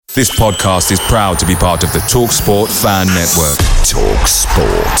This podcast is proud to be part of the TalkSport Fan Network.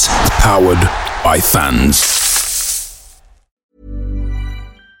 TalkSport. Powered by fans.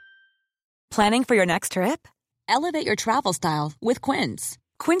 Planning for your next trip? Elevate your travel style with Quince.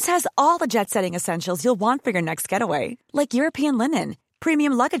 Quince has all the jet-setting essentials you'll want for your next getaway, like European linen,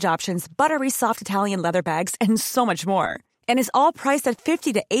 premium luggage options, buttery soft Italian leather bags, and so much more. And is all priced at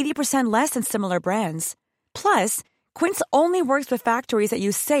 50 to 80% less than similar brands. Plus, Quince only works with factories that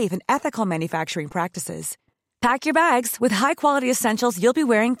use safe and ethical manufacturing practices. Pack your bags with high-quality essentials you'll be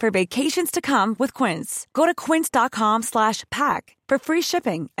wearing for vacations to come with Quince. Go to quince.com/pack for free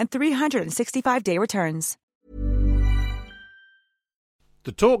shipping and 365-day returns.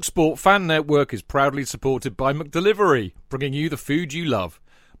 The TalkSport Fan Network is proudly supported by McDelivery, bringing you the food you love.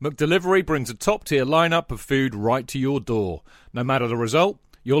 McDelivery brings a top-tier lineup of food right to your door. No matter the result,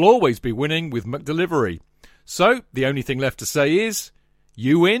 you'll always be winning with McDelivery. So, the only thing left to say is,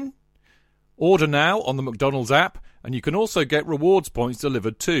 you win? Order now on the McDonald's app, and you can also get rewards points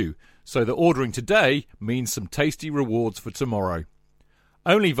delivered too, so that ordering today means some tasty rewards for tomorrow.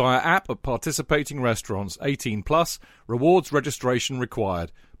 Only via app at participating restaurants. 18 plus. Rewards registration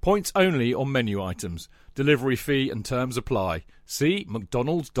required. Points only on menu items. Delivery fee and terms apply. See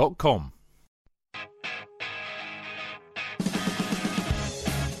mcdonalds.com.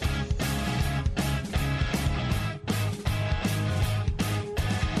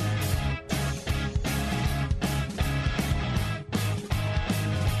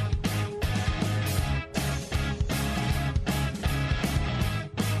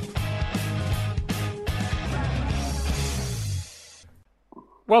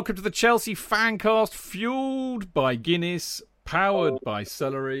 Welcome to the Chelsea Fancast, fueled by Guinness, powered by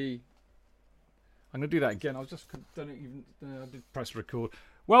celery. I'm going to do that again. I did press record.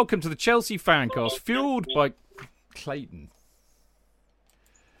 Welcome to the Chelsea Fancast, fueled by Clayton.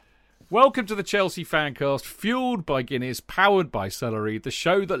 Welcome to the Chelsea Fancast, fueled by Guinness, powered by celery, the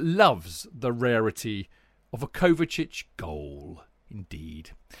show that loves the rarity of a Kovacic goal.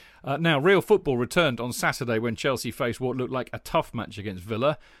 Indeed. Now, real football returned on Saturday when Chelsea faced what looked like a tough match against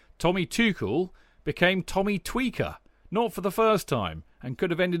Villa. Tommy Tuchel became Tommy Tweaker, not for the first time, and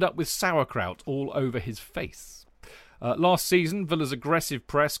could have ended up with sauerkraut all over his face. Last season, Villa's aggressive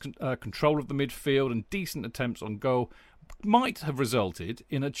press, control of the midfield and decent attempts on goal might have resulted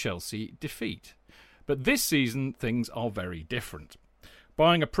in a Chelsea defeat. But this season, things are very different.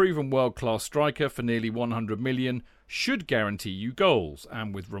 Buying a proven world-class striker for nearly 100 million should guarantee you goals,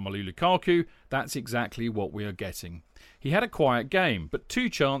 and with Romelu Lukaku, that's exactly what we are getting. He had a quiet game, but 2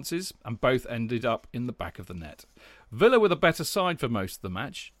 chances, and both ended up in the back of the net. Villa were the better side for most of the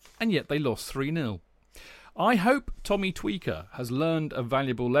match, and yet they lost 3-0. I hope Tommy Tweaker has learned a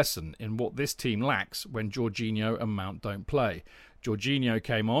valuable lesson in what this team lacks when Jorginho and Mount don't play. Jorginho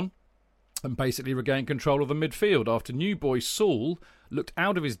came on and basically regained control of the midfield after new boy Saul looked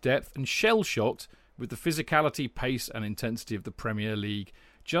out of his depth and shell-shocked with the physicality, pace and intensity of the Premier League,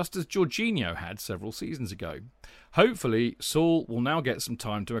 just as Jorginho had several seasons ago. Hopefully, Saul will now get some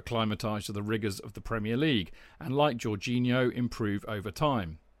time to acclimatise to the rigours of the Premier League and, like Jorginho, improve over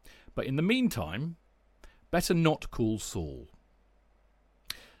time. But in the meantime, better not call Saul.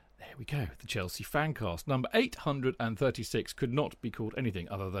 There we go, the Chelsea Fancast. Number 836 could not be called anything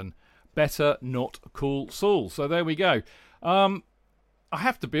other than better not call Saul. So there we go. I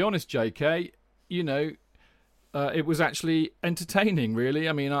have to be honest, JK, it was actually entertaining, really.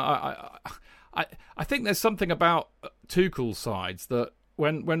 I mean, I think there's something about Tuchel's sides that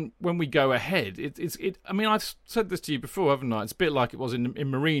when we go ahead, I mean, I've said this to you before, haven't I? It's a bit like it was in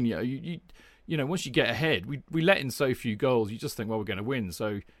Mourinho. You know, once you get ahead, we let in so few goals, you just think, well, we're going to win.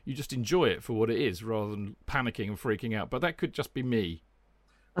 So you just enjoy it for what it is rather than panicking and freaking out. But that could just be me.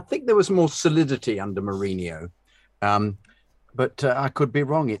 I think there was more solidity under Mourinho. But I could be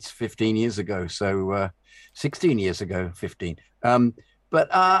wrong. It's 15 years ago. So 16 years ago, 15. But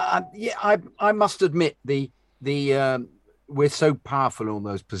I must admit we're so powerful on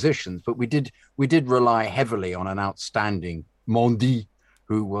those positions, but we did rely heavily on an outstanding Mendy,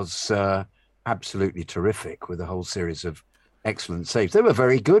 who was absolutely terrific with a whole series of excellent saves. They were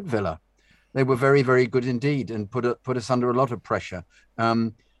very good, Villa. They were very, very good indeed, and put us under a lot of pressure.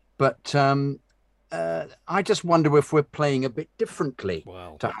 But I just wonder if we're playing a bit differently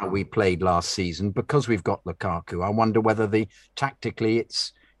to how we played last season because we've got Lukaku. I wonder whether tactically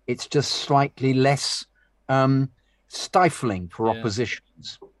it's just slightly less stifling for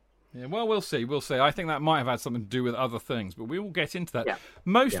oppositions. Yeah, well, we'll see. We'll see. I think that might have had something to do with other things, but we will get into that. Yeah.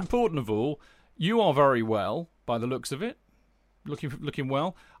 Most important of all, you are very well, by the looks of it. looking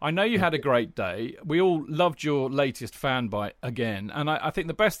well. I know you had a great day. We all loved your latest fan bite again, and I think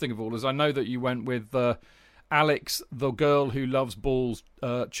the best thing of all is I know that you went with Alex, the girl who loves balls,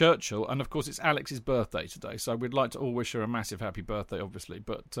 Churchill, and of course it's Alex's birthday today, so we'd like to all wish her a massive happy birthday, obviously.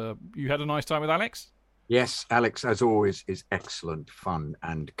 But you had a nice time with Alex? Yes, Alex, as always, is excellent fun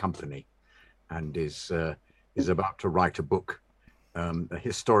and company, and is about to write a book, a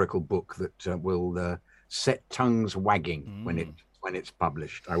historical book that will set tongues wagging when it's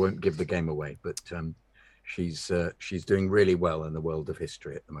published. I won't give the game away, but she's doing really well in the world of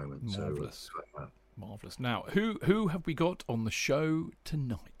history at the moment. Marvelous. Marvellous. Now, who have we got on the show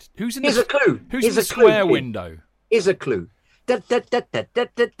tonight? Who's in Here's a clue. Who's in the square window? Here's a clue.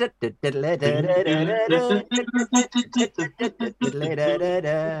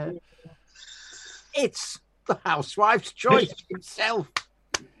 It's the housewife's choice himself,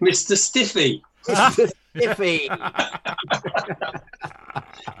 Mr. Stiffy. Mr. Stiffy.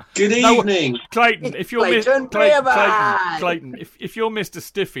 Good evening, Clayton. If you're Clayton, Clayton, if you're Mr.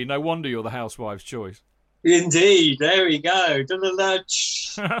 Stiffy, no wonder you're the housewife's choice. Indeed, there we go.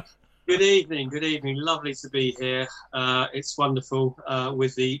 Good evening. Lovely to be here. It's wonderful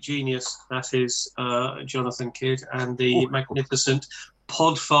with the genius that is Jonathan Kidd and the magnificent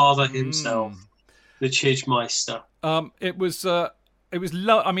Podfather himself, the Chidgemeister. It was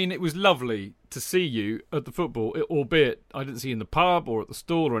lovely to see you at the football, albeit I didn't see you in the pub or at the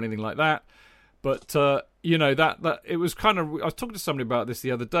stall or anything like that. But that it was kind of. I was talking to somebody about this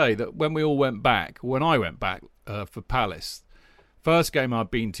the other day, that when I went back for Palace, first game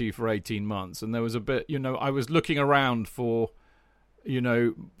I'd been to for 18 months, and there was a bit, I was looking around for,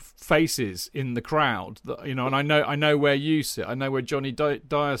 faces in the crowd that, and I know where you sit, I know where Johnny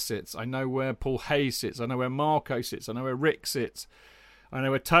Dyer sits, I know where Paul Hay sits, I know where Marco sits, I know where Rick sits, I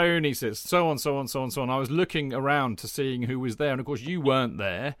know where Tony sits, so on. I was looking around to seeing who was there, and of course you weren't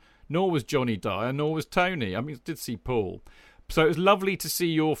there, nor was Johnny Dyer, nor was Tony. I mean, I did see Paul. So it was lovely to see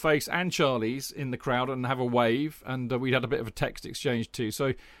your face and Charlie's in the crowd and have a wave, and we had a bit of a text exchange too.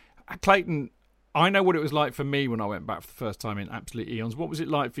 So, Clayton, I know what it was like for me when I went back for the first time in absolute eons. What was it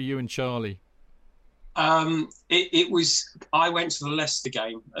like for you and Charlie? It was. I went to the Leicester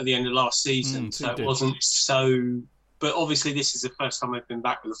game at the end of last season, so it wasn't so. But obviously, this is the first time I've been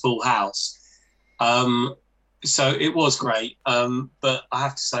back with a full house. So it was great. But I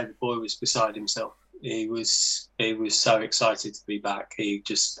have to say, the boy was beside himself. He was so excited to be back. He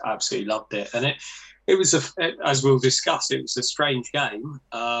just absolutely loved it, and it was as we'll discuss. It was a strange game,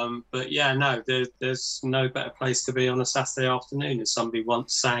 but yeah, no, there's no better place to be on a Saturday afternoon, as somebody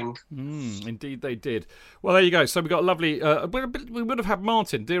once sang. Indeed, they did. Well, there you go. So we got a lovely. We would have had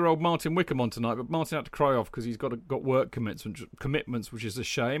Martin, dear old Martin Wickham, on tonight, but Martin had to cry off because he's got work commitments, which is a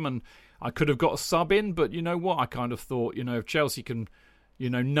shame. And I could have got a sub in, but you know what? I kind of thought, if Chelsea can,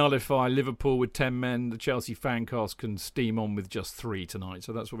 nullify Liverpool with 10 men, the Chelsea fancast can steam on with just 3 tonight.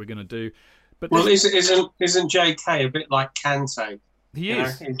 So that's what we're going to do. But isn't JK a bit like Kante? He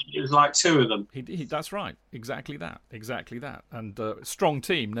is. It was like 2 of them. That's right. Exactly that. And strong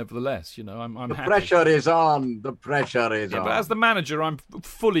team, nevertheless. I'm happy. The pressure is on. Yeah, but as the manager, I'm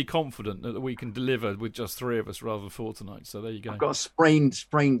fully confident that we can deliver with just 3 of us rather than 4 tonight. So there you go. I've got a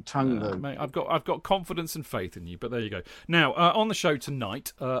sprained tongue, though. Mate, I've got confidence and faith in you. But there you go. Now, on the show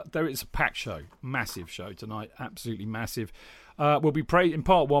tonight, there is a packed show, massive show tonight, absolutely massive. We'll be in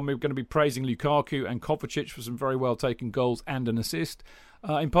part 1. We're going to be praising Lukaku and Kovacic for some very well taken goals and an assist.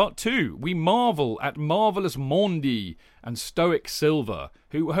 In part 2, we marvel at Marvellous Mondi and Stoic Silva,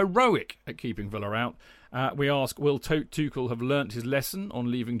 who were heroic at keeping Villa out. We ask, will Tuchel have learnt his lesson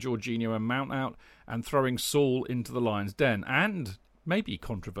on leaving Jorginho and Mount out and throwing Saul into the Lions' den? And, maybe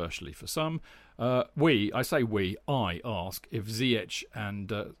controversially for some, I ask if Ziyech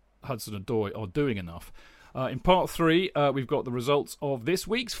and Hudson-Odoi are doing enough. In part 3, we've got the results of this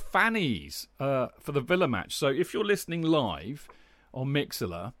week's Fannies for the Villa match. So if you're listening live on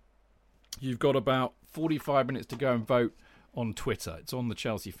Mixlr, you've got about 45 minutes to go and vote on Twitter. It's on the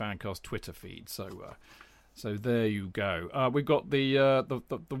Chelsea Fancast Twitter feed. So there you go. We've got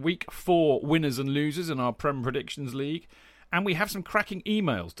the week 4 winners and losers in our Prem Predictions League. And we have some cracking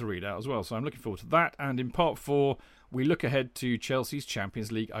emails to read out as well. So I'm looking forward to that. And in part 4, we look ahead to Chelsea's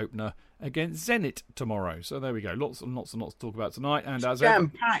Champions League opener against Zenit tomorrow. So there we go. Lots and lots to talk about tonight. And as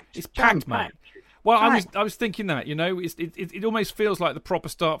jam-packed. It's packed, mate. Well, I was thinking that, it almost feels like the proper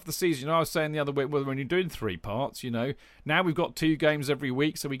start for the season. I was saying the other way, when you're doing 3 parts, now we've got 2 games every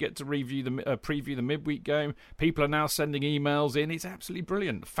week, so we get to preview the midweek game. People are now sending emails in. It's absolutely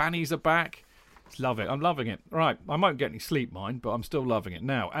brilliant. Fannies are back. Love it. I'm loving it. Right, I won't get any sleep, mind, but I'm still loving it.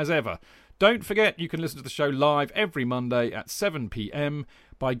 Now, as ever, don't forget you can listen to the show live every Monday at 7 p.m.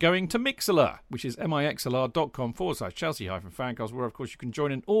 by going to Mixlr, which is mixlr.com/Chelsea-Fancast, where, of course, you can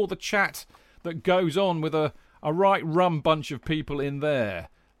join in all the chat that goes on with a right rum bunch of people in there.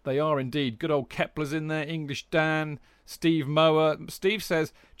 They are indeed. Good old Kepler's in there, English Dan, Steve Mower. Steve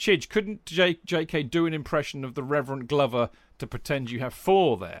says, Chidge, couldn't JK do an impression of the Reverend Glover to pretend you have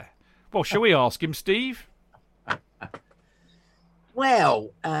 4 there? Well, shall we ask him, Steve?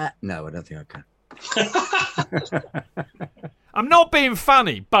 Well, no, I don't think I can. I'm not being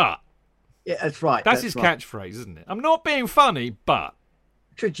funny, but... Yeah, that's right. That's his catchphrase, isn't it? I'm not being funny, but...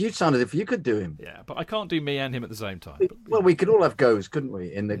 Chidge, you sounded as if you could do him. Yeah, but I can't do me and him at the same time. Well, we could all have goes, couldn't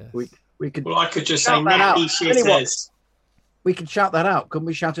we? In the Yes. we could. Well, I could just say nappy shitters. We could shout that out, couldn't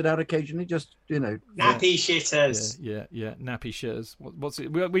we? Shout it out occasionally, just Nappy shitters. Yeah, nappy shitters. What's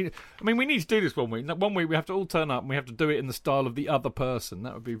it? We need to do this one week. One week we have to all turn up and we have to do it in the style of the other person.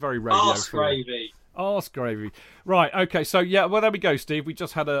 That would be very radio. Arse gravy. Arse gravy. Right, okay, so yeah, well, there we go, Steve. We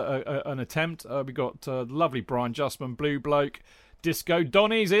just had an attempt. We got lovely Brian Justman, Blue Bloke, Disco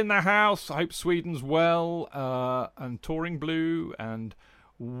Donny's in the house. I hope Sweden's well, and Touring Blue, and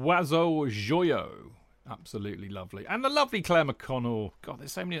Wazo Joyo. Absolutely lovely. And the lovely Claire McConnell. God,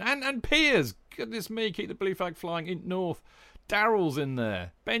 there's so many. And Piers. Goodness me, keep the blue flag flying. Int North. Daryl's in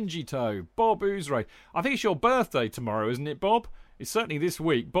there. Benji Toe. Bob Oozray. I think it's your birthday tomorrow, isn't it, Bob? It's certainly this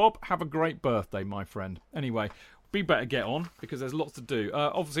week. Bob, have a great birthday, my friend. Anyway, we better get on because there's lots to do.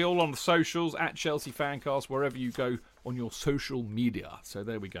 Obviously, all on the socials, at Chelsea Fancast, wherever you go on your social media. So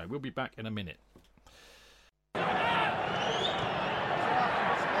there we go. We'll be back in a minute.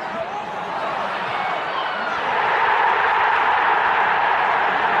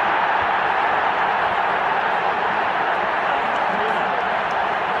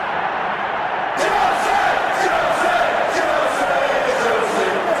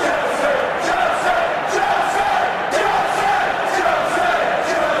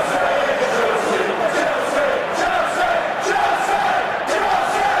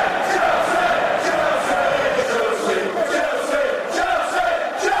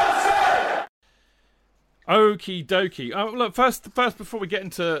 Okie dokie. Look, first, before we get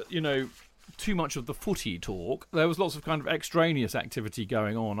into, too much of the footy talk, there was lots of kind of extraneous activity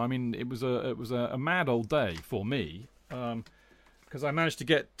going on. I mean, it was a mad old day for me, because I managed to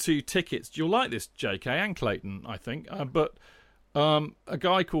get 2 tickets. You'll like this, JK and Clayton, I think. But a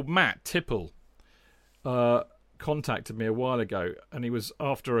guy called Matt Tipple contacted me a while ago, and he was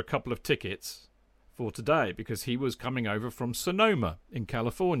after a couple of tickets for today because he was coming over from Sonoma in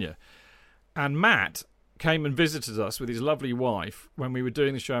California. And Matt came and visited us with his lovely wife when we were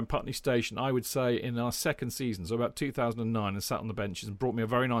doing the show in Putney Station, I would say in our second season, so about 2009, and sat on the benches and brought me a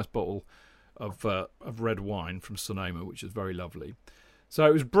very nice bottle of red wine from Sonoma, which is very lovely. So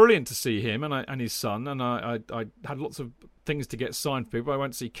it was brilliant to see him and his son, and I had lots of things to get signed for people. I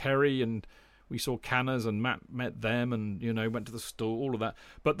went to see Kerry, and we saw Canners, and Matt met them, and went to the store, all of that.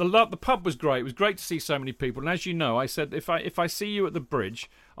 But the pub was great. It was great to see so many people. And as you know, I said if I see you at the bridge,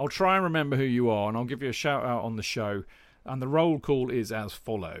 I'll try and remember who you are, and I'll give you a shout out on the show. And the roll call is as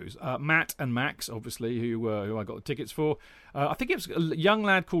follows: Matt and Max, obviously, who I got the tickets for. I think it was a young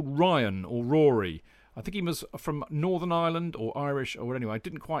lad called Ryan or Rory. I think he was from Northern Ireland or Irish, or anyway, I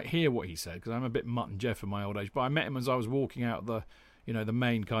didn't quite hear what he said because I'm a bit Mutt and Jeff in my old age. But I met him as I was walking out the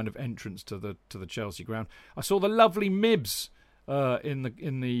main kind of entrance to the Chelsea ground. I saw the lovely Mibs in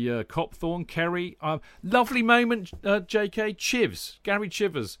the Copthorne, Kerry. Lovely moment, JK. Gary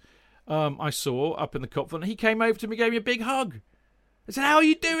Chivers. I saw up in the Copthorne. He came over to me, gave me a big hug. I said, "How are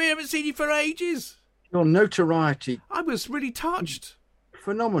you doing? I haven't seen you for ages." Your notoriety. I was really touched.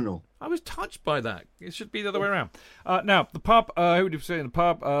 Phenomenal. I was touched by that. It should be the other way around. Now, the pub, who would you say in the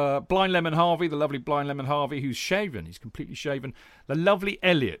pub? Blind Lemon Harvey, the lovely Blind Lemon Harvey, who's shaven. He's completely shaven. The lovely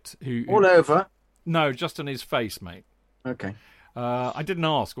Elliot, who all over? No, just on his face, mate. Okay. I didn't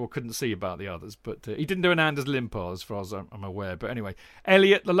ask or couldn't see about the others, but he didn't do an Anders Limpar as far as I'm aware. But anyway,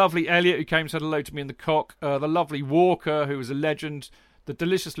 Elliot, the lovely Elliot, who came and said hello to me in the Cock. The lovely Walker, who was a legend. The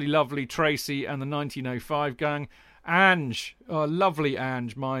deliciously lovely Tracy and the 1905 gang. Ange, lovely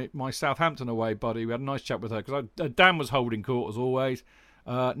Ange, my Southampton away buddy. We had a nice chat with her because Dan was holding court as always.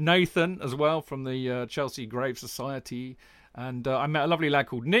 Nathan as well from the Chelsea Grave Society. And I met a lovely lad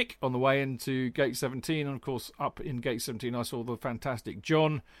called Nick on the way into Gate 17. And, of course, up in Gate 17, I saw the fantastic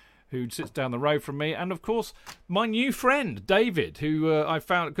John, who sits down the road from me. And, of course, my new friend, David, who I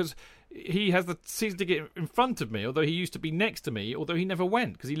found... Because he has the season ticket in front of me, although he used to be next to me, although he never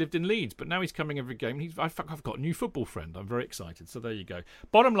went because he lived in Leeds. But now he's coming every game. I've got a new football friend. I'm very excited. So there you go.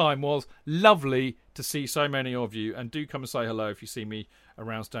 Bottom line was, lovely to see so many of you, and do come and say hello if you see me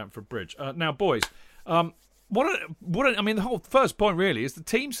around Stamford Bridge. Now, boys, I mean, the whole first point really is the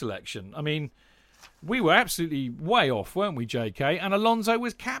team selection. I mean, we were absolutely way off, weren't we, JK? And Alonso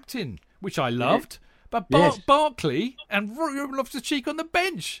was captain, which I loved. But Barkley and Ruben Loftus-Cheek on the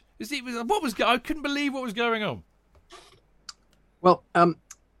bench. I couldn't believe what was going on. Well,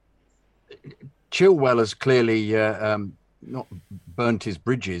 Chilwell has clearly not burnt his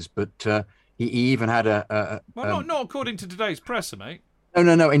bridges, but he even had not according to today's presser, mate.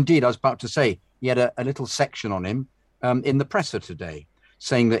 No. Indeed, I was about to say he had a little section on him in the presser today,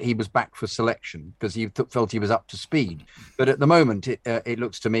 saying that he was back for selection because he felt he was up to speed. But at the moment, it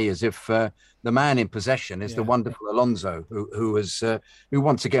looks to me as if the man in possession is the wonderful Alonso, who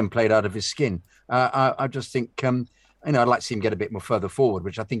once again played out of his skin. I just think, I'd like to see him get a bit more further forward,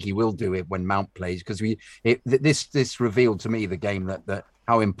 which I think he will do it when Mount plays, because this revealed to me the game that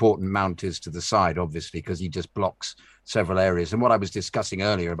how important Mount is to the side, obviously, because he just blocks several areas. And what I was discussing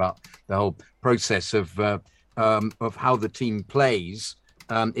earlier about the whole process of how the team plays.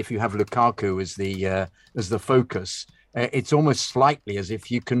 If you have Lukaku as the focus, it's almost slightly as if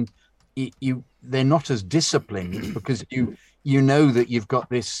they're not as disciplined because you know that you've got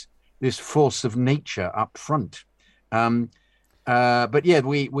this force of nature up front. But yeah,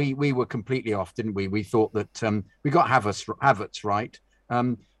 we were completely off, didn't we? We thought that we got Havertz right.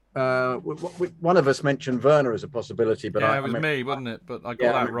 One of us mentioned Werner as a possibility, but it was me, wasn't it? But I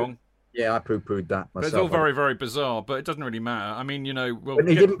got that wrong. Yeah, I poo-pooed that myself. But it's all very, very bizarre, but it doesn't really matter. I mean, but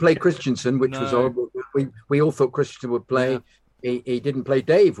he didn't play Christensen, which was horrible. We all thought Christensen would play. Yeah. He didn't play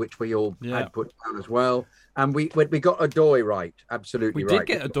Dave, which we all had put down as well. And we got Odoi right, absolutely right. We did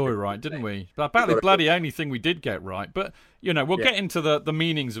get Odoi right, didn't we? But about the bloody only thing we did get right. But, we'll get into the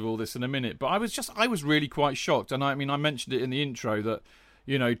meanings of all this in a minute. But I was really quite shocked. And I mean, I mentioned it in the intro that,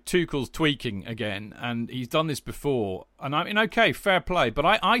 Tuchel's tweaking again, and he's done this before. And I mean, okay, fair play. But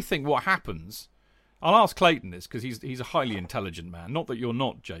I think what happens, I'll ask Clayton this because he's a highly intelligent man. Not that you're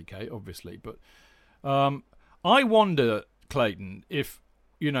not, JK, obviously. But I wonder, Clayton, if,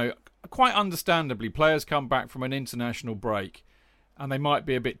 quite understandably, players come back from an international break and they might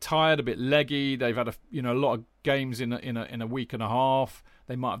be a bit tired, a bit leggy. They've had a lot of games in a week and a half.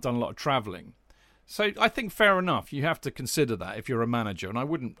 They might have done a lot of travelling. So I think fair enough. You have to consider that if you're a manager, and I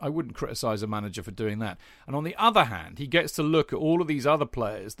wouldn't criticise a manager for doing that. And on the other hand, he gets to look at all of these other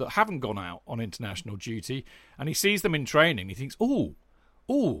players that haven't gone out on international duty, and he sees them in training. He thinks, oh,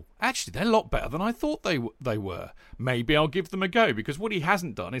 actually, they're a lot better than I thought they were. Maybe I'll give them a go, because what he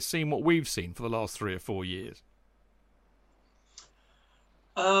hasn't done is seen what we've seen for the last 3 or 4 years.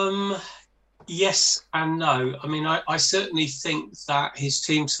 Yes and no. I mean, I certainly think that his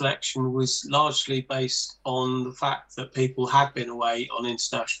team selection was largely based on the fact that people had been away on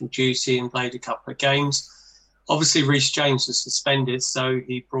international duty and played a couple of games. Obviously, Reece James was suspended, so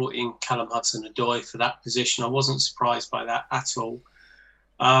he brought in Callum Hudson-Odoi for that position. I wasn't surprised by that at all.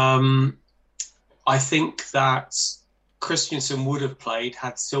 I think that Christensen would have played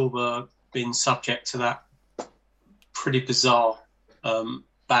had Silva been subject to that pretty bizarre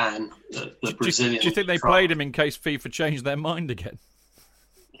ban that the Brazilian. Do you think they played him in case FIFA changed their mind again?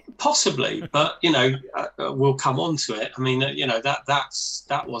 Possibly, but we'll come on to it. I mean,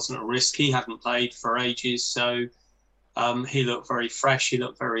 that wasn't a risk. He hadn't played for ages, so he looked very fresh. He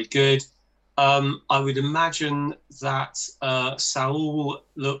looked very good. I would imagine that Saul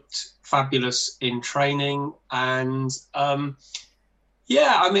looked fabulous in training, and I've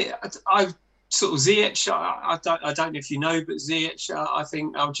sort of Ziyech. I don't know if you know, but Ziyech. I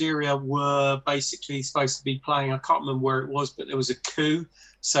think Algeria were basically supposed to be playing. I can't remember where it was, but there was a coup,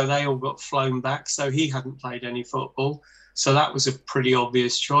 so they all got flown back. So he hadn't played any football, so that was a pretty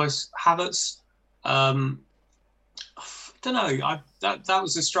obvious choice. Havertz. I don't know. That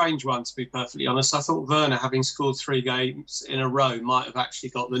was a strange one, to be perfectly honest. I thought Werner, having scored 3 games in a row, might have actually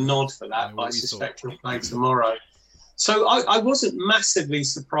got the nod for that, but I suspect he'll play tomorrow. So I wasn't massively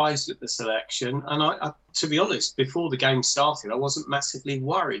surprised at the selection. And I, to be honest, before the game started, I wasn't massively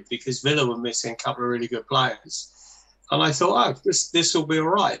worried because Villa were missing a couple of really good players. And I thought, this will be all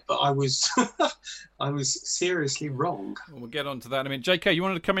right. But I was I was seriously wrong. We'll get on to that in a minute. JK, you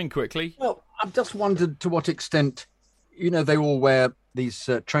wanted to come in quickly? Well, I've just wondered to what extent, they all wear these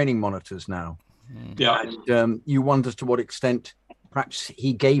training monitors now. Yeah. And you wonder to what extent perhaps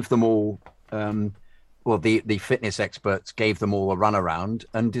he gave them all, the fitness experts gave them all a run around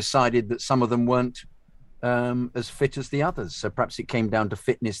and decided that some of them weren't as fit as the others. So perhaps it came down to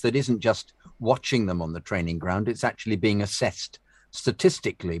fitness that isn't just watching them on the training ground; it's actually being assessed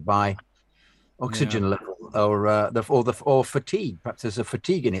statistically by oxygen level or fatigue. Perhaps there's a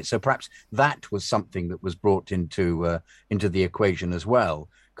fatigue in it. So perhaps that was something that was brought into the equation as well.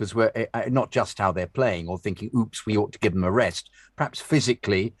 Because we're not just how they're playing or thinking, oops, we ought to give them a rest. Perhaps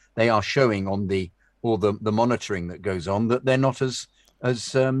physically they are showing on the monitoring that goes on that they're not as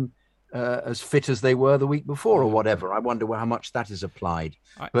fit as they were the week before or whatever. I wonder how much that is applied.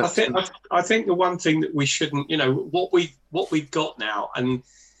 But I think the one thing that we shouldn't, what we've got now, and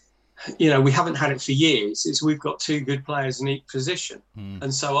we haven't had it for years, is we've got two good players in each position.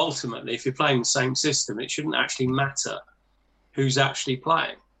 And so ultimately, if you're playing the same system, it shouldn't actually matter who's actually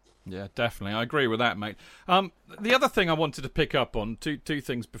playing. Yeah, definitely. I agree with that, mate. The other thing I wanted to pick up on, two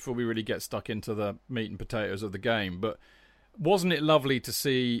things before we really get stuck into the meat and potatoes of the game, but wasn't it lovely to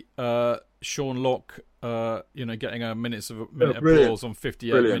see Sean Locke, getting a minute applause on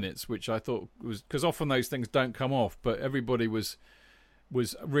 58 minutes, which I thought was, because often those things don't come off, but everybody was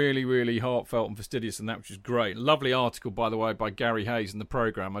really, really heartfelt and fastidious in that, which is great. Lovely article, by the way, by Gary Hayes in the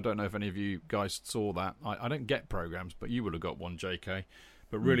programme. I don't know if any of you guys saw that. I don't get programmes, but you would have got one, JK.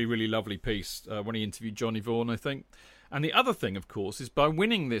 But really, really lovely piece when he interviewed Johnny Vaughan, I think. And the other thing, of course, is by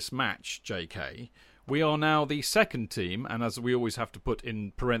winning this match, JK, we are now the second team, and as we always have to put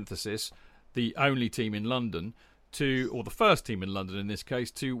in parenthesis, the only team in London or the first team in London in this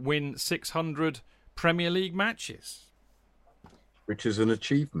case, to win 600 Premier League matches. Which is an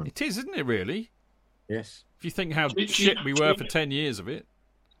achievement. It is, isn't it, really? Yes. If you think how shit we were for 10 years of it.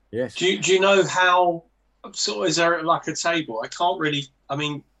 Yes. Do you know how, is there like a table? I can't really,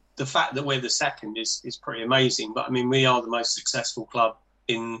 the fact that we're the second is pretty amazing, but we are the most successful club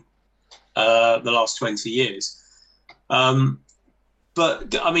in the last 20 years.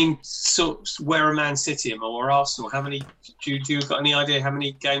 But so where are Man City or Arsenal? How many? Do you got any idea how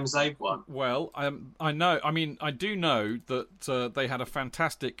many games they've won? Well, I know. I do know that they had a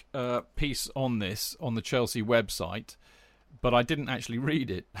fantastic piece on this on the Chelsea website, but I didn't actually read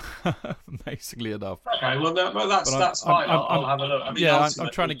it. Basically enough. Okay, well that's fine. I'll have a look. I'm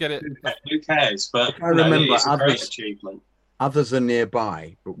trying to get it. Who cares? But I remember it's a great achievement. Others are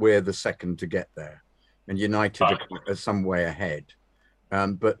nearby, but we're the second to get there, and United are some way ahead.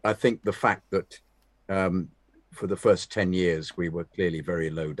 But I think the fact that for the first 10 years we were clearly very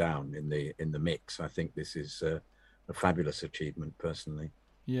low down in the mix, I think this is a fabulous achievement, personally.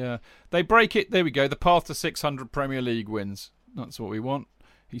 Yeah, they break it. There we go. The path to 600 Premier League wins. That's what we want.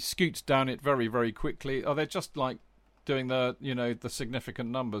 He scoots down it very, very quickly. Oh, they're just like doing the significant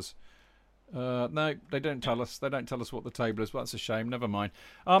numbers. No, they don't tell us. They don't tell us what the table is, but that's a shame. Never mind.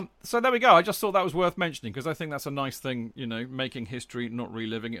 So there we go. I just thought that was worth mentioning because I think that's a nice thing, making history, not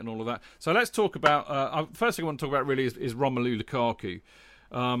reliving it and all of that. So let's talk about... first thing I want to talk about really is Romelu Lukaku.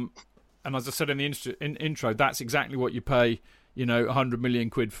 And as I said in the intro, that's exactly what you pay, 100 million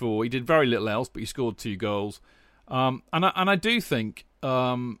quid for. He did very little else, but he scored 2 goals. And I do think,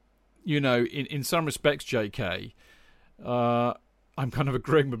 in some respects, JK... I'm kind of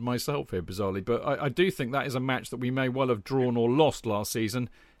agreeing with myself here, bizarrely, but I do think that is a match that we may well have drawn or lost last season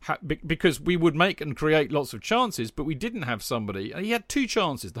because we would make and create lots of chances, but we didn't have somebody. He had 2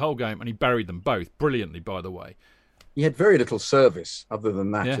 chances the whole game, and he buried them both brilliantly, by the way. He had very little service other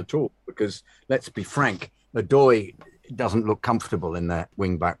than that at all, because let's be frank, Odoi doesn't look comfortable in that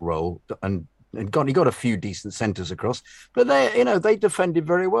wing-back role, and he got a few decent centres across, but they defended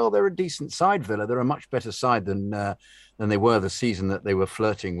very well. They're a decent side, Villa. They're a much better side than they were the season that they were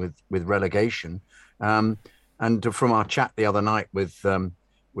flirting with relegation. And from our chat the other night with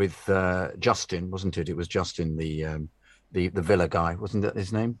Justin, wasn't it? It was Justin, the Villa guy, wasn't that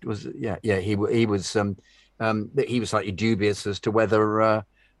his name? He was slightly dubious as to whether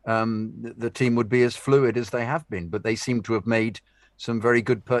the team would be as fluid as they have been, but they seem to have made some very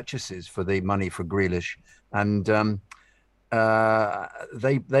good purchases for the money for Grealish, and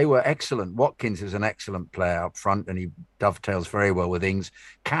they were excellent. Watkins is an excellent player up front, and he dovetails very well with Ings.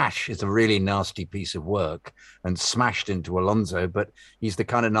 Cash is a really nasty piece of work and smashed into Alonso, but he's the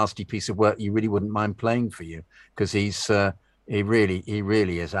kind of nasty piece of work you really wouldn't mind playing for you because he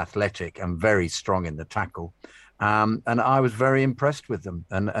really is athletic and very strong in the tackle. And I was very impressed with them.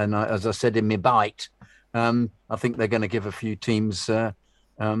 And as I said in my bite, I think they're going to give a few teams a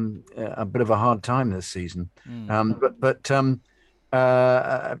bit of a hard time this season. But talking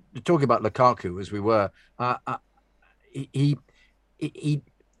about Lukaku, as we were, he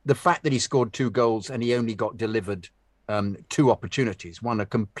the fact that he scored 2 goals and he only got delivered two opportunities. One, a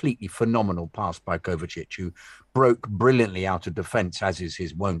completely phenomenal pass by Kovacic, who broke brilliantly out of defence, as is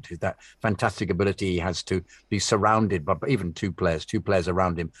his wont. Is that fantastic ability he has to be surrounded by even two players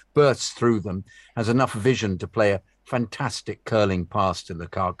around him, bursts through them, has enough vision to play a fantastic curling pass to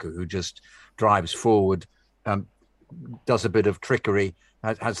Lukaku, who just drives forward, does a bit of trickery,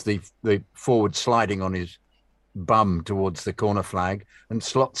 has the forward sliding on his bum towards the corner flag and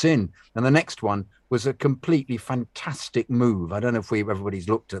slots in. And the next one was a completely fantastic move. I don't know if everybody's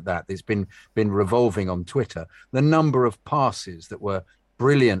looked at that. It's been revolving on Twitter. The number of passes that were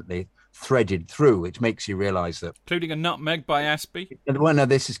brilliantly threaded through, which makes you realise that, including a nutmeg by Aspie. Well, no,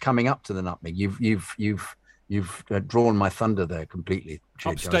 this is coming up to the nutmeg. You've drawn my thunder there completely.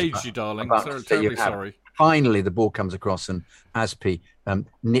 Upstaged you, darling. Terribly sorry. Finally, the ball comes across and Aspie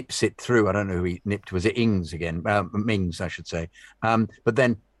nips it through. I don't know who he nipped. Was it Ings again? Mings, I should say. But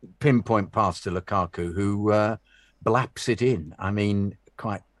then pinpoint pass to Lukaku, who blaps it in. I mean,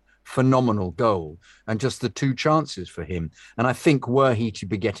 quite phenomenal goal. And just the two chances for him. And I think were he to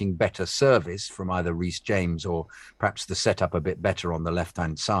be getting better service from either Reece James or perhaps the setup a bit better on the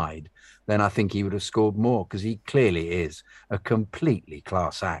left-hand side, then I think he would have scored more, because he clearly is a completely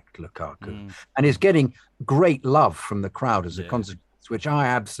class act, Lukaku, and is getting great love from the crowd as a consequence, which I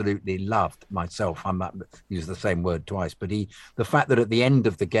absolutely loved myself. I might use the same word twice, but the fact that at the end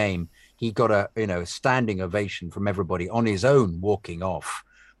of the game he got a standing ovation from everybody on his own walking off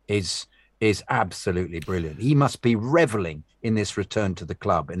is absolutely brilliant. He must be reveling in this return to the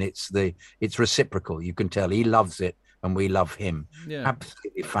club, and it's reciprocal. You can tell he loves it, and we love him. Yeah.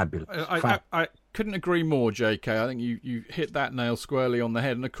 Absolutely fabulous. I couldn't agree more, JK. I think you hit that nail squarely on the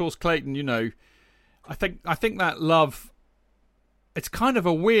head. And of course, Clayton, I think that love, it's kind of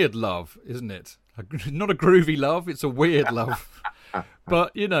a weird love, isn't it? Not a groovy love, it's a weird love.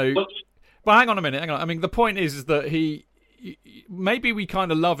 But, but hang on a minute. I mean, the point is that maybe we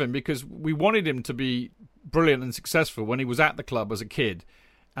kind of love him because we wanted him to be brilliant and successful when he was at the club as a kid.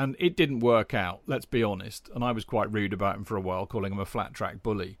 And it didn't work out, let's be honest. And I was quite rude about him for a while, calling him a flat-track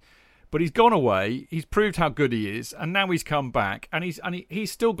bully. But he's gone away, he's proved how good he is, and now he's come back, and he's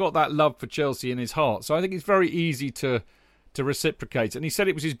still got that love for Chelsea in his heart. So I think it's very easy to reciprocate. And he said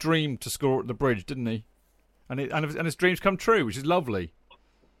it was his dream to score at the Bridge, didn't he? And his dreams come true, which is lovely.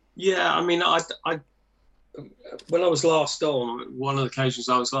 Yeah, I mean, I when I was last on, one of the occasions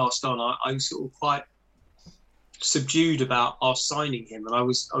I was last on, I was sort of quite subdued about our signing him, and I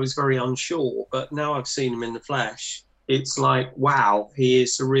was very unsure. But now I've seen him in the flesh, it's like, wow, he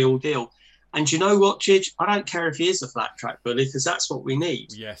is the real deal. And you know what, Chidge? I don't care if he is a flat track bully, because that's what we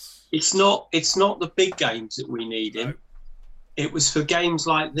need. Yes, it's not the big games that we need him. No. It was for games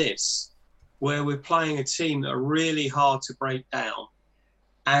like this where we're playing a team that are really hard to break down,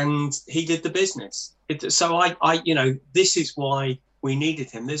 and he did the business. So I this is why we needed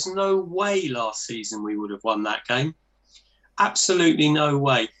him. There's no way last season we would have won that game. Absolutely no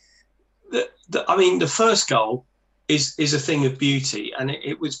way. The first goal is a thing of beauty, and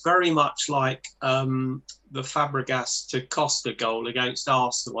it was very much like the Fabregas to Costa goal against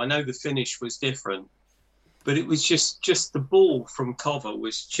Arsenal. I know the finish was different, but it was just the ball from Kova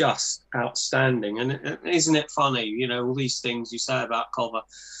was just outstanding. And isn't it funny, all these things you say about Kova?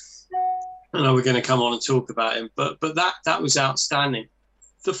 I know we're going to come on and talk about him, but that was outstanding.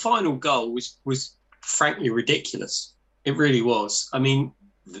 The final goal was frankly ridiculous. It really was. I mean,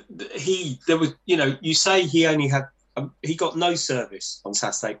 you say he only had, he got no service on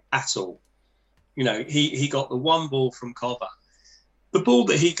Saturday at all. He got the one ball from Kova. The ball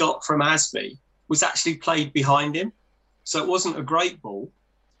that he got from Aspie was actually played behind him, so it wasn't a great ball.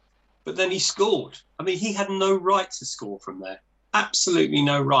 But then he scored. I mean, he had no right to score from there. Absolutely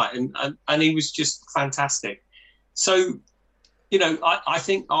no right, and he was just fantastic. So, I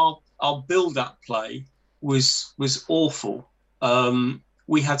think our build-up play was awful.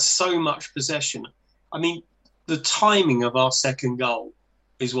 We had so much possession. I mean, the timing of our second goal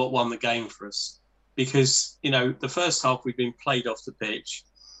is what won the game for us, because the first half we'd been played off the pitch,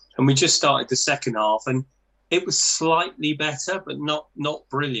 and we just started the second half, and it was slightly better, but not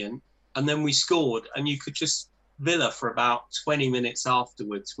brilliant. And then we scored, and you could just Villa for about 20 minutes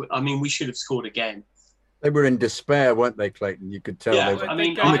afterwards. I mean, we should have scored again. They were in despair, weren't they, Clayton? You could tell.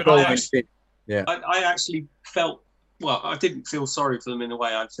 Yeah, I actually felt, well, I didn't feel sorry for them in a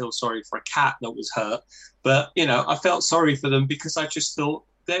way. I feel sorry for a cat that was hurt. But, I felt sorry for them because I just thought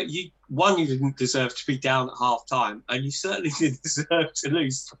that you didn't deserve to be down at half time, and you certainly didn't deserve to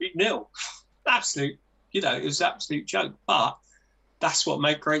lose 3-0. Absolute, it was an absolute joke. But that's what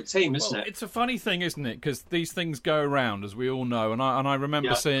makes great team, isn't it? It's a funny thing, isn't it? Because these things go around, as we all know. And I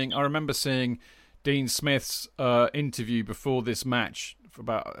remember seeing Dean Smith's interview before this match, for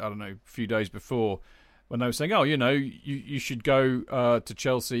about, I don't know, a few days before, when they were saying, oh, you should go to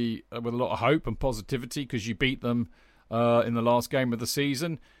Chelsea with a lot of hope and positivity because you beat them in the last game of the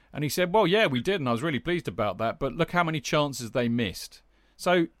season. And he said, well, yeah, we did, and I was really pleased about that, but look how many chances they missed.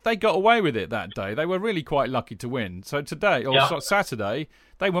 So they got away with it that day. They were really quite lucky to win. So today, or Saturday,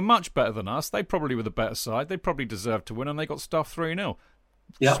 they were much better than us. They probably were the better side. They probably deserved to win, and they got stuffed 3-0.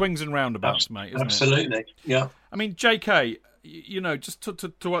 Yeah. Swings and roundabouts, mate, isn't Absolutely. it? Yeah. I mean, JK, just to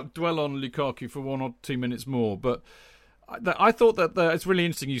dwell on Lukaku for 1 or 2 minutes more, but I thought that it's really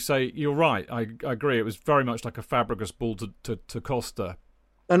interesting you say, you're right, I agree, it was very much like a Fabregas ball to Costa.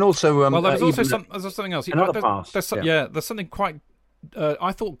 And also... well, there's also something else. Another pass. There's something quite,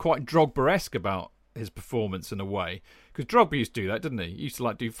 I thought, quite Drogba-esque about his performance in a way. Because Drogba used to do that, didn't he? He used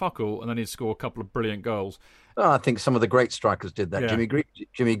to do fuck all, and then he'd score a couple of brilliant goals. Oh, I think some of the great strikers did that. Yeah.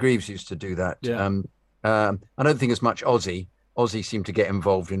 Jimmy Greaves used to do that. Yeah. I don't think as much Ozzy. Ozzy seemed to get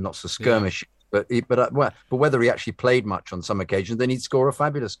involved in lots of skirmishes. Yeah. But whether he actually played much on some occasions, then he'd score a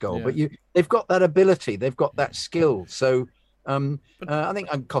fabulous goal. Yeah. But they've got that ability. They've got that skill. So... I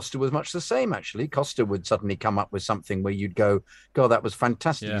think Costa was much the same, actually. Costa would suddenly come up with something where you'd go, God, that was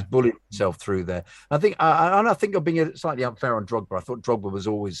fantastic. Yeah. He's bullied himself through there. I think I'm being slightly unfair on Drogba. I thought Drogba was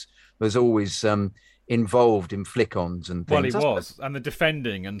always involved in flick-ons and things. Well, he was, and the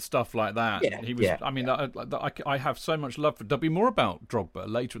defending and stuff like that. Yeah, he was. Yeah. I mean, I have so much love for. There'll be more about Drogba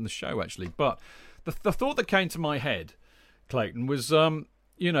later in the show, actually. But the thought that came to my head, Clayton, was.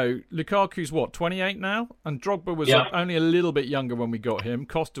 Lukaku's 28 now? And Drogba was only a little bit younger when we got him.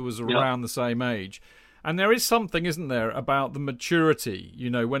 Costa was around the same age. And there is something, isn't there, about the maturity.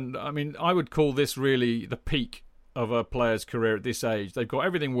 I would call this really the peak of a player's career at this age. They've got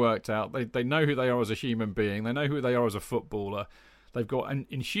everything worked out. They know who they are as a human being. They know who they are as a footballer. They've got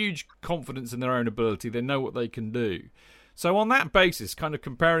in huge confidence in their own ability. They know what they can do. So on that basis, kind of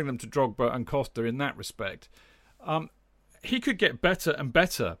comparing them to Drogba and Costa in that respect... he could get better and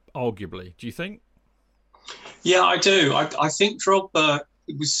better, arguably. Do you think? Yeah, I do. I think Drogba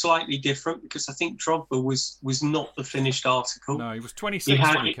was slightly different because I think Drogba was not the finished article. No, he was 26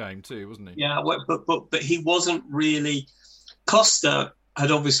 when he came too, wasn't he? Yeah, but he wasn't really. Costa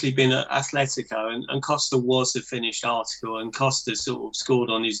had obviously been at Atletico, and Costa was a finished article, and Costa sort of scored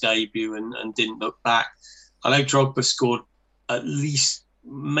on his debut and didn't look back. I know Drogba scored at least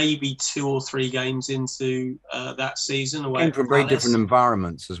maybe 2 or 3 games into that season. Came from very different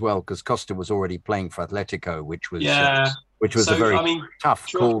environments as well, because Costa was already playing for Atletico, which was a very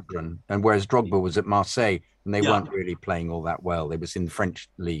tough cauldron, and whereas Drogba was at Marseille, and they weren't really playing all that well. They was in the French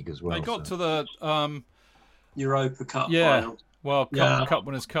league as well. They got to the Europa Cup final. Well, Cup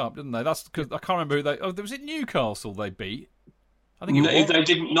Winners' Cup, didn't they? That's because I can't remember who they. Oh, was it Newcastle they beat? I think they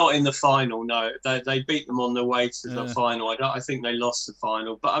didn't. Not in the final. No, they beat them on the way to the final. I think they lost the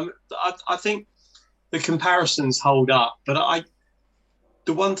final. But I think the comparisons hold up. But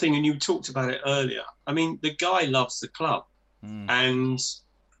the one thing, and you talked about it earlier. I mean, the guy loves the club, and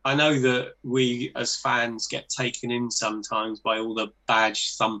I know that we as fans get taken in sometimes by all the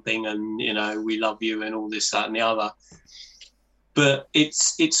badge thumping and we love you and all this, that, and the other. But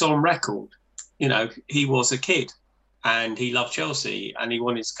it's on record. He was a kid. And he loved Chelsea, and he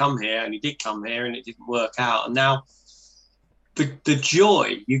wanted to come here, and he did come here, and it didn't work out. And now, the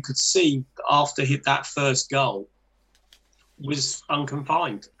joy you could see after that first goal was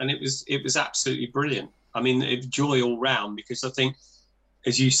unconfined, and it was absolutely brilliant. I mean, it was joy all round, because I think,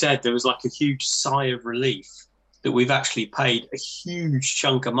 as you said, there was like a huge sigh of relief that we've actually paid a huge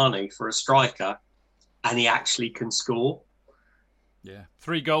chunk of money for a striker, and he actually can score. Yeah,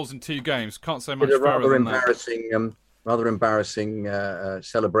 3 goals in 2 games. Can't say much fairer than that. Rather embarrassing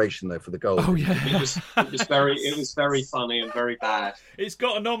celebration though for the goal. Oh yeah, it was very funny and very bad. It's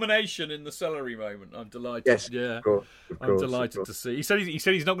got a nomination in the celery moment. I'm delighted. Yes, yeah, of course, I'm delighted to see. He said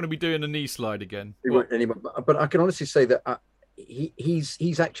he's not going to be doing a knee slide again. But I can honestly say that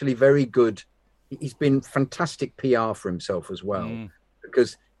he's actually very good. He's been fantastic PR for himself as well,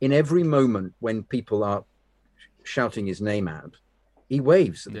 because in every moment when people are shouting his name out, he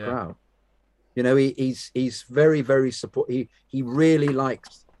waves at the crowd. He's very, very supportive. He really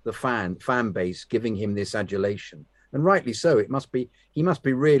likes the fan base giving him this adulation, and rightly so. He must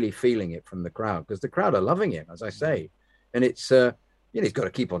be really feeling it from the crowd, because the crowd are loving him, as I say. And it's he's got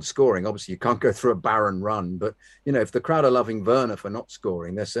to keep on scoring. Obviously, you can't go through a barren run, but if the crowd are loving Werner for not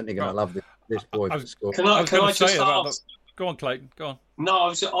scoring, they're certainly going to love this boy for scoring. Can I just ask? Go on, Clayton. Go on. No, I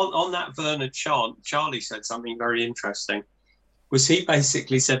was on that Werner chant. Charlie said something very interesting. Was he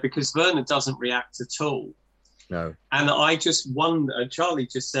basically said, because Werner doesn't react at all, No. And I just wonder, Charlie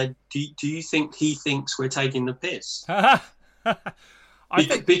just said, do you think he thinks we're taking the piss?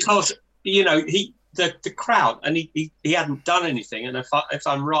 Because, the crowd, and he hadn't done anything. And if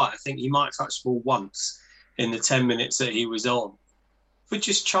I'm right, I think he might touch the ball once in the 10 minutes that he was on. We're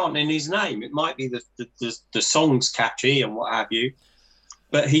just chanting his name. It might be the song's catchy and what have you,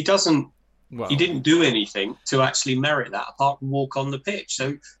 but he doesn't. Well, he didn't do anything to actually merit that, apart from walk on the pitch.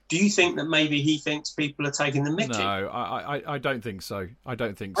 So, do you think that maybe he thinks people are taking the mickey? No, I don't think so. I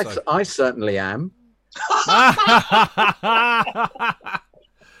don't think so. I certainly am.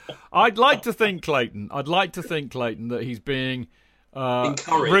 I'd like to think, Clayton, that he's being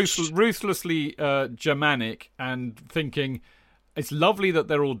ruthlessly Germanic and thinking, it's lovely that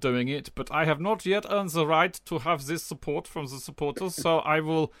they're all doing it, but I have not yet earned the right to have this support from the supporters, so I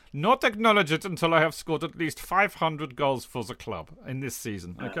will not acknowledge it until I have scored at least 500 goals for the club in this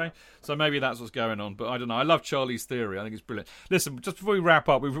season, okay? So maybe that's what's going on, but I don't know. I love Charlie's theory. I think it's brilliant. Listen, just before we wrap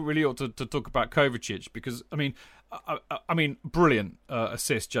up, we really ought to talk about Kovacic, because, I mean, brilliant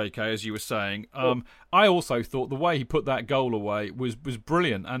assist, JK, as you were saying. I also thought the way he put that goal away was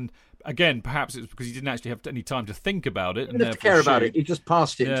brilliant, and again, perhaps it's because he didn't actually have any time to think about it. He didn't have to care about it. He just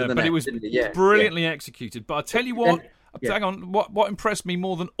passed it to the net. But it was brilliantly executed. But I tell you what, hang on, what impressed me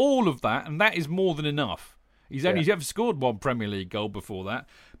more than all of that, and that is more than enough. He's only ever scored one Premier League goal before that.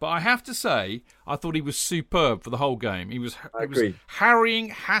 But I have to say, I thought he was superb for the whole game. He was harrying,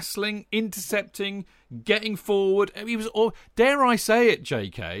 hassling, intercepting, getting forward. He was, dare I say it,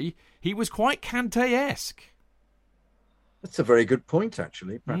 JK, he was quite Kante-esque. That's a very good point,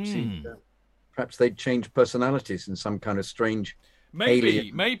 actually. Perhaps they'd change personalities in some kind of strange.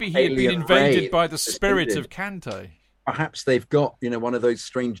 Maybe he had been invaded by the spirit of Kante. Perhaps they've got one of those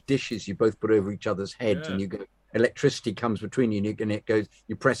strange dishes you both put over each other's heads, and you go. Electricity comes between you, and it goes.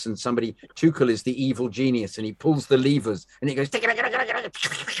 You press, and somebody. Tuchel is the evil genius, and he pulls the levers, and it goes.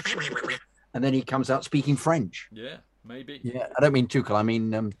 And then he comes out speaking French. Yeah, maybe. Yeah, I don't mean Tuchel. I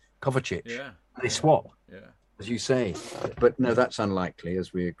mean Kovacic. Yeah, they swap. Yeah. As you say, but no, that's unlikely,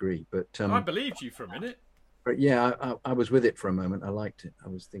 as we agree. But I believed you for a minute. But yeah, I was with it for a moment. I liked it. I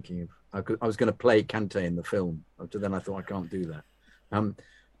was thinking I was going to play Kante in the film. Then I thought I can't do that.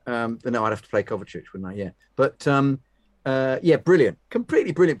 But no, I'd have to play Kovacic, wouldn't I? Yeah. But brilliant,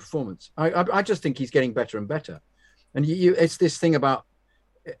 completely brilliant performance. I just think he's getting better and better. And it's this thing about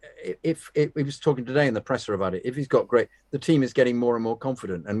if we was talking today in the presser about it. If he's got the team is getting more and more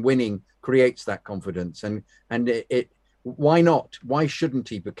confident, and winning creates that confidence. And why not? Why shouldn't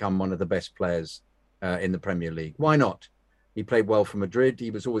he become one of the best players in the Premier League? Why not? He played well for Madrid. He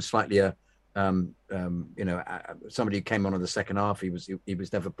was always slightly somebody who came on in the second half. He was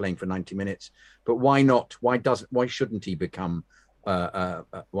never playing for 90 minutes. But why not? Why shouldn't he become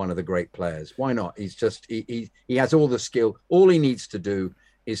one of the great players? Why not? He's just he has all the skill. All he needs to do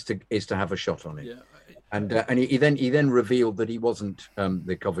is to have a shot on it. Yeah. And he then revealed that he wasn't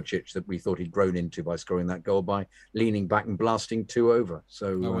the Kovacic that we thought he'd grown into by scoring that goal, by leaning back and blasting two over.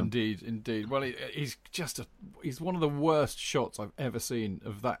 So indeed. Well, he's one of the worst shots I've ever seen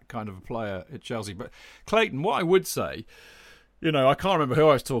of that kind of a player at Chelsea. But Clayton, what I would say, I can't remember who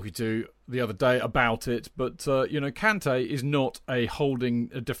I was talking to the other day about it, but Kante is not a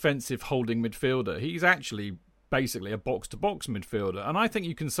defensive holding midfielder. He's actually basically a box-to-box midfielder, and I think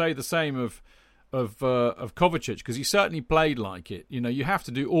you can say the same of Kovacic, because he certainly played like it. You have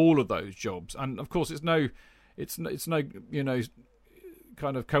to do all of those jobs, and of course it's no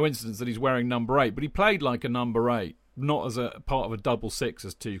kind of coincidence that he's wearing number 8, but he played like a number 8, not as a part of a double six,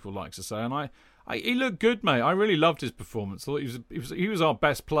 as Tuchel likes to say. And he looked good, mate. I really loved his performance. I thought he was our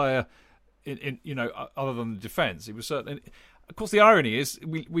best player in other than the defence. He was certainly. Of course, the irony is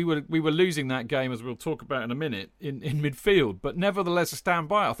we were losing that game, as we'll talk about in a minute, in midfield. But nevertheless, I stand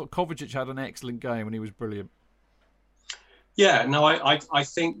by. I thought Kovacic had an excellent game and he was brilliant. Yeah, no, I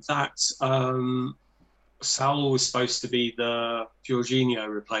think that Saul was supposed to be the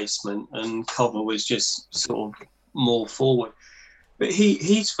Jorginho replacement, and Kova was just sort of more forward. But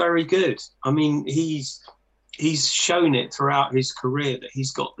he's very good. I mean, he's shown it throughout his career that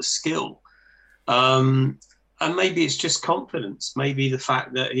he's got the skill. And maybe it's just confidence. Maybe the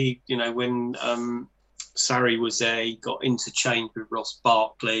fact that he, when Sarri was there, he got interchanged with Ross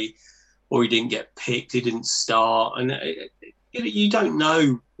Barkley, or he didn't get picked, he didn't start. And you don't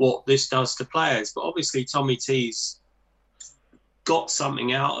know what this does to players, but obviously Tommy T's got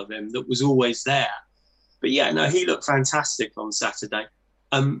something out of him that was always there. But yeah, no, he looked fantastic on Saturday.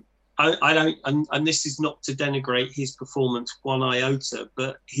 I don't, and this is not to denigrate his performance one iota,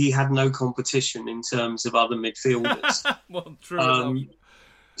 but he had no competition in terms of other midfielders. Well, true.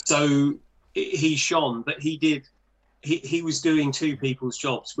 So he shone, but he was doing two people's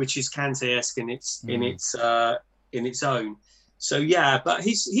jobs, which is Kante-esque in its own. So yeah, but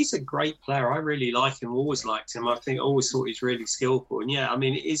he's a great player. I really like him. Always liked him. I always thought he's really skillful. And yeah, I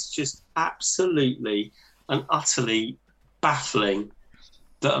mean, it's just absolutely and utterly baffling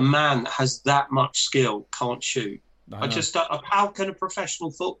that a man that has that much skill can't shoot. I just don't. How can a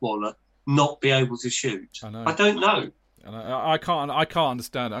professional footballer not be able to shoot? I don't know. And I can't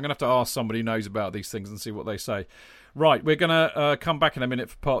understand it. I'm going to have to ask somebody who knows about these things and see what they say. Right, we're going to come back in a minute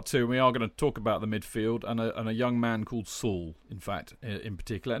for part two. We are going to talk about the midfield and a young man called Saul, in fact, in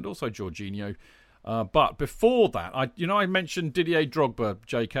particular, and also Jorginho. But before that, I mentioned Didier Drogba,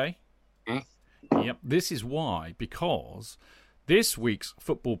 JK. Yep, this is why, because this week's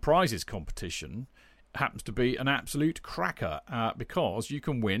Football Prizes competition happens to be an absolute cracker, because you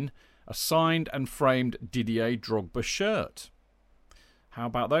can win a signed and framed Didier Drogba shirt. How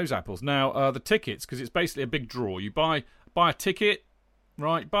about those apples? Now, the tickets, because it's basically a big draw. You buy a ticket,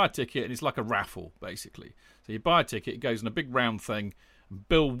 right? Buy a ticket, and it's like a raffle, basically. So you buy a ticket, it goes in a big round thing.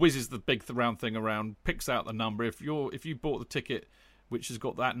 Bill whizzes the big round thing around, picks out the number. If you bought the ticket which has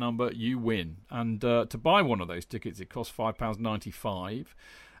got that number, you win. And to buy one of those tickets, it costs £5.95.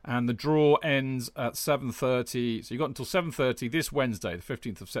 And the draw ends at 7:30. So you've got until 7:30 this Wednesday, the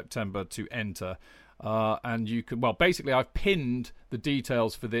 15th of September, to enter. And you can, basically I've pinned the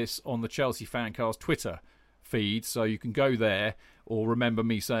details for this on the Chelsea Fancast Twitter feed, so you can go there, or remember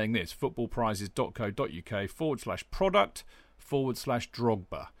me saying this,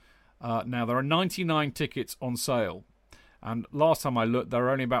 footballprizes.co.uk/product/Drogba. Now, there are 99 tickets on sale, and last time I looked, there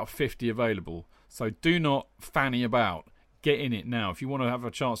are only about 50 available, so do not fanny about. Get in it now. If you want to have a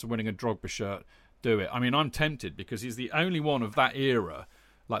chance of winning a Drogba shirt, do it. I mean, I'm tempted, because he's the only one of that era,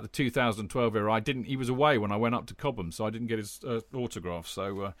 like the 2012 era. He was away when I went up to Cobham, so I didn't get his autograph.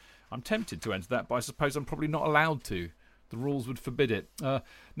 So I'm tempted to enter that, but I suppose I'm probably not allowed to. The rules would forbid it.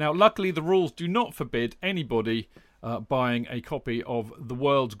 Now, luckily, the rules do not forbid anybody buying a copy of the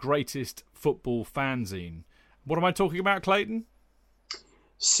world's greatest football fanzine. What am I talking about, Clayton?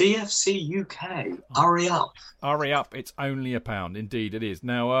 CFC UK. Hurry up. Hurry up. It's only £1. Indeed, it is.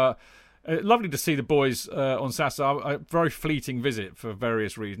 Now, lovely to see the boys on Saturday. A very fleeting visit for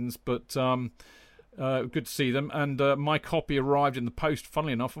various reasons, but good to see them. And my copy arrived in the post,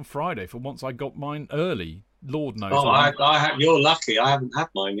 funnily enough, on Friday. For once, I got mine early. Lord knows. Oh, you're lucky. I haven't had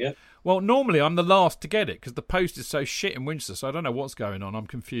mine yet. Well, normally I'm the last to get it because the post is so shit in Winchester, so I don't know what's going on. I'm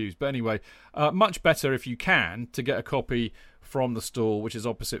confused. But anyway, much better if you can to get a copy from the stall, which is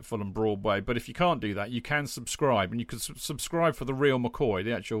opposite Fulham Broadway. But if you can't do that, you can subscribe, and you can subscribe for the real McCoy,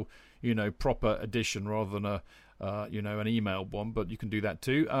 the actual, proper edition, rather than an email one. But you can do that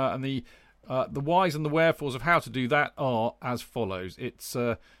too. And the whys and the wherefores of how to do that are as follows. It's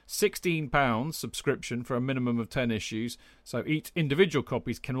 £16 subscription for a minimum of 10 issues. So each individual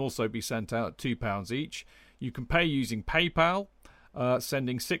copies can also be sent out at £2 each. You can pay using PayPal,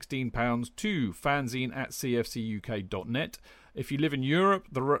 sending £16 to fanzine@cfcuk.net. If you live in Europe,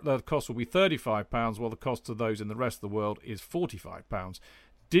 the cost will be £35, while the cost to those in the rest of the world is £45.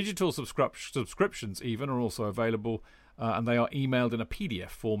 Digital subscriptions even are also available, and they are emailed in a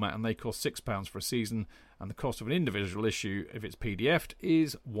PDF format, and they cost £6 for a season, and the cost of an individual issue, if it's PDF'd,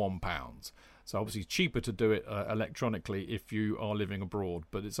 is £1. So obviously cheaper to do it electronically if you are living abroad,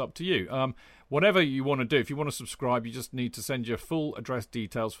 but it's up to you. Whatever you want to do, if you want to subscribe, you just need to send your full address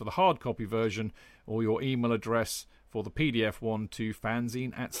details for the hard copy version, or your email address for the PDF one, to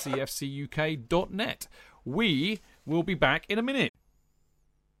fanzine@cfcuk.net. We will be back in a minute.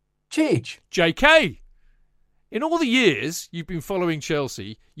 Cheech. JK! In all the years you've been following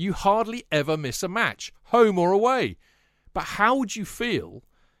Chelsea, you hardly ever miss a match, home or away. But how would you feel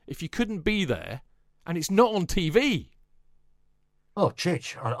if you couldn't be there and it's not on TV? Oh,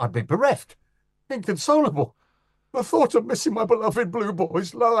 Chich, I'd be bereft. Inconsolable. The thought of missing my beloved Blue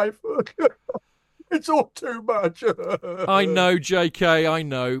Boys live. It's all too much. I know, JK, I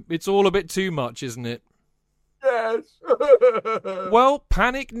know. It's all a bit too much, isn't it? Yes. Well,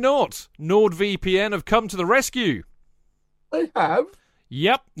 panic not. NordVPN have come to the rescue. They have?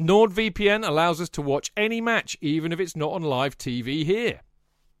 Yep, NordVPN allows us to watch any match, even if it's not on live TV here.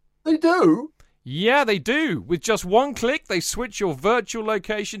 They do? Yeah, they do. With just one click, they switch your virtual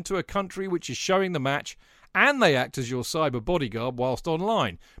location to a country which is showing the match, and they act as your cyber bodyguard whilst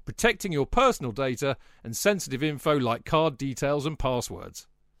online, protecting your personal data and sensitive info like card details and passwords.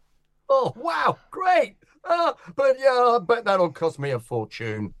 Oh, wow, great. But yeah, I bet that'll cost me a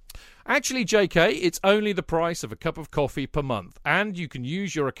fortune. Actually, JK, it's only the price of a cup of coffee per month, and you can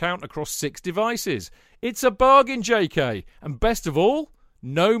use your account across 6 devices. It's a bargain, JK, and best of all,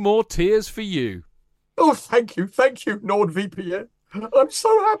 No more tears for you. Oh, thank you, NordVPN. I'm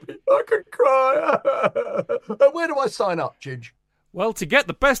so happy I could cry. Where do I sign up, Chidge? Well, to get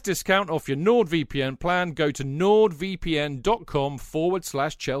the best discount off your NordVPN plan, go to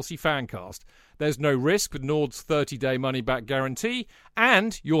nordvpn.com/Chelsea Fancast. There's no risk with Nord's 30-day money-back guarantee,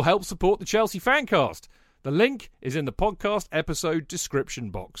 and you'll help support the Chelsea Fancast. The link is in the podcast episode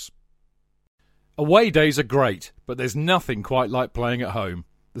description box. Away days are great, but there's nothing quite like playing at home.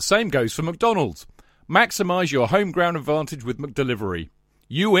 The same goes for McDonald's. Maximise your home ground advantage with McDelivery.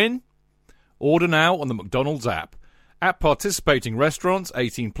 You in? Order now on the McDonald's app. At participating restaurants,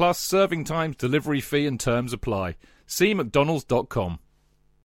 18 plus, serving times, delivery fee and terms apply. See mcdonalds.com.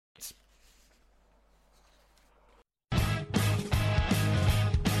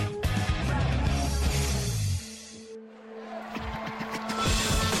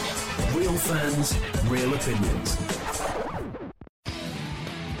 Real fans, real opinions.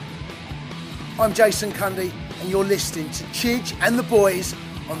 I'm Jason Cundy, and you're listening to Chidge and the boys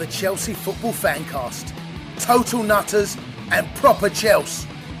on the Chelsea Football Fancast. Total nutters and proper Chelsea.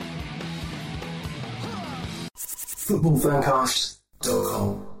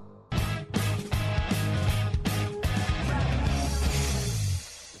 Footballfancast.com.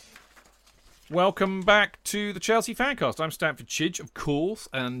 Welcome back to the Chelsea Fancast. I'm Stamford Chidge, of course,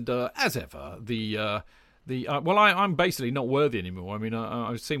 and as ever, I'm basically not worthy anymore. I mean,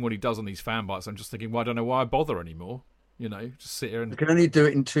 I've seen what he does on these fan bites. I'm just thinking, well, I don't know why I bother anymore. You know, just sit here and... I can only do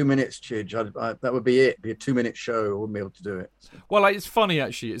it in 2 minutes, Chidge. That would be it. It'd be a 2-minute show. I wouldn't be able to do it. So. Well, it's funny,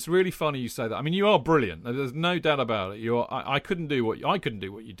 actually. It's really funny you say that. I mean, you are brilliant. There's no doubt about it. I couldn't do what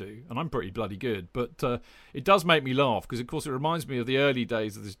you do, and I'm pretty bloody good. But it does make me laugh because, of course, it reminds me of the early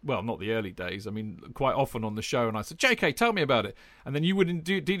days of this. Well, not the early days. I mean, quite often on the show, and I said, "JK, tell me about it," and then you wouldn't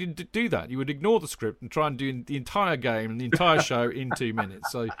do that. You would ignore the script and try and do the entire game and the entire show in 2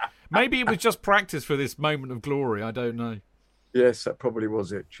 minutes. So maybe it was just practice for this moment of glory. I don't know. Yes, that probably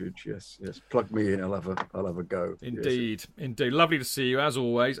was it, Chidge. Yes. Plug me in. I'll have a go. Indeed. Lovely to see you as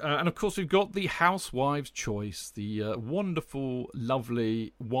always. And of course, we've got the Housewives' Choice, the wonderful,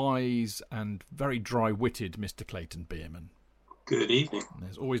 lovely, wise, and very dry-witted Mr. Clayton Bierman. Good evening.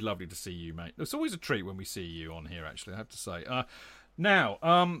 It's always lovely to see you, mate. It's always a treat when we see you on here. Actually, I have to say. Now,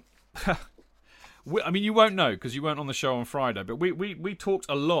 I mean, you won't know because you weren't on the show on Friday, but we talked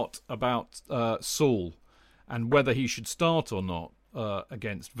a lot about Saul and whether he should start or not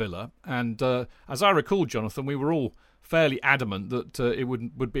against Villa. And as I recall, Jonathan, we were all fairly adamant that it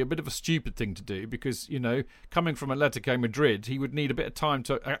would be a bit of a stupid thing to do because, you know, coming from Atletico Madrid, he would need a bit of time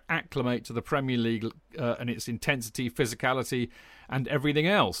to acclimate to the Premier League and its intensity, physicality, and everything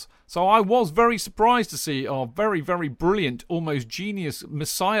else. So I was very surprised to see our very, very brilliant, almost genius,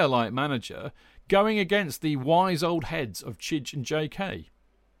 Messiah-like manager going against the wise old heads of Chidge and JK.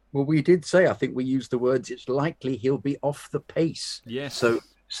 Well, we did say, I think we used the words, it's likely he'll be off the pace. Yes.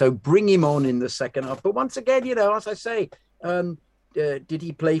 So bring him on in the second half. But once again, you know, as I say, did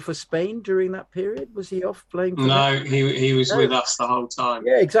he play for Spain during that period? Was he off playing for No, he was with us the whole time.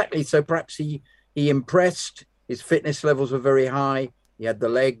 Yeah, exactly. So perhaps he impressed. His fitness levels were very high. He had the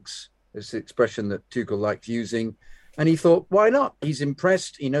legs. It's the expression that Tuchel liked using. And he thought, why not? He's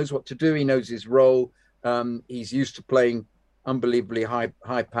impressed. He knows what to do. He knows his role. He's used to playing unbelievably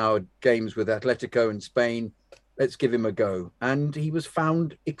high-powered games with Atletico in Spain. Let's give him a go. And he was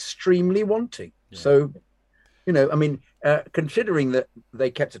found extremely wanting. Yeah. So, you know, I mean, considering that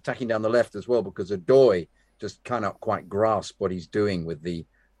they kept attacking down the left as well because Odoi just cannot quite grasp what he's doing with the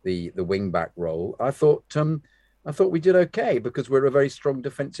wing-back role, I thought we did okay because we're a very strong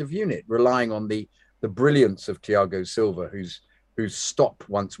defensive unit, relying on the brilliance of Thiago Silva, whose stop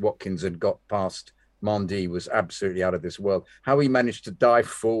once Watkins had got past Mendy was absolutely out of this world. How he managed to dive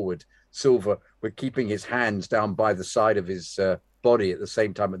forward, Silva, with keeping his hands down by the side of his body at the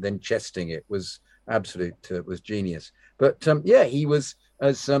same time and then chesting it was absolute, was genius. But he was,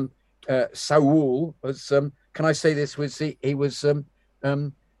 as Saul was, can I say this, he was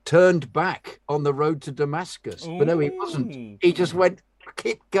turned back on the road to Damascus. Ooh. But no, he wasn't. He just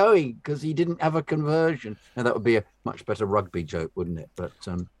kept going because he didn't have a conversion. Now that would be a much better rugby joke, wouldn't it? But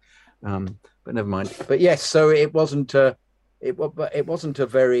never mind. But yes, so it wasn't a very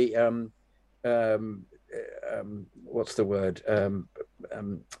what's the word?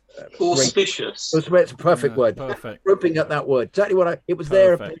 Auspicious. It's a perfect word. Perfect. Roping up that word. Exactly what it was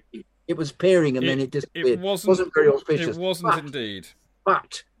there. It was peering and then it disappeared. It wasn't very auspicious. It wasn't indeed.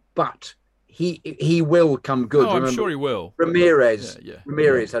 But he will come good. Oh, I'm sure he will. Ramirez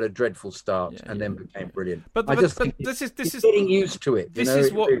had a dreadful start and then became brilliant. But this is getting used to it.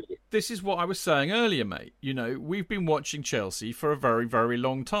 This is what I was saying earlier, mate. You know, we've been watching Chelsea for a very, very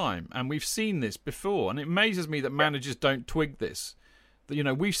long time, and we've seen this before. And it amazes me that managers don't twig this. You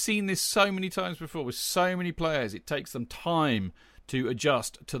know, we've seen this so many times before with so many players. It takes them time to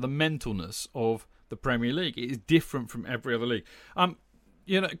adjust to the mentalness of the Premier League. It is different from every other league.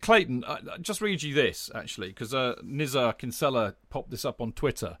 You know, Clayton, I'll just read you this, actually, because Nizar Kinsella popped this up on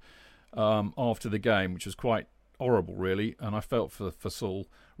Twitter after the game, which was quite horrible, really, and I felt for Saul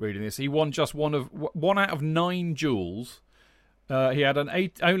reading this. He won just one out of 9 duels. He had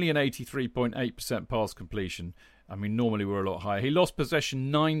only an 83.8% pass completion. I mean, normally we're a lot higher. He lost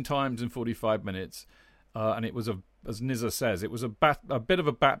possession 9 times in 45 minutes, and it was as Nizar says, it was a bit of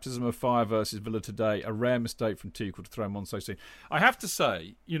a baptism of fire versus Villa today. A rare mistake from Tuchel to throw him on so soon. I have to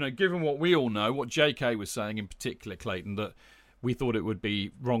say, you know, given what we all know, what JK was saying in particular, Clayton, that we thought it would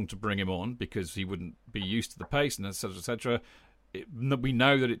be wrong to bring him on because he wouldn't be used to the pace and etc. etc. We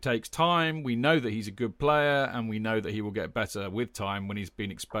know that it takes time. We know that he's a good player, and we know that he will get better with time when he's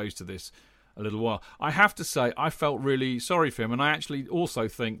been exposed to this a little while. I have to say, I felt really sorry for him, and I actually also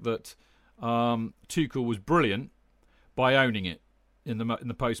think that Tuchel was brilliant by owning it in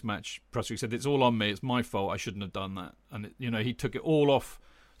the post-match presser. He said, "It's all on me. It's my fault. I shouldn't have done that." And he took it all off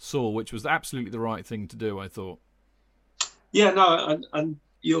Saul, which was absolutely the right thing to do, I thought. Yeah, no, and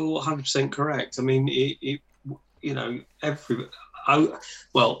you're 100% correct. I mean,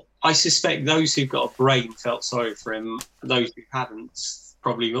 I suspect those who've got a brain felt sorry for him. Those who hadn't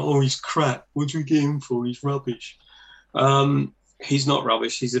probably, he's crap. What do we get him for? He's rubbish. He's not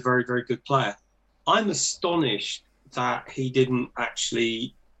rubbish. He's a very, very good player. I'm astonished that he didn't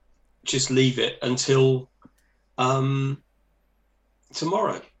actually just leave it until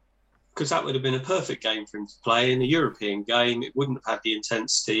tomorrow, because that would have been a perfect game for him to play in a European game. It wouldn't have had the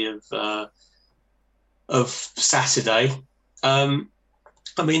intensity of Saturday. I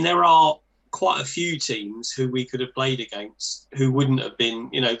mean, there are quite a few teams who we could have played against who wouldn't have been,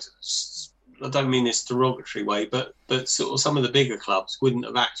 I don't mean this derogatory way, but sort of some of the bigger clubs wouldn't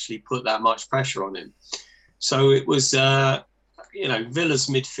have actually put that much pressure on him. So it was, Villa's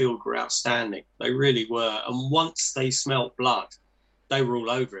midfield were outstanding. They really were. And once they smelt blood, they were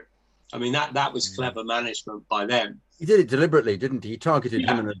all over him. I mean, that was clever management by them. He did it deliberately, didn't he? He targeted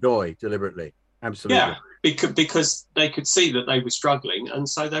him and Odoi deliberately. Absolutely. Yeah, because they could see that they were struggling, and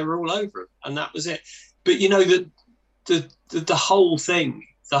so they were all over him, and that was it. But, the whole thing,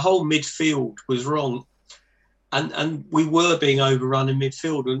 the whole midfield was wrong. And we were being overrun in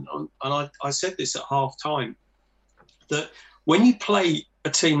midfield. And I said this at half-time, that when you play a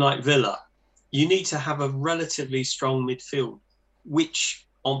team like Villa, you need to have a relatively strong midfield, which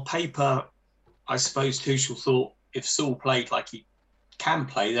on paper, I suppose Tuchel thought if Saul played like he can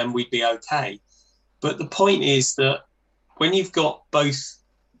play, then we'd be okay. But the point is that when you've got both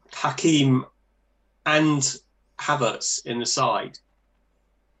Hakim and Havertz in the side,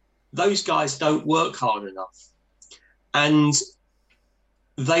 those guys don't work hard enough. And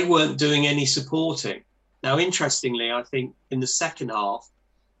they weren't doing any supporting. Now, interestingly, I think in the second half,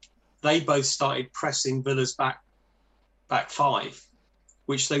 they both started pressing Villa's back 5,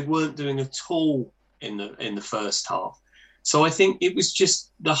 which they weren't doing at all in the first half. So I think it was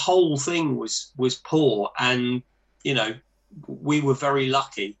just the whole thing was poor, and we were very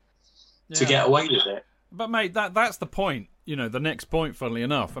lucky to get away with it. But mate, that's the point. The next point, funnily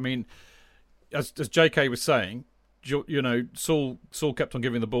enough. I mean, as JK was saying, Saul kept on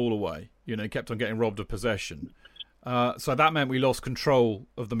giving the ball away. Kept on getting robbed of possession. So that meant we lost control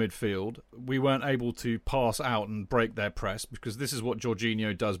of the midfield. We weren't able to pass out and break their press, because this is what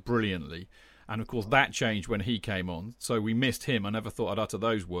Jorginho does brilliantly. And of course that changed when he came on. So we missed him. I never thought I'd utter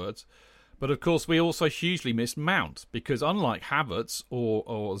those words. But of course we also hugely missed Mount, because unlike Havertz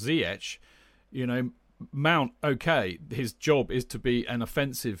or Ziyech, Mount, okay, his job is to be an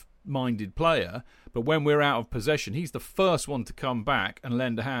offensive-minded player, but when we're out of possession, he's the first one to come back and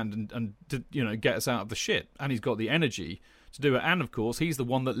lend a hand and get us out of the shit. And he's got the energy to do it. And of course, he's the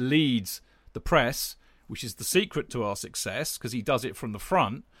one that leads the press, which is the secret to our success, because he does it from the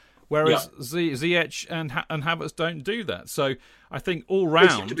front. Whereas Ziyech and Havertz don't do that. So I think all round,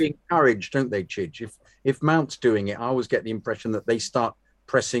 they seem to be encouraged, don't they, Chidge? If Mount's doing it, I always get the impression that they start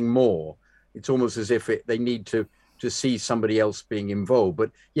pressing more. It's almost as if they need to see somebody else being involved.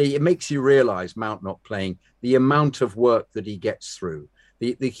 But yeah, it makes you realise, Mount not playing, the amount of work that he gets through,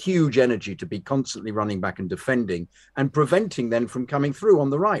 the huge energy to be constantly running back and defending and preventing them from coming through on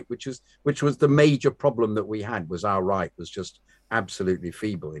the right, which was the major problem that we had. Was our right was just absolutely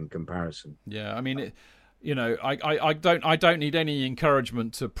feeble in comparison. Yeah, I mean, I don't need any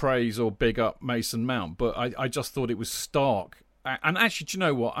encouragement to praise or big up Mason Mount, but I just thought it was stark. And actually, do you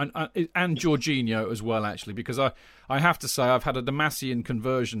know what? And Jorginho as well, actually, because I have to say I've had a Damassian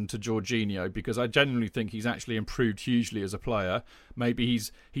conversion to Jorginho because I genuinely think he's actually improved hugely as a player. Maybe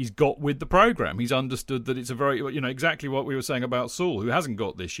he's got with the programme. He's understood that it's a very, exactly what we were saying about Saul, who hasn't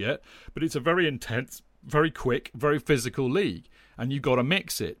got this yet, but it's a very intense, very quick, very physical league, and you've got to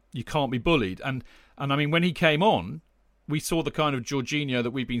mix it. You can't be bullied. And I mean, when he came on, we saw the kind of Jorginho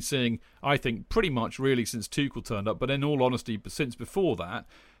that we've been seeing, I think, pretty much really since Tuchel turned up, but in all honesty, since before that,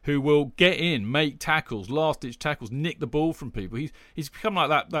 who will get in, make tackles, last-ditch tackles, nick the ball from people. He's become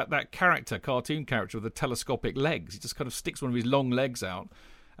like that character, cartoon character with the telescopic legs. He just kind of sticks one of his long legs out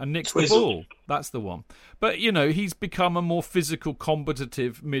and nicks the ball. That's the one. But, he's become a more physical,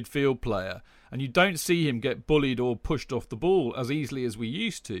 competitive midfield player, and you don't see him get bullied or pushed off the ball as easily as we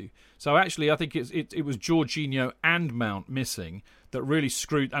used to. So actually, I think it was Jorginho and Mount missing that really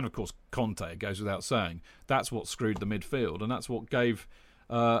screwed, and of course Conte, it goes without saying, that's what screwed the midfield, and that's what gave,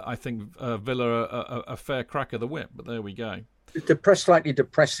 I think, Villa a fair crack of the whip. But there we go. It's slightly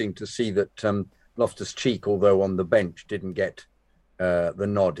depressing to see that Loftus-Cheek, although on the bench, didn't get the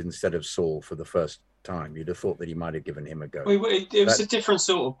nod instead of Saul for the first time. You'd have thought that he might have given him a go. It was a different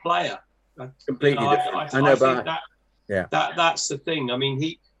sort of player. Completely different. I know about that. That's the thing. I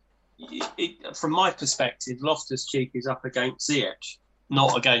mean, from my perspective, Loftus-Cheek is up against Ziyech,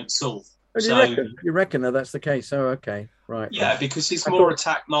 not against Saul. You reckon that that's the case? Oh, okay, right. Yeah, because he's more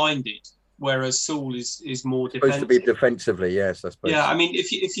attack-minded, whereas Saul is more defensive. Supposed to be defensively, yes, I suppose. Yeah, I mean,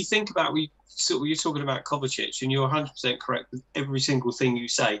 if you think about, you're talking about Kovacic, and you're 100% correct with every single thing you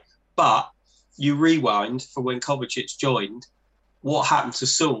say, but you rewind for when Kovacic joined, what happened to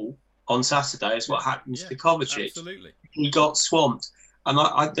Saul on Saturday is what happens to Kovacic. Absolutely. He got swamped. And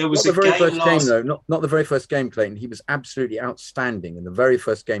there was not the very first game, though. Not the very first game, Clayton. He was absolutely outstanding in the very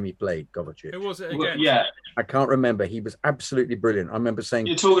first game he played, Kovacic. Who was it again? Yeah. I can't remember. He was absolutely brilliant. I remember saying...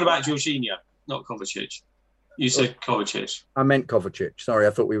 You're talking about Jorginho, not Kovacic. You said Kovacic. I meant Kovacic. Sorry, I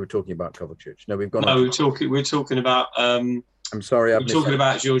thought we were talking about Kovacic. No, we've gone... No, we're talking about... I'm sorry. We're talking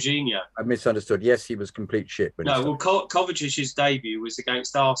about Jorginho. I misunderstood. Yes, he was complete shit. Kovacic's debut was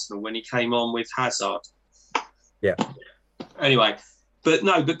against Arsenal when he came on with Hazard. Yeah. Anyway... But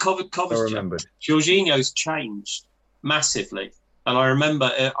Kovacic, Jorginho's changed massively. And I remember,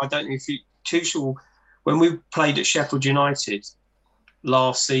 I don't know if Tuchel, when we played at Sheffield United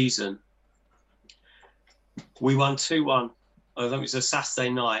last season, we won 2-1. I think it was a Saturday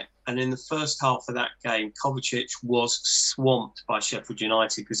night. And in the first half of that game, Kovacic was swamped by Sheffield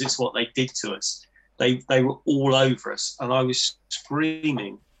United because it's what they did to us. They were all over us. And I was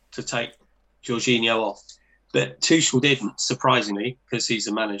screaming to take Jorginho off. But Tuchel didn't, surprisingly, because he's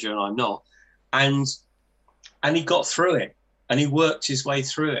a manager and I'm not. And he got through it, and he worked his way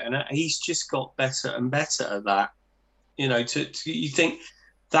through it, and he's just got better and better at that. You think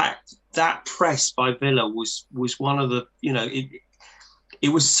that press by Villa was one of the, it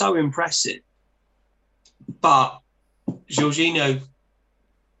was so impressive. But Jorginho,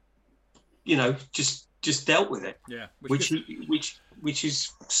 just dealt with it. Yeah, which is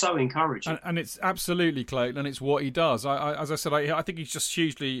so encouraging. And it's absolutely, Clayton, and it's what he does. As I said, I think he's just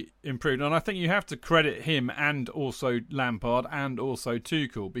hugely improved. And I think you have to credit him and also Lampard and also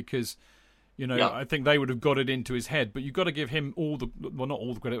Tuchel because, I think they would have got it into his head. But you've got to give him not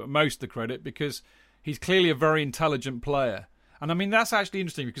all the credit, but most of the credit because he's clearly a very intelligent player. And I mean, that's actually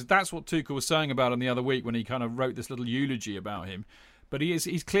interesting because that's what Tuchel was saying about him the other week when he kind of wrote this little eulogy about him. But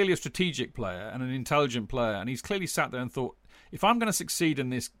he's clearly a strategic player and an intelligent player. And he's clearly sat there and thought, if I'm going to succeed in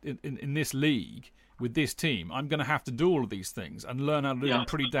this league with this team, I'm going to have to do all of these things and learn how to do them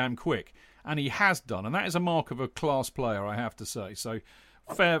pretty damn quick. And he has done, and that is a mark of a class player, I have to say. So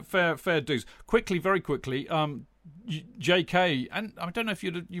fair dues. Very quickly, JK, and I don't know if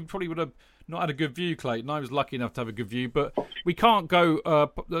you probably would have not had a good view, Clayton. I was lucky enough to have a good view, but we can't go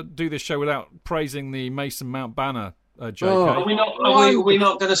do this show without praising the Mason Mount banner. JK. Are we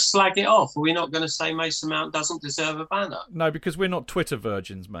not going to slag it off? Are we not going to say Mason Mount doesn't deserve a banner? No, because we're not Twitter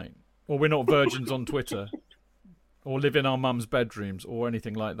virgins, mate. Or we're not virgins on Twitter. Or live in our mum's bedrooms or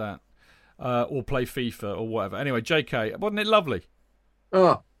anything like that. Or play FIFA or whatever. Anyway, JK, wasn't it lovely?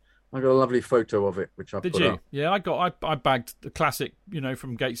 Oh, I got a lovely photo of it, which I put up. Did you? Yeah, I bagged the classic,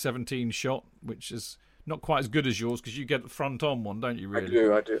 from Gate 17 shot, which is... not quite as good as yours because you get the front on one, don't you?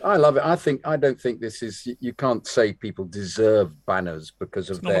 Really, I do. I love it. I don't think this is. You can't say people deserve banners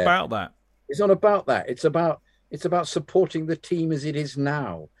because of It's not about that. It's not about that. It's about supporting the team as it is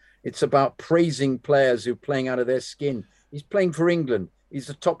now. It's about praising players who are playing out of their skin. He's playing for England. He's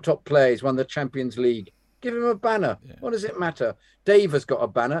a top player. He's won the Champions League. Give him a banner. Yeah. What does it matter? Dave has got a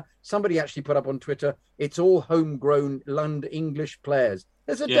banner. Somebody actually put up on Twitter, it's all homegrown London English players.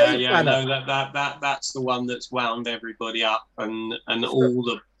 There's a Dave banner. No, that's the one that's wound everybody up, and all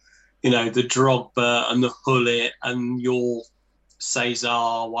the, the Drogba and the Hullet and your Cesar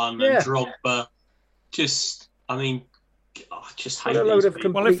one and Drogba. Just, I just hate these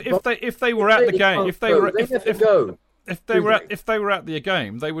people. Well, if they were at the game, if they were at the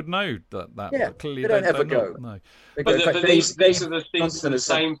game, they would know that. Yeah, clearly they don't ever go. No. But these are the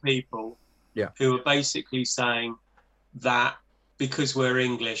same people who are basically saying that because we're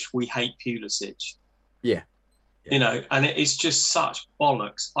English, we hate Pulisic. Yeah. And it's just such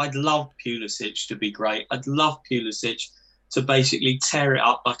bollocks. I'd love Pulisic to be great. I'd love Pulisic to basically tear it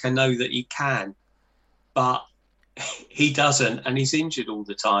up like I know that he can. But he doesn't, and he's injured all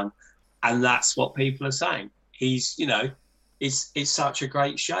the time. And that's what people are saying. He's, it's such a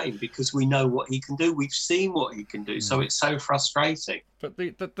great shame because we know what he can do. We've seen what he can do. So it's so frustrating. But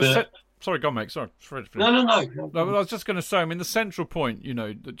sorry, go on, mate. Sorry. No. I was just going to say, the central point,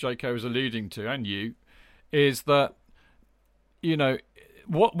 that JK was alluding to, and you, is that,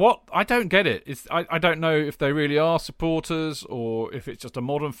 what I don't get it. I don't know if they really are supporters or if it's just a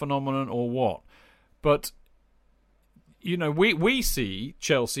modern phenomenon or what. But we see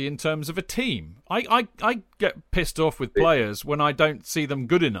Chelsea in terms of a team. I get pissed off with players when I don't see them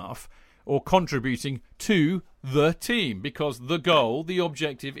good enough or contributing to the team, because the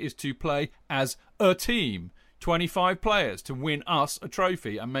objective is to play as a team. 25 players to win us a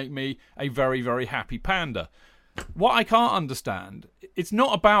trophy and make me a very, very happy panda. What I can't understand, it's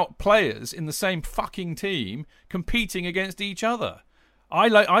not about players in the same fucking team competing against each other. I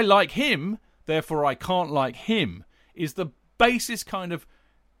like him, therefore I can't like him, is the basest kind of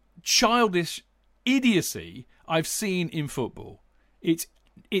childish idiocy I've seen in football. It's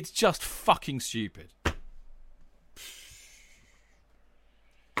just fucking stupid.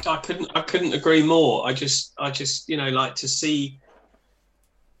 I couldn't agree more. I just like to see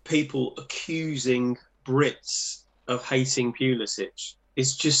people accusing Brits of hating Pulisic.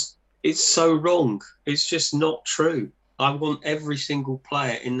 It's so wrong. It's just not true. I want every single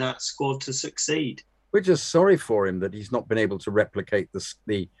player in that squad to succeed. We're just sorry for him that he's not been able to replicate the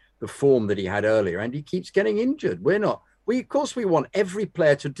form that he had earlier, and he keeps getting injured. Of course we want every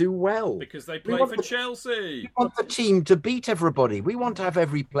player to do well. Because they play for Chelsea. We want the team to beat everybody. We want to have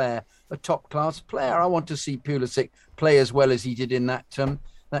every player a top-class player. I want to see Pulisic play as well as he did in that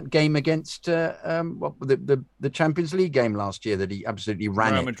game against the Champions League game last year that he absolutely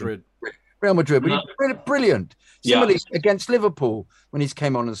ran Real Madrid. But he's brilliant. Similarly, against Liverpool, when he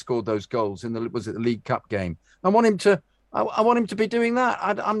came on and scored those goals in the League Cup game. I want him to be doing that.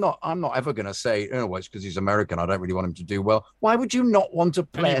 I'm not ever going to say, it's because he's American. I don't really want him to do well. Why would you not want a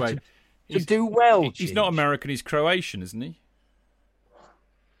player to do well? He's not American. He's Croatian, isn't he?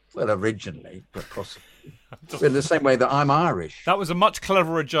 Well, originally, but possibly. In the same way that I'm Irish. That was a much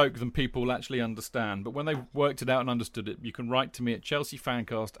cleverer joke than people actually understand. But when they worked it out and understood it, you can write to me at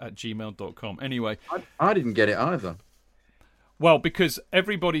chelseafancast@gmail.com. Anyway. I didn't get it either. Well, because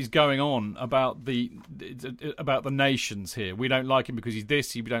everybody's going on about the nations here. We don't like him because he's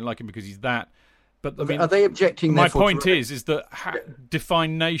this. We don't like him because he's that. But are they objecting? My point is that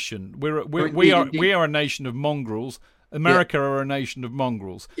define nation. We are a nation of mongrels. America are a nation of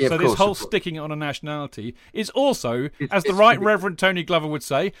mongrels. Yeah, so this whole sticking it on a nationality is also, as the Right Reverend Tony Glover would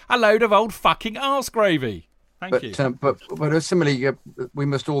say, a load of old fucking arse gravy. Thank you. But similarly, we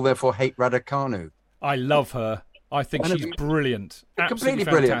must all therefore hate Raducanu. I love her. I think she's brilliant. Completely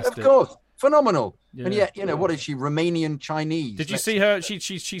brilliant. Of course. Phenomenal. Yeah. And yet, what is she? Romanian Chinese. Did you see her?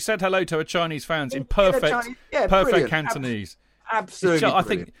 She said hello to her Chinese fans in perfect Cantonese. Absolutely. I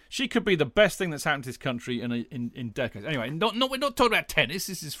think she could be the best thing that's happened to this country in decades. Anyway, we're not talking about tennis.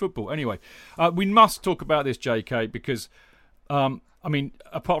 This is football. Anyway, we must talk about this, JK, because apart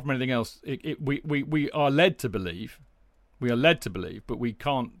from anything else, we are led to believe. But we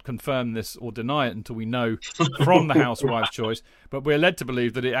can't confirm this or deny it until we know from the Housewives' choice. But we're led to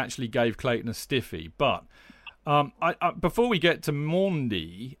believe that it actually gave Clayton a stiffy. But before we get to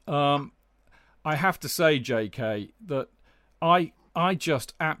Monday, I have to say, JK, that I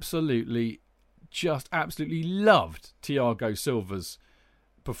just absolutely loved Thiago Silva's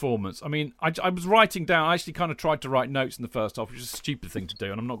performance. I mean, I was writing down. I actually kind of tried to write notes in the first half, which is a stupid thing to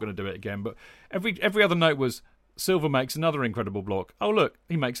do, and I'm not going to do it again. But every other note was Silva makes another incredible block. Oh look,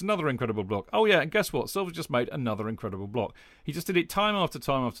 he makes another incredible block. Oh yeah, and guess what? Silva just made another incredible block. He just did it time after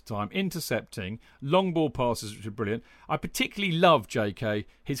time after time, intercepting long ball passes, which are brilliant. I particularly love JK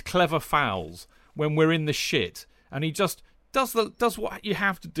his clever fouls when we're in the shit. and he just does what you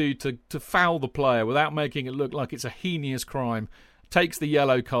have to do to foul the player without making it look like it's a heinous crime. Takes the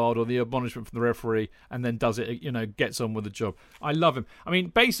yellow card or the admonishment from the referee and then does it, gets on with the job. I love him. I mean,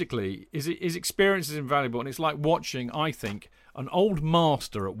 basically, his experience is invaluable, and it's like watching, I think, an old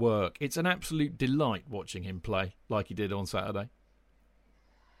master at work. It's an absolute delight watching him play like he did on Saturday.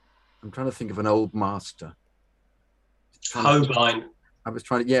 I'm trying to think of an old master. Holbein. I was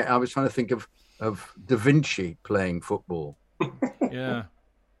trying to think of Da Vinci playing football. Yeah.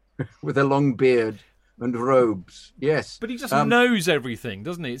 With a long beard and robes, yes. But he just knows everything,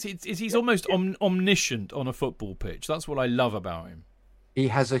 doesn't he? He's almost omniscient on a football pitch. That's what I love about him. He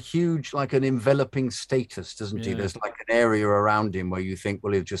has a huge, like an enveloping status, doesn't he? There's like an area around him where you think,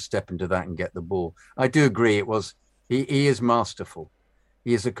 well, he'll just step into that and get the ball. I do agree. He is masterful.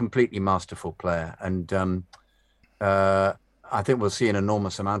 He is a completely masterful player. And I think we'll see an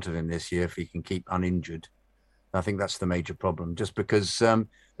enormous amount of him this year if he can keep uninjured. I think that's the major problem, just because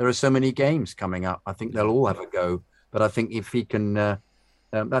there are so many games coming up. I think they'll all have a go. But I think if he can,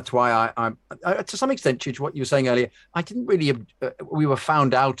 that's why I to some extent, Chidge, what you were saying earlier, I didn't really, we were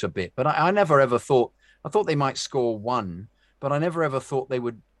found out a bit, but I never ever thought, I thought they might score one, but I never ever thought they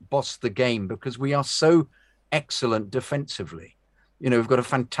would boss the game because we are so excellent defensively. We've got a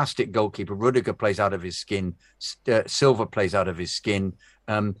fantastic goalkeeper. Rudiger plays out of his skin. Silva plays out of his skin.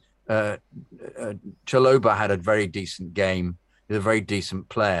 Chalobah had a very decent game. He's a very decent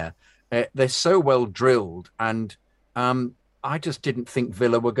player. They're so well drilled, and I just didn't think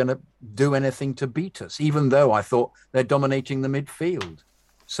Villa were going to do anything to beat us, even though I thought they're dominating the midfield.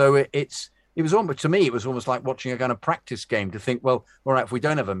 So it was almost, to me, it was almost like watching a kind of practice game to think, well, all right, if we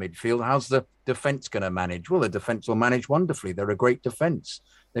don't have a midfield, how's the defence going to manage? Well, the defence will manage wonderfully. They're a great defence.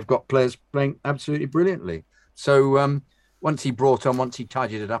 They've got players playing absolutely brilliantly. So once he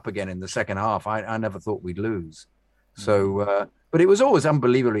tidied it up again in the second half, I never thought we'd lose. So, but it was always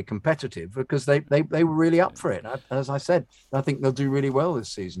unbelievably competitive because they were really up for it. As I said, I think they'll do really well this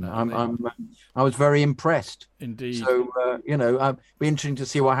season. I was very impressed. Indeed. So, it'd be interesting to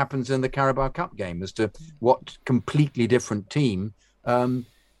see what happens in the Carabao Cup game as to what completely different team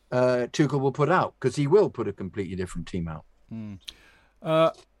Tuchel will put out, because he will put a completely different team out.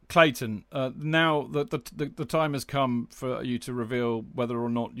 Clayton, now that the time has come for you to reveal whether or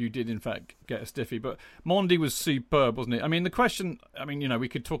not you did in fact get a stiffy, but Mondi was superb, wasn't it? I mean, the question, we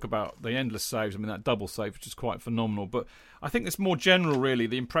could talk about the endless saves, that double save, which is quite phenomenal, but I think it's more general, really.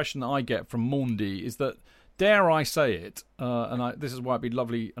 The impression that I get from Mondi is that, dare I say it, this is why it'd be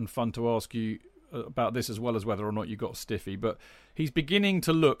lovely and fun to ask you about this as well as whether or not you got a stiffy, but he's beginning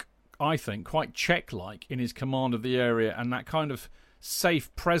to look, I think, quite Czech-like in his command of the area and that kind of safe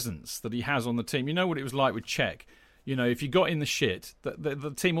presence that he has on the team. You know what it was like with Czech. If you got in the shit,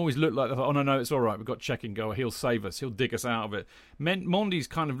 the team always looked like, oh, no, it's all right, we've got Czech in goal, he'll save us, he'll dig us out of it. Mondi's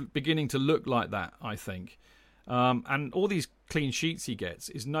kind of beginning to look like that, I think. And all these clean sheets he gets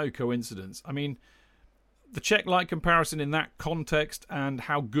is no coincidence. The Czech-like comparison in that context and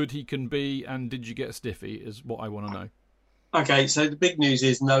how good he can be, and did you get a stiffy, is what I want to know. Okay, so the big news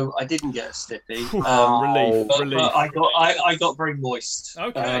is no, I didn't get a stiffy. Relief. But I got very moist.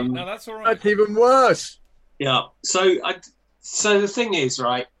 Okay, no, that's all right. That's even worse. Yeah. So the thing is,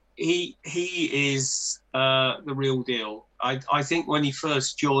 right? He is the real deal. I think when he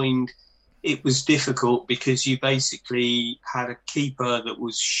first joined, it was difficult because you basically had a keeper that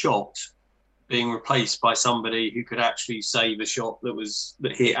was shot being replaced by somebody who could actually save a shot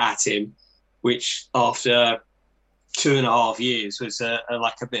that hit at him, which after 2.5 years was a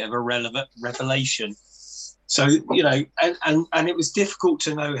bit of a revelation. So, and it was difficult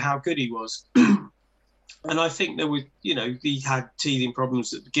to know how good he was. And I think there was, he had teething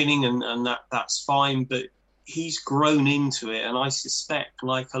problems at the beginning and that's fine, but he's grown into it. And I suspect,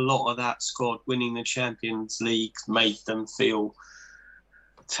 like a lot of that squad, winning the Champions League made them feel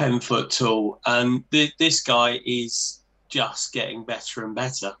 10 foot tall. And this guy is just getting better and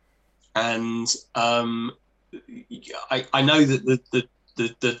better. And I know that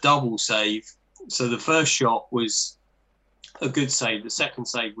the double save, so the first shot was a good save. The second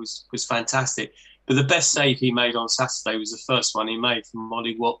save was fantastic. But the best save he made on Saturday was the first one he made from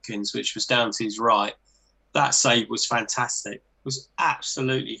Ollie Watkins, which was down to his right. That save was fantastic. It was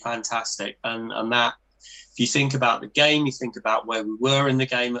absolutely fantastic. And that, if you think about the game, you think about where we were in the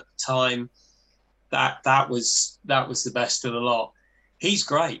game at the time, that was the best of the lot. He's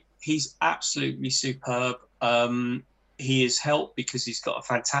great. He's absolutely superb. He is helped because he's got a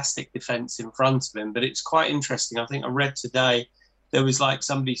fantastic defence in front of him. But it's quite interesting. I think I read today, there was like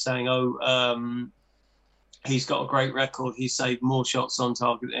somebody saying, he's got a great record. He's saved more shots on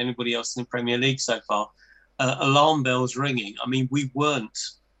target than anybody else in the Premier League so far. alarm bells ringing. I mean, we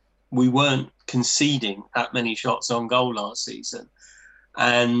weren't conceding that many shots on goal last season,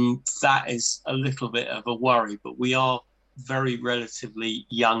 and that is a little bit of a worry. But we are very relatively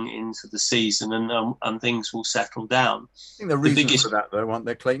young into the season, and things will settle down. I think the reason for that, though, aren't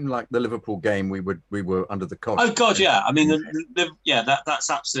they, Clayton? Like the Liverpool game, we were under the cosh. Oh God, yeah. I mean, that's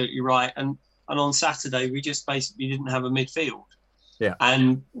absolutely right. And on Saturday, we just basically didn't have a midfield. Yeah.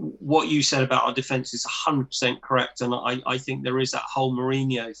 And what you said about our defence is 100% correct. And I think there is that whole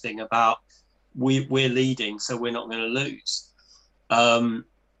Mourinho thing about we're leading, so we're not going to lose. When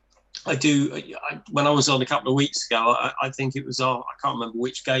I was on a couple of weeks ago, I think it was, I can't remember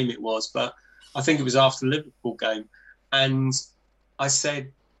which game it was, but I think it was after the Liverpool game. And I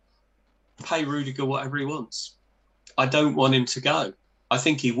said, pay Rudiger whatever he wants. I don't want him to go. I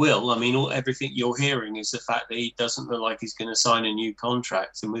think he will. I mean, everything you're hearing is the fact that he doesn't look like he's going to sign a new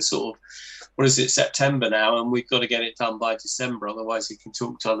contract. And we're sort of, September now, and we've got to get it done by December. Otherwise, he can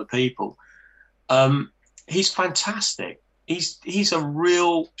talk to other people. He's fantastic. He's a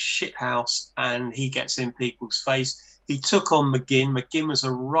real shithouse, and he gets in people's face. He took on McGinn. McGinn was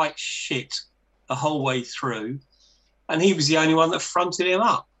a right shit the whole way through, and he was the only one that fronted him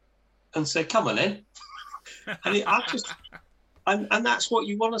up and said, "Come on in." And that's what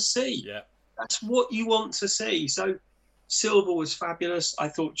you want to see. Yeah, that's what you want to see. So Silva was fabulous. I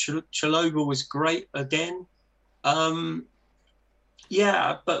thought Chalobah was great again.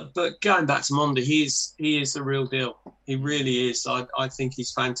 Yeah, but going back to Monday, he is the real deal. He really is. I think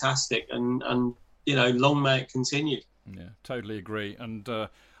he's fantastic, and long may it continue. Yeah, totally agree. And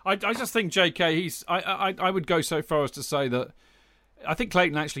I just think JK, I would go so far as to say that I think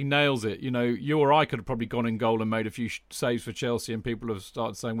Clayton actually nails it. You or I could have probably gone in goal and made a few saves for Chelsea, and people have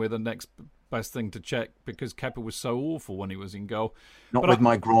started saying we're the next best thing to check because Kepa was so awful when he was in goal. Not with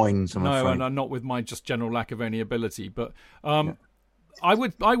my groins, I'm afraid. No, not with my just general lack of any ability. But I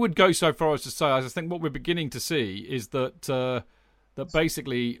would go so far as to say I think what we're beginning to see is that that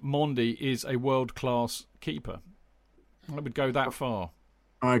basically Mondi is a world-class keeper. I would go that far.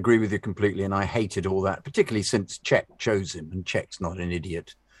 I agree with you completely, and I hated all that, particularly since Cech chose him, and Cech's not an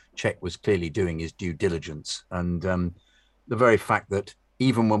idiot. Cech was clearly doing his due diligence, and the very fact that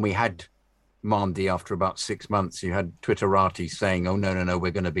even when we had Mondi after about 6 months, you had Twitterati saying, "Oh no, we're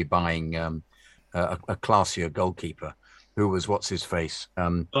going to be buying a classier goalkeeper." Who was what's his face?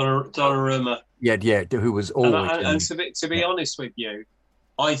 Donnarumma. Yeah. Who was always. And to be honest with you,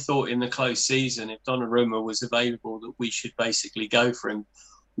 I thought in the close season, if Donnarumma was available, that we should basically go for him.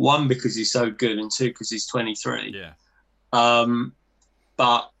 One, because he's so good, and two, because he's 23. Yeah.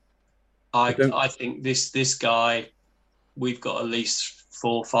 But I think this guy, we've got at least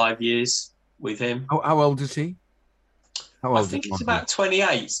 4 or 5 years with him. How old is he? I think it's about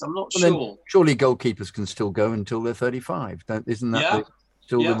 28. I'm not sure. Surely goalkeepers can still go until they're 35. Isn't that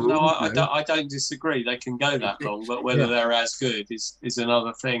still the rule? No, I don't disagree. They can go that long, but whether they're as good is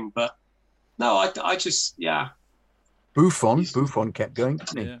another thing. But no, I just Buffon kept going,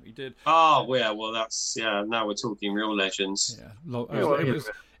 didn't he? Yeah, he did. Oh, well, that's now we're talking real legends. Yeah,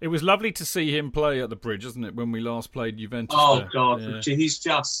 it was lovely to see him play at the Bridge, isn't it? When we last played Juventus. Oh God,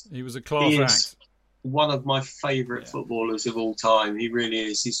 he was a class act. One of my favourite footballers of all time. He really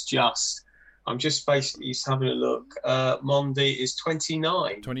is. I'm just basically having a look. Mondi is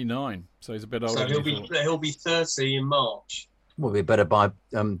 29. 29, so he's a bit older. So he'll be 30 in March. Well, we better buy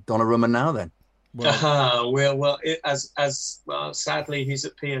Donnarumma now then. Sadly, he's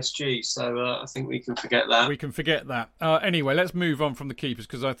at PSG, so I think we can forget that. We can forget that. Anyway, let's move on from the keepers,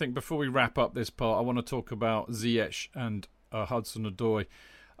 because I think before we wrap up this part, I want to talk about Ziyech and Hudson-Odoi.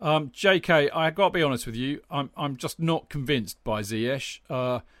 JK, I got to be honest with you. I'm just not convinced by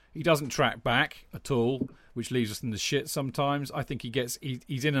Ziyech. He doesn't track back at all, which leaves us in the shit sometimes. I think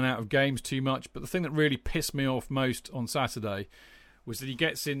he's in and out of games too much. But the thing that really pissed me off most on Saturday was that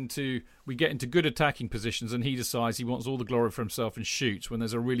we get into good attacking positions, and he decides he wants all the glory for himself and shoots when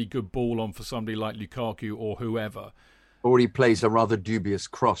there's a really good ball on for somebody like Lukaku or whoever. Or he plays a rather dubious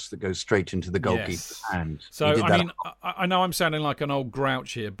cross that goes straight into the goalkeeper's hand. So, I know I'm sounding like an old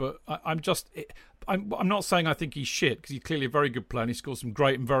grouch here, but I'm not saying I think he's shit, because he's clearly a very good player and he scores some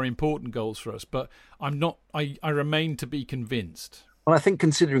great and very important goals for us, but I remain to be convinced. Well, I think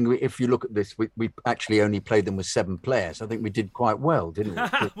considering if you look at this, we actually only played them with 7 players. I think we did quite well, didn't we?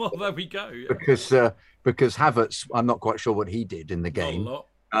 Well, there we go. Yeah. Because Havertz, I'm not quite sure what he did in the game. Not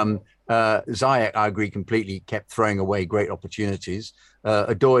a lot. Ziyech, I agree completely, kept throwing away great opportunities.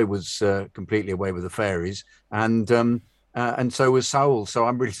 Odoi was completely away with the fairies, and so was Saul. So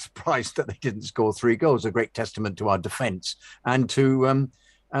I'm really surprised that they didn't score 3 goals. A great testament to our defence and to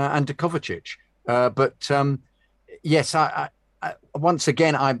Kovacic. Yes, I once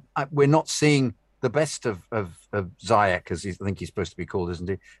again, we're not seeing the best of Ziyech, as I think he's supposed to be called, isn't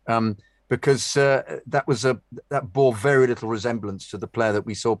he? Because that bore very little resemblance to the player that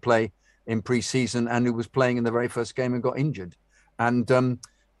we saw play in pre-season and who was playing in the very first game and got injured. And an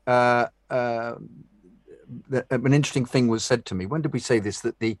interesting thing was said to me. When did we say this?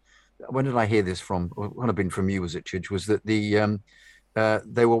 When did I hear this from? It would have been from you, was it, Chidge? Was that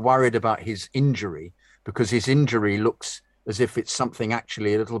they were worried about his injury because his injury looks as if it's something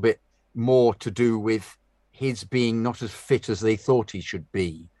actually a little bit more to do with his being not as fit as they thought he should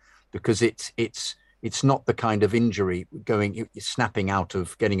be, because it's not the kind of injury snapping out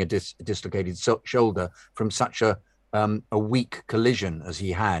of getting a dislocated shoulder from such a weak collision as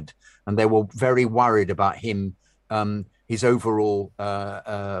he had, and they were very worried about him, his overall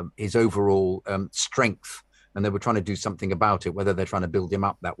strength. And they were trying to do something about it, whether they're trying to build him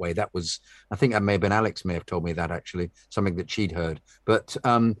up that way. That was, I think that may have been Alex may have told me that, actually, something that she'd heard. But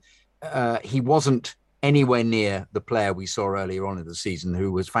he wasn't anywhere near the player we saw earlier on in the season,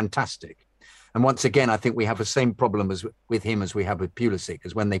 who was fantastic. And once again, I think we have the same problem with him as we have with Pulisic,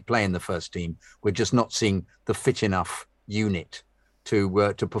 because when they play in the first team, we're just not seeing the fit enough unit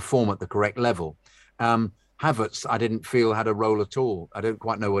to perform at the correct level. Havertz, I didn't feel had a role at all. I don't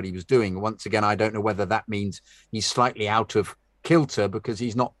quite know what he was doing. Once again, I don't know whether that means he's slightly out of kilter because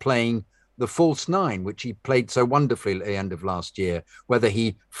he's not playing the false nine, which he played so wonderfully at the end of last year. Whether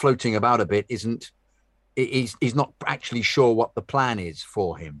he floating about a bit he's not actually sure what the plan is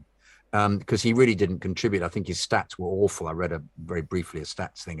for him, because he really didn't contribute. I think his stats were awful. I read very briefly a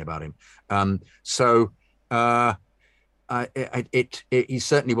stats thing about him. He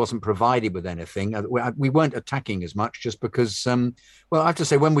certainly wasn't provided with anything. We weren't attacking as much just because, I have to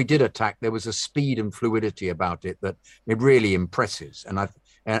say, when we did attack, there was a speed and fluidity about it that it really impresses. And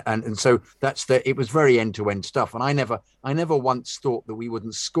so it was very end-to-end stuff. And I never once thought that we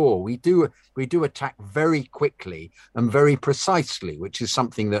wouldn't score. We do attack very quickly and very precisely, which is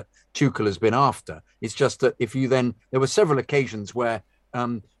something that Tuchel has been after. It's just that there were several occasions where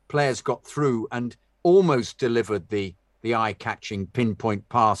players got through and almost delivered the eye-catching pinpoint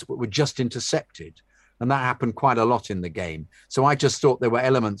pass, but were just intercepted. And that happened quite a lot in the game. So I just thought there were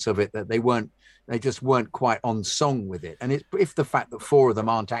elements of it that they just weren't quite on song with it. And if the fact that four of them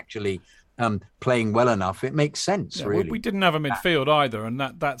aren't actually playing well enough, it makes sense, really. We didn't have a midfield either, and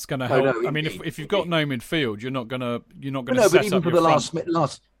that's going to help. No, I mean, if you've got no midfield, you're not going to set but even up for your the front.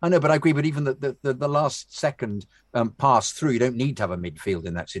 last. I know, but I agree. But even the last second pass through, you don't need to have a midfield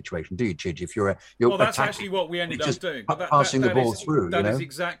in that situation, do you, Chidge? If you're well, that's actually what we ended up doing. Passing the ball through. That is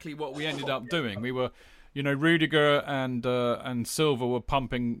exactly what we ended up doing. We were. Rudiger and Silva were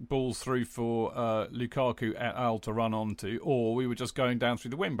pumping balls through for Lukaku et al. To run onto, or we were just going down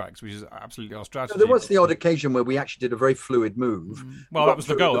through the wing backs, which is absolutely our strategy. So there was the odd occasion where we actually did a very fluid move. Well, that was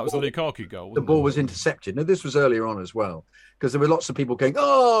the goal. That was the Lukaku goal. The ball was intercepted. Now, this was earlier on as well, because there were lots of people going,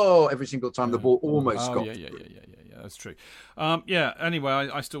 "Oh!" every single time the ball almost got. Yeah. That's true. Anyway,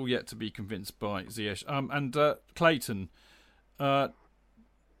 I still yet to be convinced by Ziyech. And Clayton.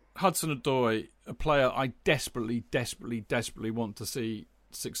 Hudson-Odoi, a player I desperately want to see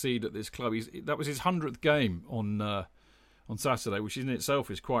succeed at this club. That was his 100th game on Saturday, which in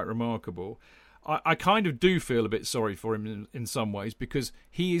itself is quite remarkable. I kind of do feel a bit sorry for him in some ways, because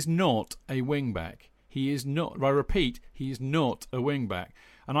he is not a wing-back. He is not, I repeat, he is not a wing-back.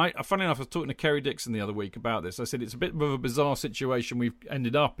 And funny enough, I was talking to Kerry Dixon the other week about this. I said it's a bit of a bizarre situation we've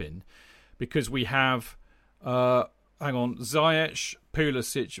ended up in, because we have... Ziyech,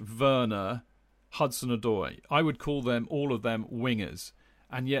 Pulisic, Werner, Hudson-Odoi. I would call all of them wingers.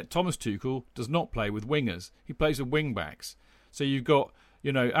 And yet Thomas Tuchel does not play with wingers. He plays with wing-backs. So you've got,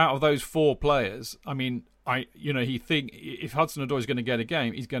 out of those four players, I mean, he think if Hudson-Odoi is going to get a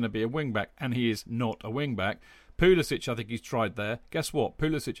game, he's going to be a wing-back, and he is not a wing-back. Pulisic, I think he's tried there. Guess what?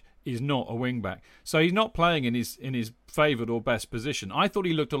 Pulisic is not a wing-back. So he's not playing in his favoured or best position. I thought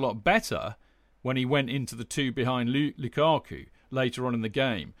he looked a lot better when he went into the two behind Lukaku later on in the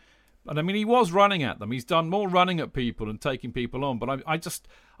game. And I mean, he was running at them. He's done more running at people and taking people on. But I just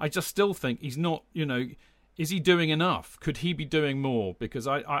still think he's not, is he doing enough? Could he be doing more? Because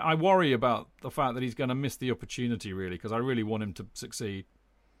I worry about the fact that he's going to miss the opportunity, really, because I really want him to succeed.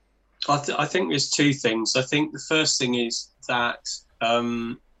 I think there's two things. I think the first thing is that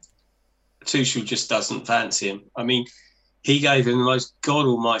Tuchel just doesn't fancy him. I mean, he gave him the most god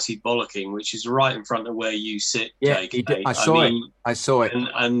almighty bollocking, which is right in front of where you sit, Jake. He did. I saw it.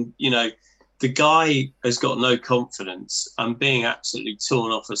 And the guy has got no confidence, and being absolutely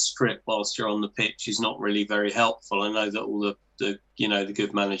torn off a strip whilst you're on the pitch is not really very helpful. I know that all the the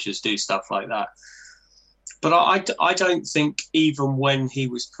good managers do stuff like that. But I don't think even when he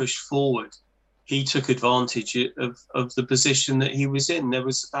was pushed forward, he took advantage of the position that he was in. There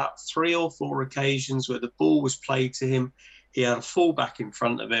was about 3 or 4 occasions where the ball was played to him. He had a fullback in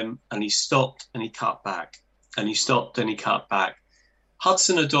front of him, and he stopped and he cut back, and he stopped and he cut back.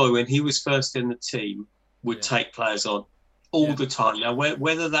 Hudson-Odoi, when he was first in the team, would take players on all the time. Now,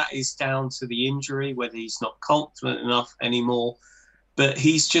 whether that is down to the injury, whether he's not confident enough anymore, but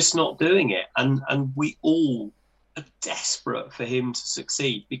he's just not doing it. And we all are desperate for him to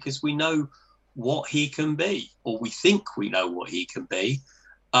succeed because we know what he can be, or we think we know what he can be.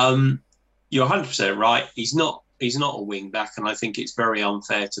 You're 100% right. He's not a wing back, and I think it's very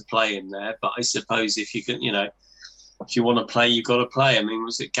unfair to play him there. But I suppose if you can, if you want to play, you've got to play. I mean,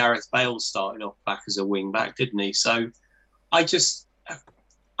 was it Gareth Bale started off back as a wing back, didn't he? So I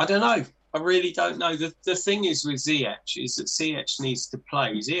don't know. I really don't know. The thing is with Ziyech is that Ziyech needs to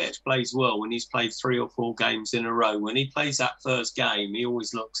play. Ziyech plays well when he's played 3 or 4 games in a row. When he plays that first game, he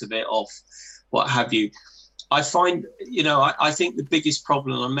always looks a bit off, what have you. I find, I think the biggest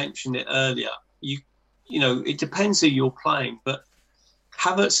problem, I mentioned it earlier, it depends who you're playing, but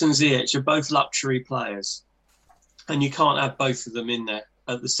Havertz and Ziyech are both luxury players. And you can't have both of them in there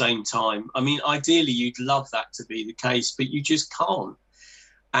at the same time. I mean, ideally, you'd love that to be the case, but you just can't.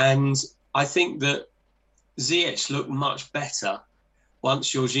 And I think that Ziyech looked much better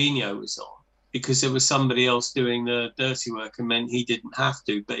once Jorginho was on because there was somebody else doing the dirty work and meant he didn't have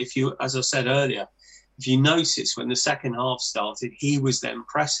to. But if you, as I said earlier, if you notice when the second half started, he was then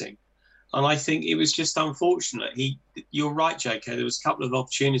pressing. And I think it was just unfortunate. You're right, JK, there was a couple of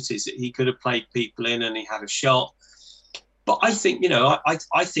opportunities that he could have played people in and he had a shot. But I think,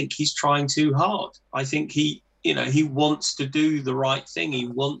 I think he's trying too hard. I think he wants to do the right thing. He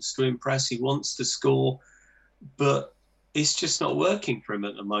wants to impress. He wants to score. But it's just not working for him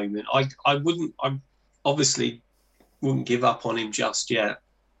at the moment. I obviously wouldn't give up on him just yet.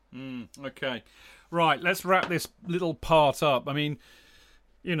 Okay. Right, let's wrap this little part up. I mean,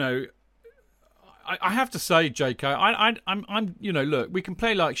 I have to say, JK, I'm look, we can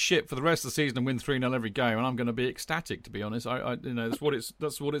play like shit for the rest of the season and win 3-0 every game, and I'm going to be ecstatic, to be honest. That's what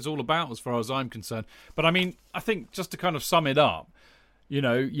it's all about as far as I'm concerned. But I mean, I think just to kind of sum it up,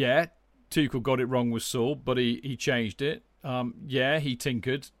 Tuchel got it wrong with Saul, but he changed it. He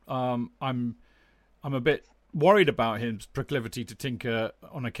tinkered. I'm a bit worried about his proclivity to tinker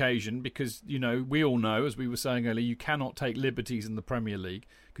on occasion because, we all know, as we were saying earlier, you cannot take liberties in the Premier League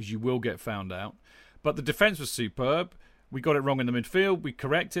because you will get found out. But the defence was superb. We got it wrong in the midfield. We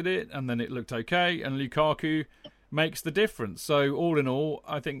corrected it, and then it looked okay. And Lukaku makes the difference. So all in all,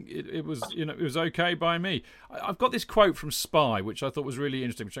 I think it was okay by me. I've got this quote from Spy, which I thought was really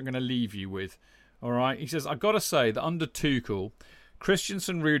interesting, which I'm going to leave you with. All right, he says, "I've got to say that under Tuchel,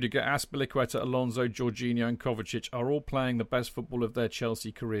 Christensen, Rudiger, Azpilicueta, Alonso, Jorginho, and Kovacic are all playing the best football of their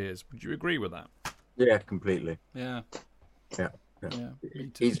Chelsea careers." Would you agree with that? Yeah, completely. Yeah.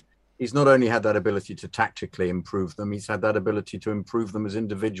 He's not only had that ability to tactically improve them, he's had that ability to improve them as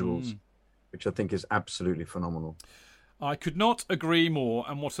individuals, which I think is absolutely phenomenal. I could not agree more,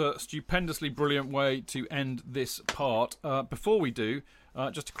 and what a stupendously brilliant way to end this part. Before we do,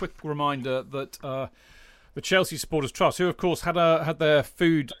 just a quick reminder that the Chelsea Supporters Trust, who of course had their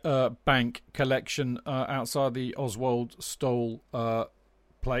food bank collection outside the Oswald Stoll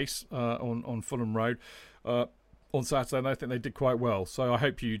place on Fulham Road, on Saturday, and I think they did quite well. So I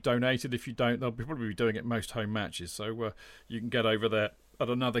hope you donated. If you don't, they'll probably be doing it most home matches. So you can get over there at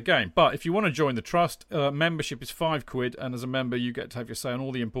another game. But if you want to join the trust, membership is £5, and as a member, you get to have your say on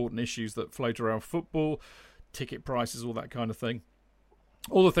all the important issues that float around football, ticket prices, all that kind of thing.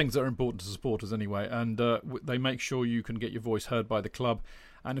 All the things that are important to supporters anyway. And they make sure you can get your voice heard by the club.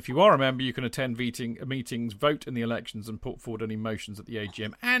 And if you are a member, you can attend meetings, vote in the elections, and put forward any motions at the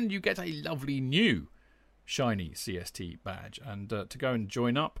AGM. And you get a lovely new shiny CST badge. And to go and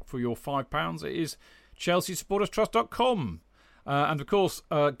join up for your £5, it is chelseasupporterstrust.com. And of course,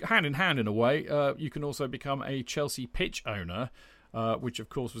 hand in hand in a way, you can also become a Chelsea pitch owner, which of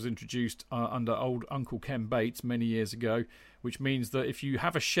course was introduced under old Uncle Ken Bates many years ago, which means that if you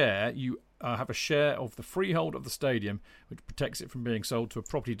have a share, you have a share of the freehold of the stadium, which protects it from being sold to a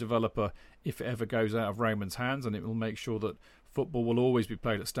property developer if it ever goes out of Roman's hands, and it will make sure that football will always be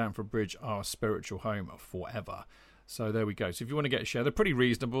played at Stamford Bridge, our spiritual home forever. So there we go. So if you want to get a share, they're pretty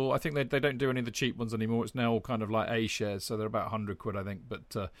reasonable. I think they don't do any of the cheap ones anymore. It's now all kind of like A shares, so they're about £100, I think.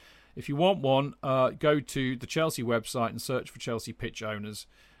 But if you want one, go to the Chelsea website and search for Chelsea pitch owners,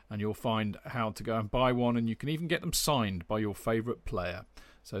 and you'll find how to go and buy one, and you can even get them signed by your favourite player.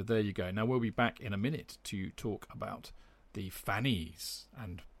 So there you go. Now we'll be back in a minute to talk about the fannies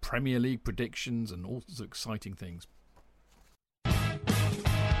and Premier League predictions and all sorts of exciting things.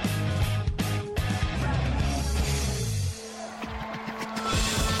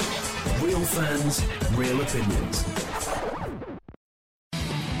 Real fans, real opinions.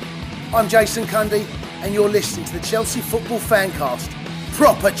 I'm Jason Cundy, and you're listening to the Chelsea Football Fancast.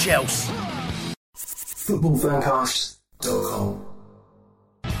 Proper Chelsea. Footballfancast.com.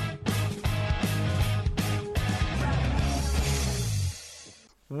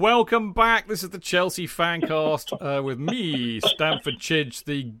 Welcome back. This is the Chelsea Fancast with me, Stamford Chidge,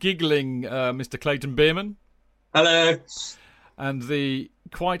 the giggling Mr. Clayton Beerman. Hello. And the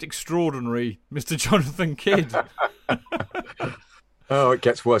quite extraordinary Mr. Jonathan Kidd. Oh, it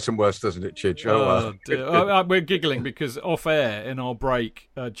gets worse and worse, doesn't it, Chidge? Oh, we're giggling because off air in our break,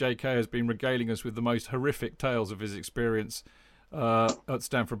 JK has been regaling us with the most horrific tales of his experience at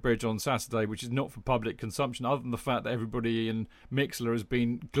Stamford Bridge on Saturday, which is not for public consumption, other than the fact that everybody in Mixlr has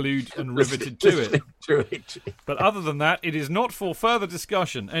been glued and riveted to it. But other than that, it is not for further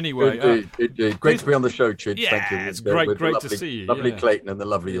discussion. Anyway, indeed. Great to be on the show, Chidge. Yeah, thank you. It's great lovely, to see you. Lovely yeah. Clayton and the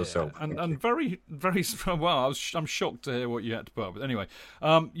lovely yourself. And very, very well. I'm shocked to hear what you had to put up with. Anyway,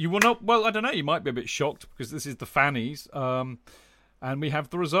 you will not. Well, I don't know. You might be a bit shocked because this is the fannies. And we have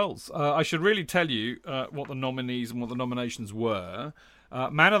the results. I should really tell you what the nominees and what the nominations were.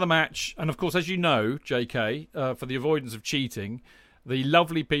 Man of the match, and of course, as you know, JK, for the avoidance of cheating, the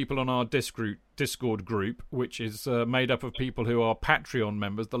lovely people on our Discord group, which is made up of people who are Patreon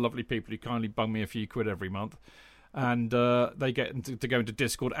members, the lovely people who kindly bung me a few quid every month, and they get to go into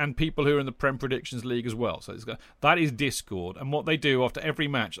Discord, and people who are in the Prem Predictions League as well. So that is Discord, and what they do after every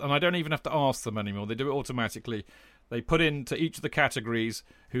match, and I don't even have to ask them anymore, they do it automatically. They put into each of the categories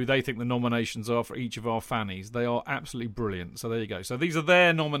who they think the nominations are for each of our fannies. They are absolutely brilliant. So there you go. So these are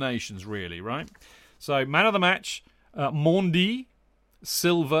their nominations, really, right? So man of the match, Mondi,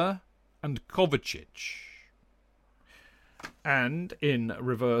 Silva, and Kovacic. And in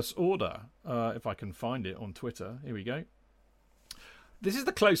reverse order, if I can find it on Twitter. Here we go. This is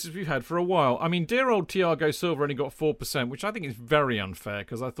the closest we've had for a while. I mean, dear old Thiago Silva only got 4%, which I think is very unfair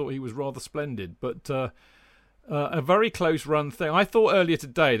because I thought he was rather splendid. But a very close run thing. I thought earlier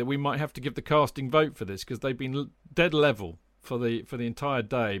today that we might have to give the casting vote for this because they've been dead level for the entire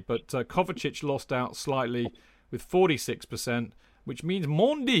day. But Kovacic lost out slightly with 46%, which means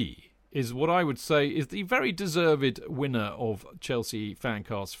Mondi is what I would say is the very deserved winner of Chelsea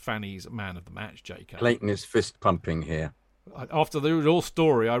Fancast Fanny's Man of the Match, JK. Clayton is fist pumping here. After the whole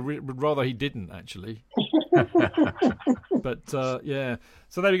story, I would rather he didn't, actually. But, yeah.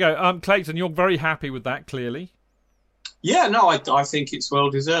 So there we go. Clayton, you're very happy with that, clearly. Yeah, no, I think it's well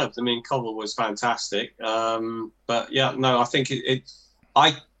deserved. I mean, Cobble was fantastic. But, yeah, no, I think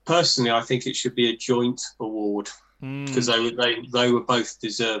I think it should be a joint award because they were both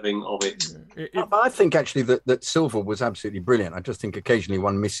deserving of it. I think, actually, that Silva was absolutely brilliant. I just think occasionally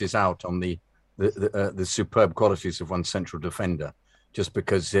one misses out on the superb qualities of one central defender, just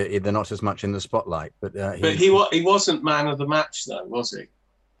because they're not as much in the spotlight. But he wasn't man of the match, though, was he?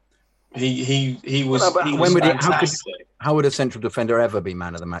 He was. Well, he was fantastic. How would a central defender ever be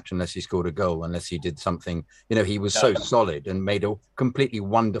man of the match unless he scored a goal? Unless he did something, he was so solid and made a completely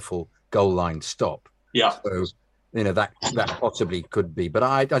wonderful goal line stop. Yeah. So that possibly could be, but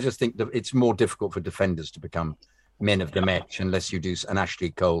I just think that it's more difficult for defenders to become men of the match unless you do an Ashley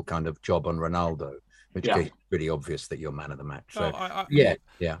Cole kind of job on Ronaldo, which is pretty obvious that you're man of the match. So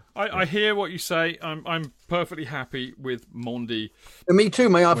I hear what you say. I'm perfectly happy with Mondi. Me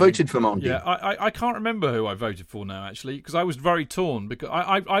too. I voted for Mondi. Yeah, I can't remember who I voted for now, actually, because I was very torn.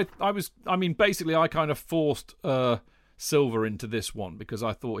 Because basically I kind of forced Silva into this one because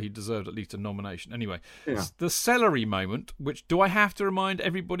I thought he deserved at least a nomination. Anyway, the celery moment. Which do I have to remind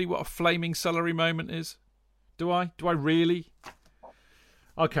everybody what a flaming celery moment is? Do I really?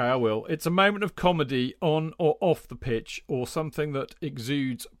 Okay, I will. It's a moment of comedy on or off the pitch, or something that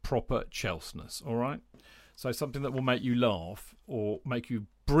exudes proper Chelseness, all right? So something that will make you laugh or make you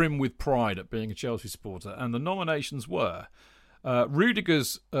brim with pride at being a Chelsea supporter. And the nominations were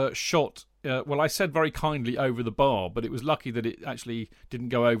Rudiger's shot, I said very kindly over the bar, but it was lucky that it actually didn't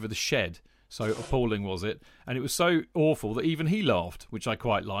go over the shed. So appalling was it. And it was so awful that even he laughed, which I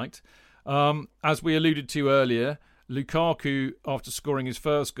quite liked. As we alluded to earlier, Lukaku, after scoring his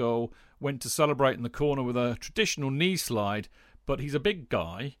first goal, went to celebrate in the corner with a traditional knee slide, but he's a big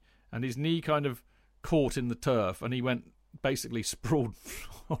guy and his knee kind of caught in the turf and he went basically sprawled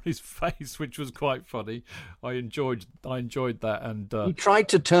on his face, which was quite funny. I enjoyed that, and he tried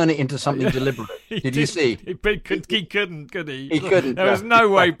to turn it into something deliberate. Did you see? He couldn't, could he? He couldn't. There was no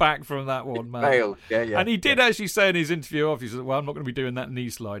way back from that one, man. Failed. Yeah. And he did actually say in his interview, he said, "Well, I'm not going to be doing that knee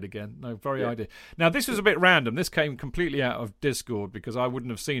slide again." No, very idea. Now, this was a bit random. This came completely out of Discord because I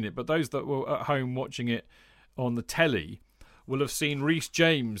wouldn't have seen it. But those that were at home watching it on the telly will have seen Reece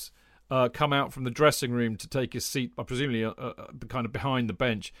James come out from the dressing room to take his seat, presumably kind of behind the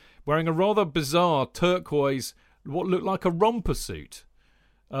bench, wearing a rather bizarre turquoise, what looked like a romper suit.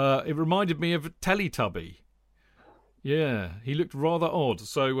 It reminded me of a Teletubby. Yeah, he looked rather odd.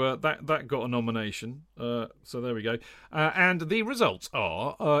 So that got a nomination. So there we go. And the results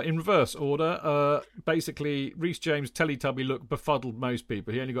are, in reverse order, basically Reece James' Teletubby look befuddled most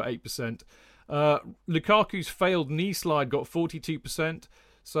people. He only got 8%. Lukaku's failed knee slide got 42%.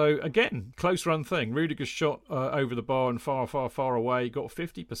 So, again, close run thing. Rudiger's shot over the bar and far, far, far away got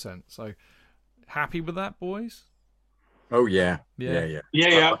 50%. So, happy with that, boys? Oh, yeah. Yeah.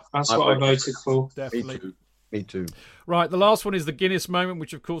 That's what I voted for. Definitely. Me too. Right, the last one is the Guinness moment,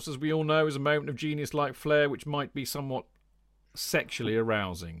 which, of course, as we all know, is a moment of genius-like flair, which might be somewhat sexually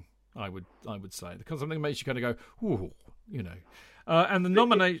arousing, I would say. Because something that makes you kind of go, ooh, you know. And the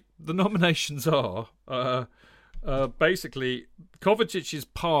nominations are... basically, Kovacic's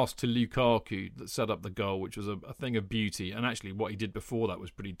pass to Lukaku that set up the goal, which was a thing of beauty, and actually what he did before that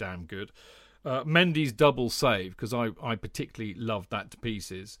was pretty damn good. Mendy's double save, because I particularly loved that to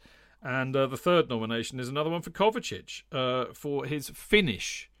pieces. And the third nomination is another one for Kovacic for his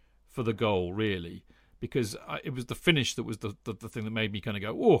finish for the goal, really, because it was the finish that was the thing that made me kind of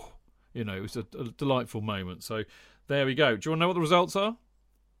go, oh, you know, it was a delightful moment. So there we go. Do you want to know what the results are?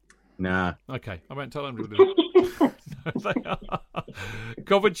 Nah. Okay, I won't tell him.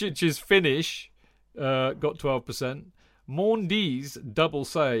 Kovacic's finish got 12%. Mendy's double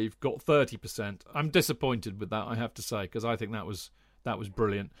save got 30%. I'm disappointed with that, I have to say, because I think that was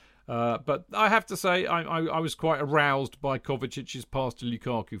brilliant. But I have to say, I was quite aroused by Kovacic's pass to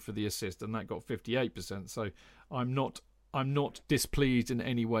Lukaku for the assist, and that got 58%. So I'm not displeased in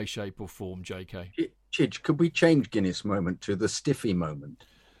any way, shape, or form. JK. Chidge, could we change Guinness moment to the Stiffy moment?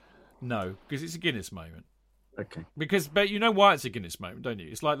 No, because it's a Guinness moment. Okay. But you know why it's a Guinness moment, don't you?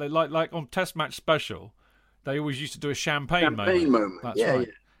 It's like on Test Match Special, they always used to do a champagne moment. That's right.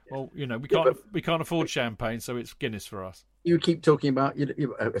 Yeah. Well, you know, we can't afford champagne, so it's Guinness for us. You keep talking about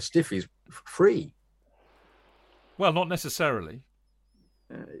a Stiffy's free. Well, not necessarily.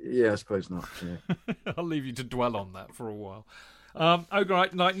 Yeah, I suppose not. Yeah. I'll leave you to dwell on that for a while.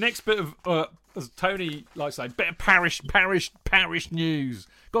 Right, next bit of, as Tony likes to say, bit of parish news.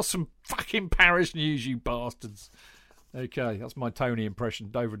 Got some fucking parish news, you bastards. Okay, that's my Tony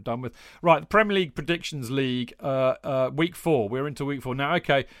impression, over and done with. Right, the Premier League Predictions League, week 4. We're into week 4. Now,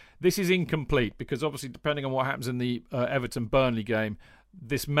 okay, this is incomplete because obviously depending on what happens in the Everton-Burnley game,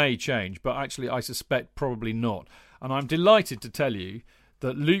 this may change, but actually I suspect probably not. And I'm delighted to tell you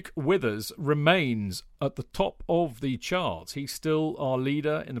that Luke Withers remains at the top of the charts. He's still our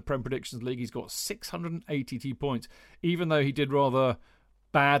leader in the Prem Predictions League. He's got 682 points, even though he did rather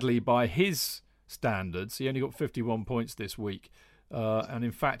badly by his standards. He only got 51 points this week. And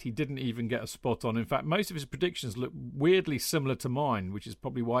in fact, he didn't even get a spot on. In fact, most of his predictions look weirdly similar to mine, which is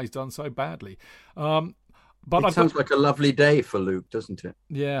probably why he's done so badly. But it sounds like a lovely day for Luke, doesn't it?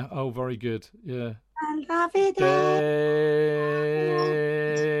 Yeah. Oh, very good. Yeah. A lovely day.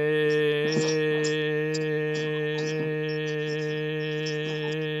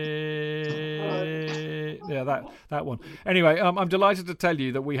 Yeah, that one. Anyway, I'm delighted to tell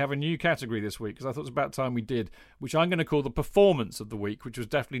you that we have a new category this week because I thought it was about time we did, which I'm going to call the Performance of the Week, which was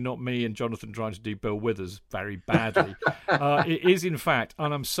definitely not me and Jonathan trying to do Bill Withers very badly. It is, in fact,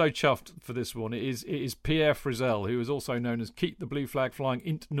 and I'm so chuffed for this one, it is Pierre Frizzell, who is also known as Keep the Blue Flag Flying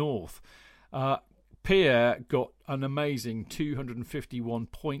Int North. Pierre got an amazing 251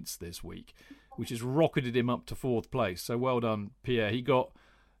 points this week, which has rocketed him up to 4th place. So well done, Pierre. He got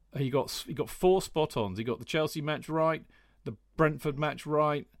 4 spot-ons. He got the Chelsea match right, the Brentford match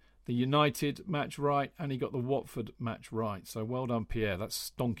right, the United match right, and he got the Watford match right. So well done, Pierre.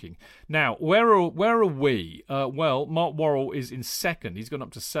 That's stonking. Now, where are we? Well, Mark Worrell is in 2nd. He's gone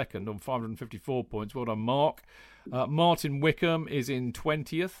up to 2nd on 554 points. Well done, Mark. Martin Wickham is in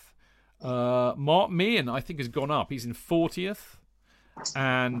 20th. Mark Meehan, I think, has gone up. He's in 40th.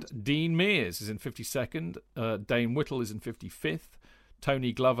 And Dean Mears is in 52nd. Dane Whittle is in 55th.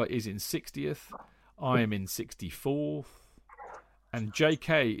 Tony Glover is in 60th. I am in 64th. And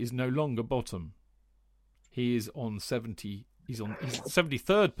JK is no longer bottom. He is on 70. He's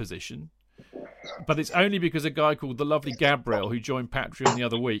 73rd position. but it's only because a guy called the lovely Gabriel, who joined Patreon the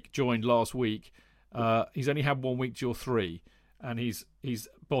other week, joined last week. He's only had 1 week to your 3, and he's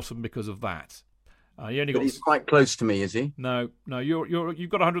bottom because of that. He's quite close to me, is he? No. You've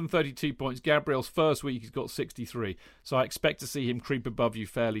got 132 points. Gabriel's first week, he's got 63. So I expect to see him creep above you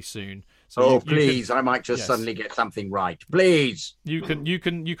fairly soon. So please! I might just suddenly get something right. Please. You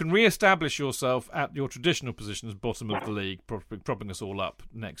can re-establish yourself at your traditional position as bottom of the league, propping us all up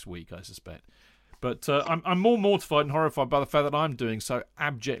next week, I suspect. But I'm more mortified and horrified by the fact that I'm doing so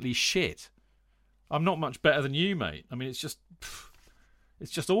abjectly shit. I'm not much better than you, mate. I mean, it's just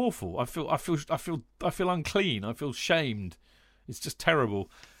awful. I feel unclean. I feel shamed. It's just terrible.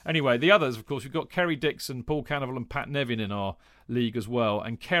 Anyway, the others, of course, we've got Kerry Dixon, Paul Cannavale, and Pat Nevin in our league as well.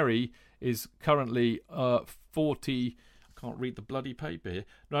 And Kerry is currently 40. I can't read the bloody paper here.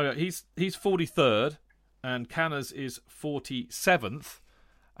 No, he's 43rd, and Canners is 47th,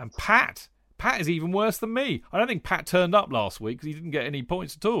 and Pat is even worse than me. I don't think Pat turned up last week because he didn't get any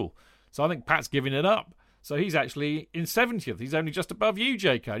points at all. So I think Pat's giving it up. So he's actually in 70th. He's only just above you,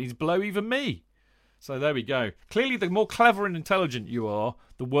 JK. He's below even me. So there we go. Clearly, the more clever and intelligent you are,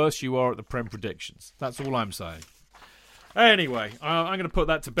 the worse you are at the Prem predictions. That's all I'm saying. Anyway, I'm going to put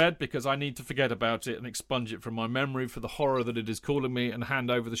that to bed because I need to forget about it and expunge it from my memory for the horror that it is calling me, and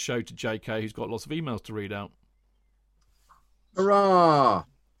hand over the show to JK, who's got lots of emails to read out. Hurrah!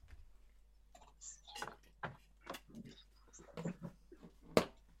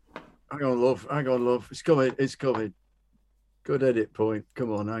 Hang on, love. It's coming. Good edit point.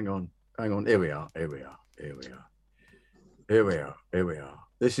 Come on, hang on. Here we are.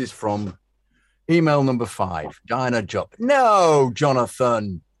 This is from email number 5. Diana Job. No,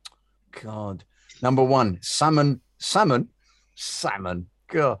 Jonathan. God. Number 1, salmon.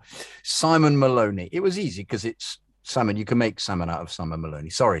 God. Simon Maloney. It was easy because it's salmon. You can make salmon out of Simon Maloney.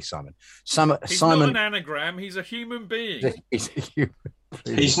 Sorry, Simon. He's not an anagram. He's a human being.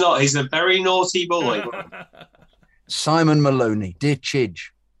 He's not. He's a very naughty boy. Simon Maloney. Dear Chidge,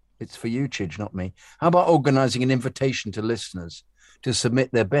 it's for you, Chidge, not me. How about organising an invitation to listeners to submit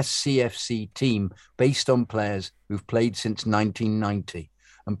their best CFC team based on players who've played since 1990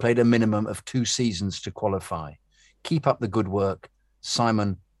 and played a minimum of 2 seasons to qualify? Keep up the good work,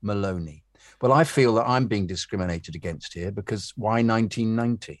 Simon Maloney. Well, I feel that I'm being discriminated against here because why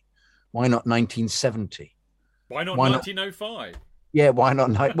 1990? Why not 1970? Why not 1905? Yeah, why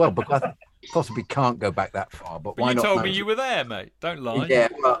not? Well, because I possibly can't go back that far. But why not? You told me you were there, mate. Don't lie. Yeah,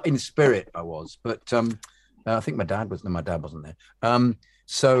 well, in spirit I was, but I think my dad was. No, my dad wasn't there.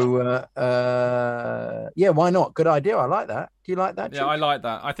 Yeah, why not? Good idea. I like that. Do you like that? Yeah, I like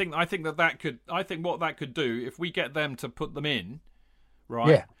that. I think that could. I think what that could do, if we get them to put them in, right?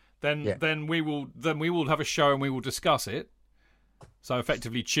 Yeah. Then we will have a show and we will discuss it. So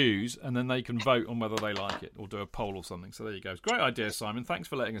effectively choose, and then they can vote on whether they like it or do a poll or something. So there you go. Great idea, Simon. Thanks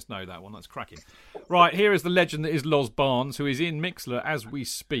for letting us know that one. That's cracking. Right, here is the legend that is Loz Barnes, who is in Mixlr as we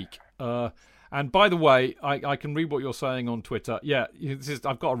speak. And by the way, I can read what you're saying on Twitter. Yeah,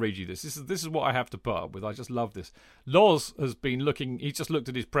 I've got to read you this. This is what I have to put up with. I just love this. Loz has been looking. He's just looked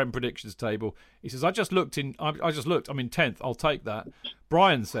at his Prem predictions table. He says, I just looked. I'm in 10th. I'll take that.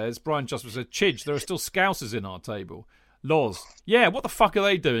 Brian just said, Chidge, there are still Scousers in our table. Loz, yeah, what the fuck are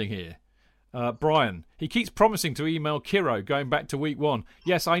they doing here? Brian, he keeps promising to email Kiro going back to week 1.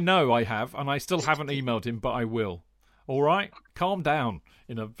 Yes, I know I have, and I still haven't emailed him, but I will. All right? Calm down,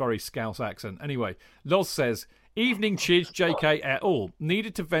 in a very Scouse accent. Anyway, Loz says, evening Chidge, JK et al.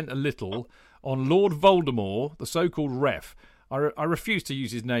 Needed to vent a little on Lord Voldemort, the so-called ref. I refuse to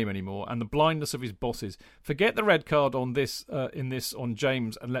use his name anymore, and the blindness of his bosses. Forget the red card on this on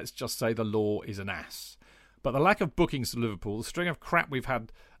James, and let's just say the law is an ass. But the lack of bookings to Liverpool, the string of crap we've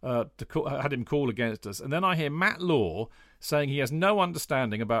had had him call against us, and then I hear Matt Law saying he has no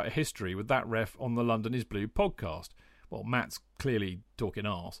understanding about a history with that ref on the London is Blue podcast. Well, Matt's clearly talking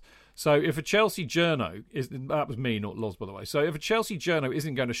arse. So if a Chelsea journo that was me, not Loz, by the way. So if a Chelsea journo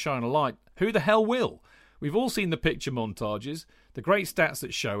isn't going to shine a light, who the hell will? We've all seen the picture montages, the great stats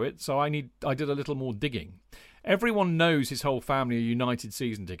that show it. So I did a little more digging. Everyone knows his whole family are United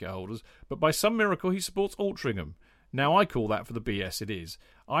season ticket holders, but by some miracle he supports Altrincham. Now I call that for the BS it is.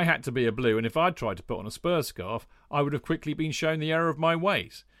 I had to be a blue, and if I'd tried to put on a Spurs scarf, I would have quickly been shown the error of my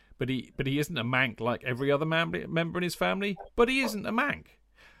ways. But he isn't a mank like every other member in his family. But he isn't a mank.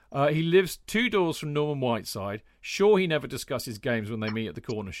 He lives 2 doors from Norman Whiteside. Sure, he never discusses games when they meet at the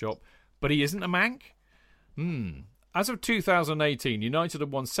corner shop, but he isn't a mank. As of 2018, United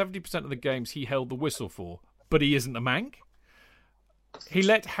had won 70% of the games he held the whistle for. But he isn't a mank. He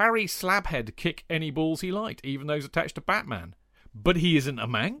let Harry Slabhead kick any balls he liked, even those attached to Batman. But he isn't a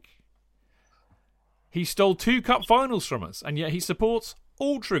mank. He stole 2 cup finals from us, and yet he supports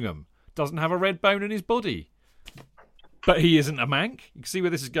Altrincham. Doesn't have a red bone in his body. But he isn't a Manc. You can see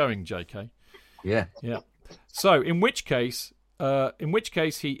where this is going, JK. Yeah. So, in which case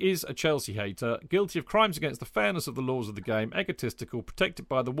he is a Chelsea hater, guilty of crimes against the fairness of the laws of the game, egotistical, protected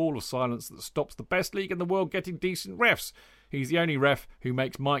by the wall of silence that stops the best league in the world getting decent refs. He's the only ref who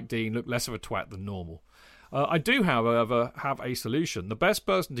makes Mike Dean look less of a twat than normal. I do, however, have a solution. The best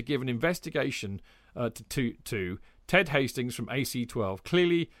person to give an investigation to Ted Hastings from AC12.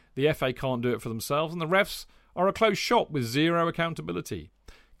 Clearly, the FA can't do it for themselves, and the refs are a closed shop with zero accountability.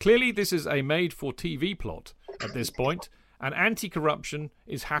 Clearly, this is a made-for-TV plot at this point, and anti-corruption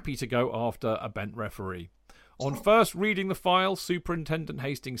is happy to go after a bent referee. On first reading the file, Superintendent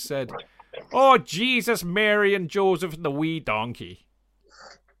Hastings said, "Oh, Jesus, Mary and Joseph and the wee donkey."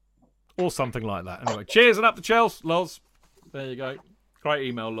 Or something like that. Anyway, cheers and up the Chelsea, Loz. There you go. Great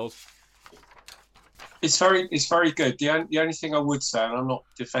email, Loz. It's very good. The only thing I would say, and I'm not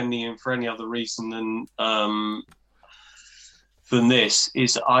defending him for any other reason than this,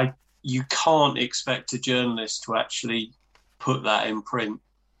 is you can't expect a journalist to actually put that in print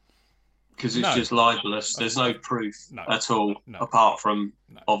because it's just libelous. There's no proof at all, apart from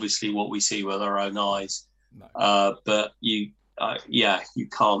obviously what we see with our own eyes. But you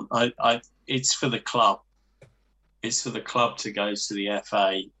can't. It's for the club. It's for the club to go to the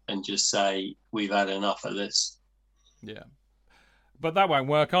FA and just say, we've had enough of this. Yeah. But that won't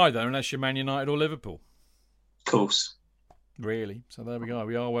work either unless you're Man United or Liverpool. Of course. Really. So there we go.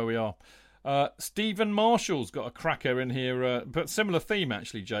 We are where we are. Stephen Marshall's got a cracker in here, but similar theme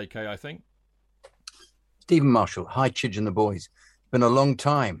actually, JK, I think. Stephen Marshall. Hi, Chidge and the boys. Been a long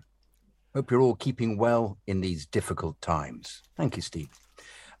time. Hope you're all keeping well in these difficult times. Thank you, Steve.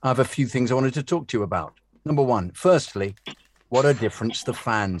 I have a few things I wanted to talk to you about. Number one, firstly, what a difference the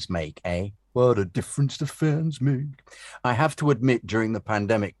fans make, eh? What a difference the fans make. I have to admit, during the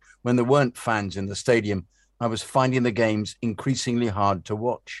pandemic, when there weren't fans in the stadium, I was finding the games increasingly hard to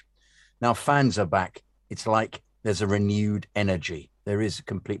watch. Now fans are back. It's like there's a renewed energy. There is a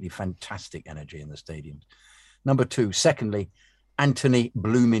completely fantastic energy in the stadiums. Number two, secondly, Anthony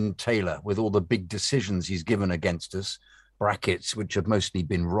Bloomin Taylor, with all the big decisions he's given against us, brackets, which have mostly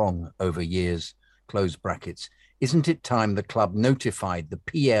been wrong over years, close brackets. Isn't it time the club notified the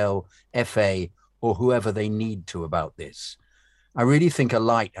PL, FA, or whoever they need to about this? I really think a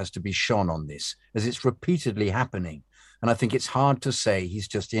light has to be shone on this, as it's repeatedly happening. And I think it's hard to say he's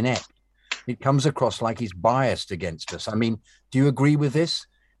just inept. It comes across like he's biased against us. I mean, do you agree with this?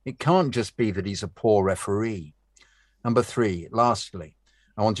 It can't just be that he's a poor referee. Number three, lastly,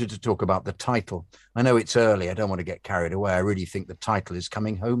 I wanted to talk about the title. I know it's early. I don't want to get carried away. I really think the title is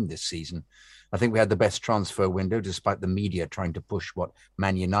coming home this season. I think we had the best transfer window, despite the media trying to push what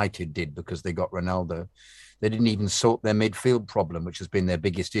Man United did because they got Ronaldo. They didn't even sort their midfield problem, which has been their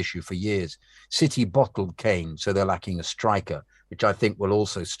biggest issue for years. City bottled Kane, so they're lacking a striker, which I think will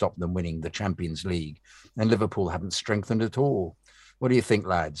also stop them winning the Champions League. And Liverpool haven't strengthened at all. What do you think,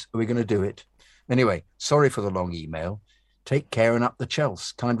 lads? Are we going to do it? Anyway, sorry for the long email. Take care and up the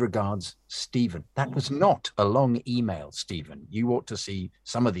Chelsea. Kind regards, Stephen. That was not a long email, Stephen. You ought to see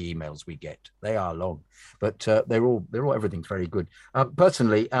some of the emails we get. They are long, but they're all everything's very good.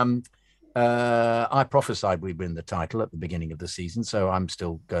 Personally, I prophesied we'd win the title at the beginning of the season, so I'm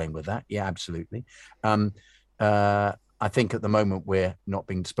still going with that. Yeah, absolutely. I think at the moment we're not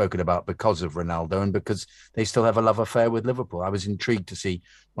being spoken about because of Ronaldo and because they still have a love affair with Liverpool. I was intrigued to see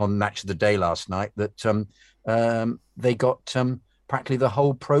on Match of the Day last night that they got practically the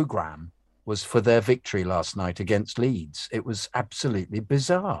whole programme was for their victory last night against Leeds. It was absolutely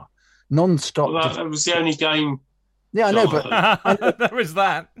bizarre. Non-stop. Well, that was the only game. Yeah, I know, but there is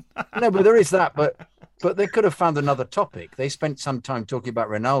that. No, but there is that. But they could have found another topic. They spent some time talking about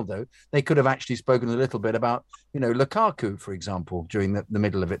Ronaldo. They could have actually spoken a little bit about, Lukaku, for example, during the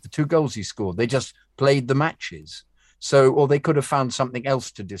middle of it. The 2 goals he scored. They just played the matches. Or they could have found something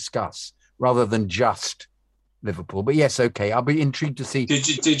else to discuss rather than just Liverpool. But yes, okay. I'll be intrigued to see.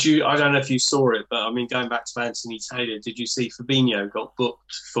 Did you? I don't know if you saw it, but I mean, going back to Anthony Taylor, did you see Fabinho got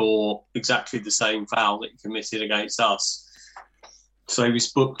booked for exactly the same foul that he committed against us? So he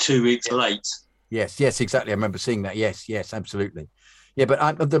was booked 2 weeks late. Yes, exactly. I remember seeing that. Yes, absolutely. Yeah,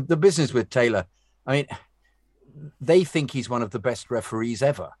 but the business with Taylor, I mean, they think he's one of the best referees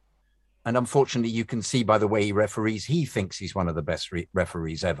ever. And unfortunately, you can see by the way he referees, he thinks he's one of the best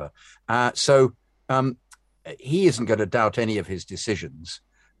referees ever. So he isn't going to doubt any of his decisions.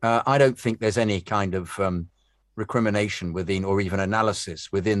 I don't think there's any kind of recrimination within or even analysis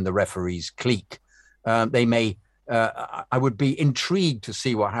within the referees' clique. They may I would be intrigued to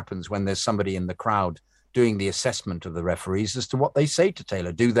see what happens when there's somebody in the crowd doing the assessment of the referees as to what they say to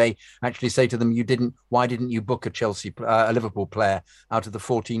Taylor. Do they actually say to them, why didn't you book a Liverpool player out of the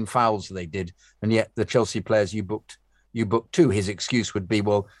 14 fouls they did? And yet the Chelsea players you booked 2. His excuse would be,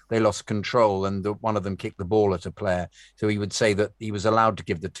 well, they lost control and one of them kicked the ball at a player. So he would say that he was allowed to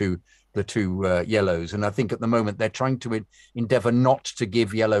give the two yellows. And I think at the moment they're trying to endeavour not to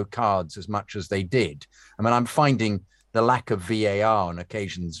give yellow cards as much as they did. I mean, I'm finding the lack of VAR on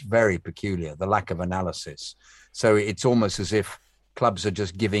occasions very peculiar, the lack of analysis. So it's almost as if clubs are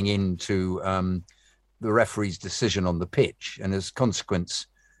just giving in to the referee's decision on the pitch. And as a consequence,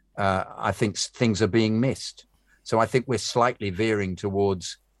 I think things are being missed. So I think we're slightly veering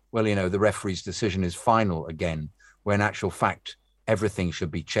towards, the referee's decision is final again, when in actual fact, everything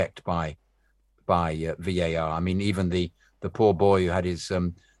should be checked by VAR. I mean, even the poor boy who had his...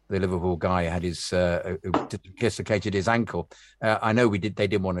 the Liverpool guy had his dislocated his ankle. I know they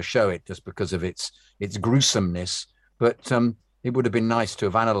didn't want to show it just because of its gruesomeness, but it would have been nice to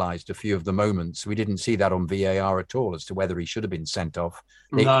have analysed a few of the moments. We didn't see that on VAR at all as to whether he should have been sent off.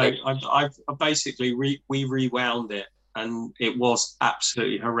 I basically we rewound it, and it was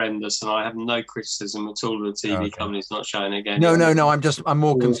absolutely horrendous. And I have no criticism at all of the TV companies not showing it again. No. I'm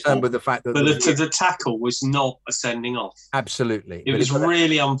more concerned with the fact that the tackle was not a sending off. Absolutely, it was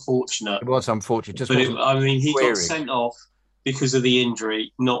really unfortunate. It was unfortunate. He got sent off because of the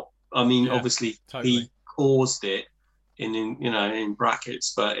injury. Obviously he caused it in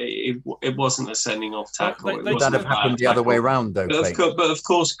brackets, but it wasn't a sending off tackle. That have happened the other way around, though. But of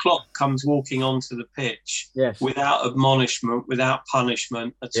course, Klopp comes walking onto the pitch without admonishment, without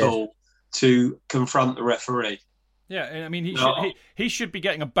punishment at all, to confront the referee. Yeah, I mean, he should be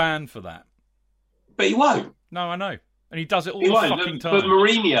getting a ban for that. But he won't. No, I know. And he does it all the fucking time. But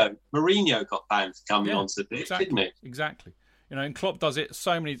Mourinho got banned for coming onto the pitch, didn't he? Exactly. And Klopp does it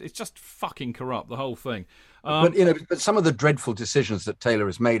it's just fucking corrupt, the whole thing. But some of the dreadful decisions that Taylor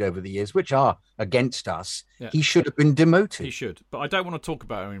has made over the years, which are against us, he should have been demoted. He should. But I don't want to talk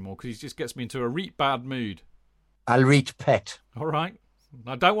about him anymore because he just gets me into a reet bad mood. I'll reach pet. All right.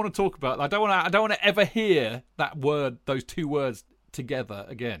 I don't want to talk about it. I don't want to ever hear that word, those two words together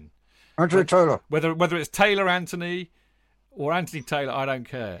again. Anthony Taylor. Whether it's Taylor Anthony or Anthony Taylor, I don't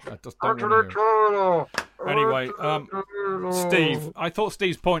care. I just don't want to hear it. Anyway, Steve, I thought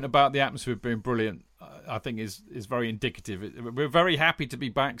Steve's point about the atmosphere being brilliant, I think is very indicative. We're very happy to be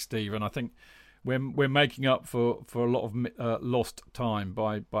back, Steve, and I think we're making up for a lot of lost time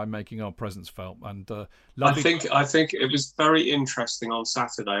by making our presence felt. And I think it was very interesting on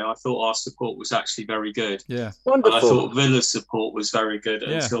Saturday. I thought our support was actually very good. Yeah, wonderful. And I thought Villa's support was very good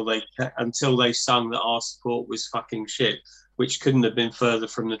until they sung that our support was fucking shit, which couldn't have been further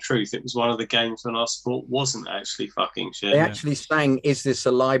from the truth. It was one of the games when our sport wasn't actually fucking shit. They actually sang "Is This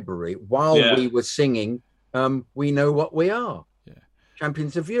a Library?" while we were singing "We Know What We Are." Yeah.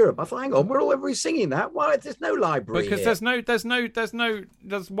 Champions of Europe. I thought, hang on, we're all everybody singing that. Why there's no library? Because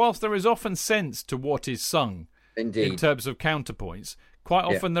there's whilst there is often sense to what is sung, indeed, in terms of counterpoints. Quite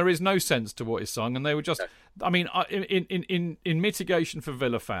often there is no sense to what is sung, and they were just. I mean, in mitigation for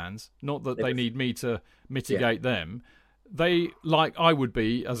Villa fans, not that they need me to mitigate them. They, like I would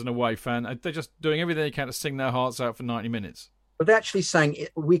be as an away fan, they're just doing everything they can to sing their hearts out for 90 minutes. But they actually sang,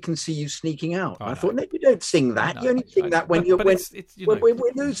 "We Can See You Sneaking Out." I thought, no, you don't sing that. You only sing that when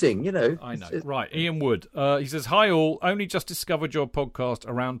we're losing, I know. Right. Ian Wood, he says, "Hi all, only just discovered your podcast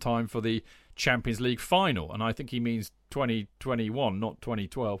around time for the Champions League final." And I think he means 2021, not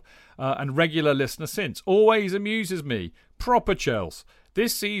 2012. And regular listener since. Always amuses me. Proper Chelsea.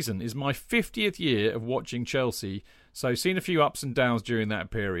 This season is my 50th year of watching Chelsea, so seen a few ups and downs during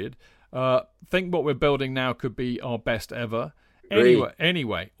that period. Think what we're building now could be our best ever.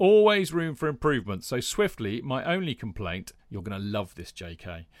 Anyway, always room for improvement. So swiftly, my only complaint, you're going to love this,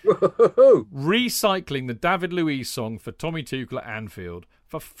 JK. Recycling the David Luiz song for Tommy Tuchel at Anfield.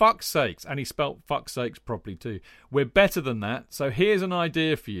 For fuck's sakes. And he spelt fuck's sakes properly too. We're better than that. So here's an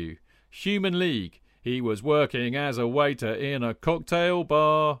idea for you. Human League. He was working as a waiter in a cocktail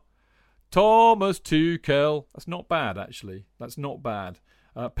bar. Thomas Tuchel. That's not bad, actually. That's not bad.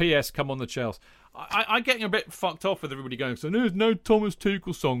 P.S. Come on the Chelsea. I'm getting a bit fucked off with everybody going, so there's no Thomas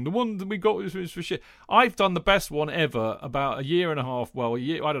Tuchel song. The one that we got was for shit. I've done the best one ever about a year and a half. Well, a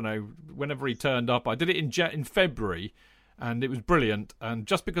year, I don't know, whenever he turned up. I did it in February, and it was brilliant. And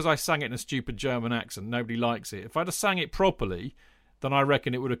just because I sang it in a stupid German accent, nobody likes it. If I'd have sang it properly, then I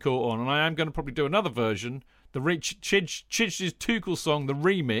reckon it would have caught on. And I am going to probably do another version, the Chidge's Tuchel song, the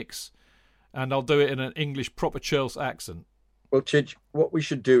remix, and I'll do it in an English proper Chelsea accent. Well, Chidge, what we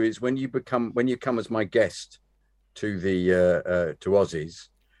should do is when you come as my guest to the to Aussies,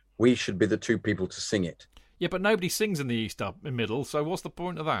 we should be the two people to sing it. Yeah, but nobody sings in the East up in middle, so what's the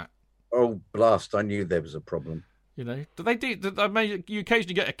point of that? Oh, blast! I knew there was a problem. You know, I mean, you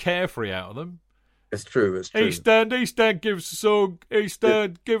occasionally get a Carefree out of them. It's true. It's true. East End, give us a song. East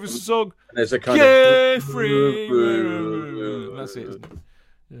End, give us a song. And there's a kind Carefree. That's it, isn't it?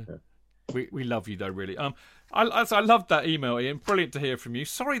 Yeah. We love you though, really. I loved that email, Ian. Brilliant to hear from you.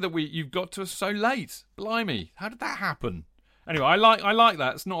 Sorry that you've got to us so late. Blimey, how did that happen? Anyway, I like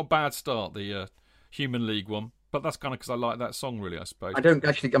that. It's not a bad start, the Human League one. But that's kind of because I like that song, really, I suppose.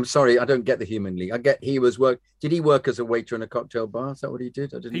 I'm sorry, I don't get the Human League. Did he work as a waiter in a cocktail bar? Is that what he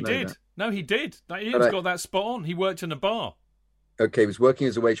did? I didn't know that. No, he did. Ian's got that spot on. He worked in a bar. Okay, he was working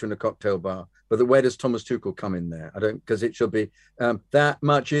as a waiter in a cocktail bar. But where does Thomas Tuchel come in there? Because it should be, that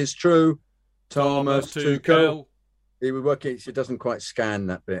much is true, Thomas Tuchel. He would work it doesn't quite scan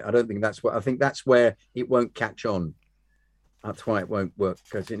that bit. I think that's where it won't catch on. That's why it won't work,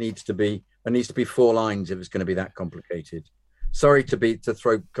 because it needs to be 4 lines if it's going to be that complicated. Sorry to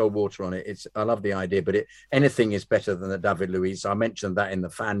throw cold water on it. I love the idea, but anything is better than the David Luiz. I mentioned that in the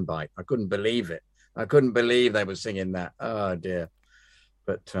fan bite. I couldn't believe it. I couldn't believe they were singing that. Oh dear.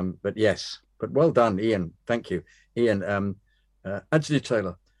 But yes. But well done, Ian. Thank you, Ian. Anthony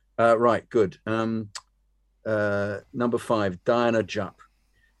Taylor. Right, good. Number 5, Diana Jupp.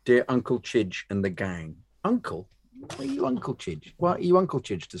 Dear Uncle Chidge and the gang. Uncle? Are you Uncle Chidge? Well, are you Uncle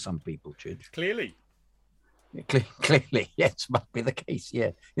Chidge to some people, Chidge? Clearly. Clearly, yes, must be the case. Yeah,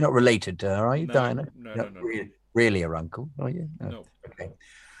 you're not related to her, are you, Diana? No. Really, her uncle? Are you? No. Okay.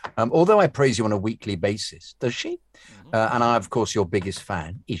 Although I praise you on a weekly basis, does she? Mm-hmm. And I, of course, your biggest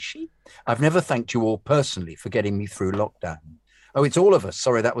fan. Is she? I've never thanked you all personally for getting me through lockdown. Oh, it's all of us.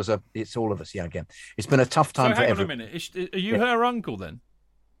 Sorry, it's all of us. Yeah, again. It's been a tough time for everyone. Hang on a minute. Are you her uncle then?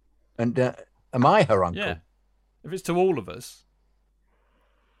 And am I her uncle? Yeah. If it's to all of us.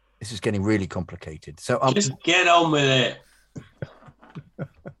 This is getting really complicated. So just get on with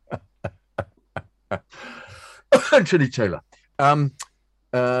it. Anthony Taylor.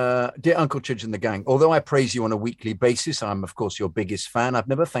 Dear Uncle Chidge and the gang, although I praise you on a weekly basis, I'm, of course, your biggest fan. I've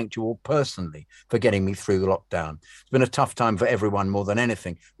never thanked you all personally for getting me through the lockdown. It's been a tough time for everyone more than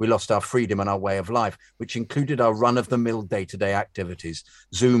anything. We lost our freedom and our way of life, which included our run-of-the-mill day-to-day activities.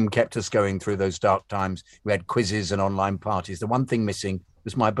 Zoom kept us going through those dark times. We had quizzes and online parties. The one thing missing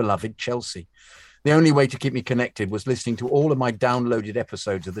was my beloved Chelsea. The only way to keep me connected was listening to all of my downloaded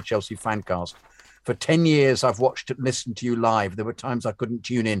episodes of the Chelsea Fancast. For 10 years, I've watched and listened to you live. There were times I couldn't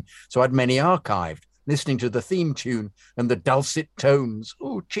tune in, so I had many archived. Listening to the theme tune and the dulcet tones,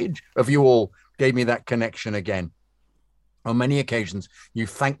 Chidge, of you all gave me that connection again. On many occasions, you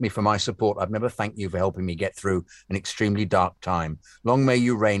thanked me for my support. I've never thanked you for helping me get through an extremely dark time. Long may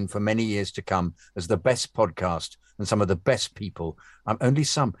you reign for many years to come as the best podcast and some of the best people.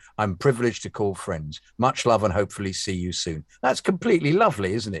 I'm privileged to call friends. Much love and hopefully see you soon. That's completely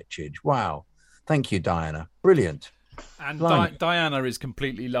lovely, isn't it, Chidge? Wow. Thank you, Diana. Brilliant. And Diana is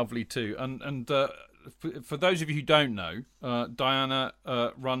completely lovely too. And for those of you who don't know, Diana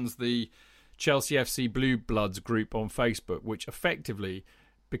runs the Chelsea FC Blue Bloods group on Facebook, which effectively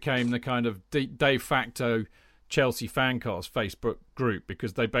became the kind of de facto Chelsea Fancast Facebook group,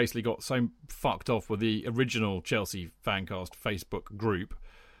 because they basically got so fucked off with the original Chelsea Fancast Facebook group,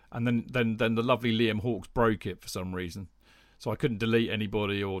 and then the lovely Liam Hawkes broke it for some reason. So I couldn't delete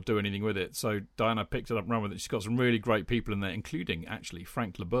anybody or do anything with it. So Diana picked it up and ran with it. She's got some really great people in there, including, actually,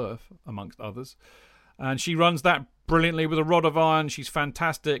 Frank Leboeuf, amongst others. And she runs that brilliantly with a rod of iron. She's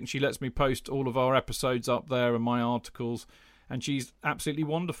fantastic. And she lets me post all of our episodes up there and my articles. And she's absolutely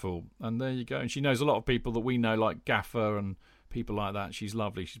wonderful. And there you go. And she knows a lot of people that we know, like Gaffer and people like that. She's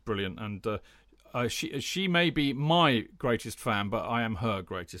lovely. She's brilliant. And she may be my greatest fan, but I am her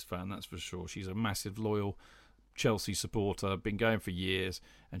greatest fan, that's for sure. She's a massive, loyal Chelsea supporter, been going for years,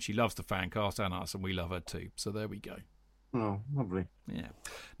 and she loves the Fancast and us, and we love her too. So there we go. Oh, lovely. Yeah.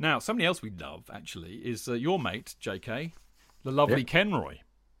 Now, somebody else we love, actually, is your mate, JK, the lovely Kenroy.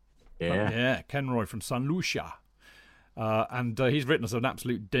 Yeah. Kenroy from St. Lucia. And he's written us an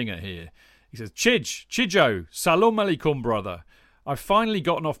absolute dinger here. He says, Chidjo, salam alaikum, brother. I've finally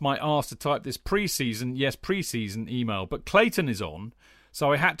gotten off my arse to type this pre-season email, but Clayton is on,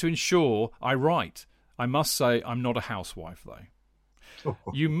 so I had to ensure I write. I must say I'm not a housewife, though.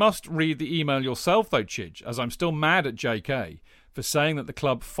 You must read the email yourself, though, Chidge, as I'm still mad at JK for saying that the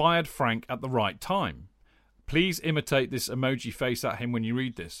club fired Frank at the right time. Please imitate this emoji face at him when you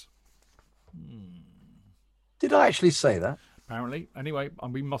read this. Did I actually say that? apparently. Anyway,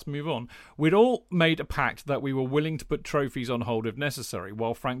 we must move on. We'd all made a pact that we were willing to put trophies on hold if necessary,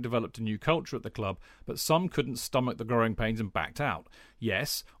 while Frank developed a new culture at the club, but some couldn't stomach the growing pains and backed out.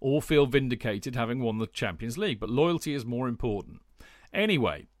 Yes, all feel vindicated having won the Champions League, but loyalty is more important.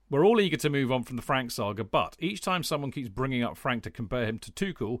 Anyway, we're all eager to move on from the Frank saga, but each time someone keeps bringing up Frank to compare him to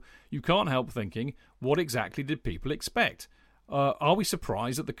Tuchel, you can't help thinking, what exactly did people expect? Are we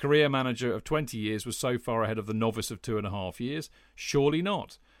surprised that the career manager of 20 years was so far ahead of the novice of 2.5 years? Surely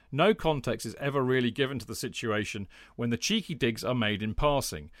not. No context is ever really given to the situation when the cheeky digs are made in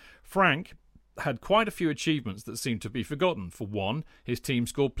passing. Frank had quite a few achievements that seem to be forgotten. For one, his team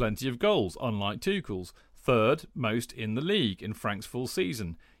scored plenty of goals, unlike Tuchel's. Third most in the league in Frank's full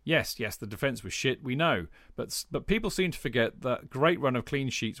season. Yes, the defence was shit, we know. But people seem to forget that great run of clean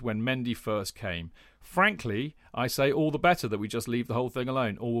sheets when Mendy first came. Frankly, I say all the better that we just leave the whole thing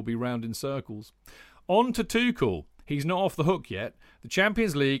alone, or we'll be round in circles. On to Tuchel. He's not off the hook yet. The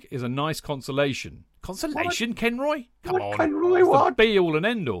Champions League is a nice consolation. Consolation, Kenroy? Come on. Kenroy, it's what? the be-all and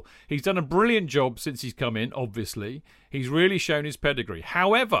end-all. He's done a brilliant job since he's come in, obviously. He's really shown his pedigree.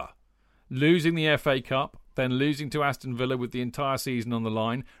 However, losing the FA Cup, then losing to Aston Villa with the entire season on the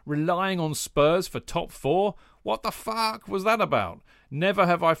line, relying on Spurs for top 4? What the fuck was that about? Never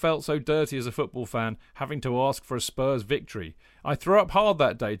have I felt so dirty as a football fan, having to ask for a Spurs victory. I threw up hard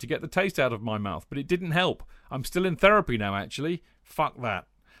that day to get the taste out of my mouth, but it didn't help. I'm still in therapy now, actually. Fuck that.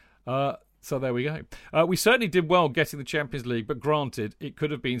 So there we go. We certainly did well getting the Champions League, but granted, it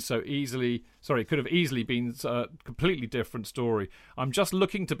could have easily been a completely different story. I'm just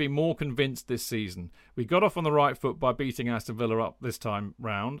looking to be more convinced this season. We got off on the right foot by beating Aston Villa up this time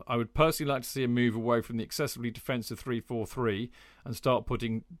round. I would personally like to see a move away from the excessively defensive 3-4-3 and start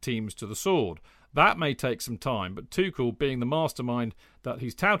putting teams to the sword. That may take some time, but Tuchel, being the mastermind that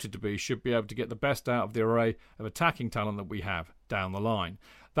he's touted to be, should be able to get the best out of the array of attacking talent that we have down the line.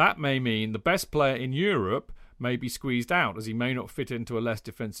 That may mean the best player in Europe may be squeezed out, as he may not fit into a less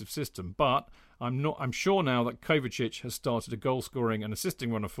defensive system. But I'm sure now that Kovacic has started a goal-scoring and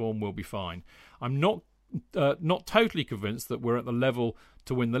assisting run of form, we'll be fine. I'm not totally convinced that we're at the level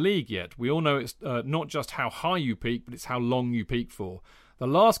to win the league yet. We all know it's not just how high you peak, but it's how long you peak for. The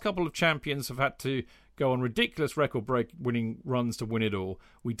last couple of champions have had to go on ridiculous record-break-winning runs to win it all.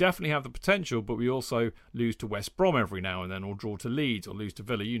 We definitely have the potential, but we also lose to West Brom every now and then, or draw to Leeds, or lose to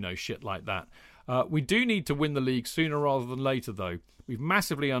Villa, shit like that. We do need to win the league sooner rather than later, though. We've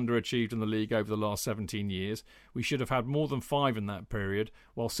massively underachieved in the league over the last 17 years. We should have had more than 5 in that period,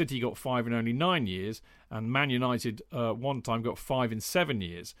 while City got 5 in only 9 years, and Man United one time got 5 in 7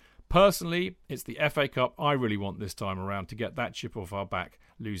 years. Personally, it's the FA Cup I really want this time around to get that chip off our back,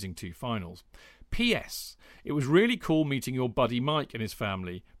 losing 2 finals. P.S. It was really cool meeting your buddy Mike and his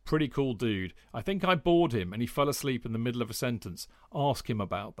family. Pretty cool dude. I think I bored him and he fell asleep in the middle of a sentence. Ask him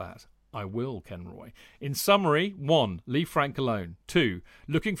about that. I will, Kenroy. In summary, 1. Leave Frank alone. 2.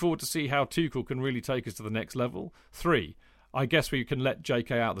 Looking forward to see how Tuchel can really take us to the next level. 3. I guess we can let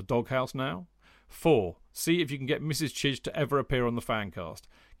JK out of the doghouse now. 4. See if you can get Mrs. Chidge to ever appear on the Fancast.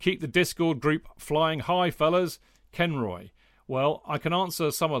 Keep the Discord group flying high, fellas. Kenroy. Well, I can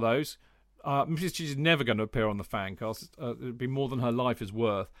answer some of those. Mrs. Chidge is never going to appear on the Fancast. It would be more than her life is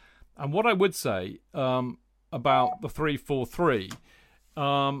worth. And what I would say about the 3-4-3,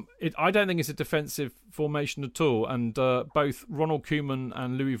 I don't think it's a defensive formation at all. And both Ronald Koeman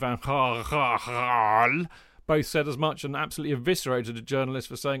and Louis van Gaal both said as much and absolutely eviscerated a journalist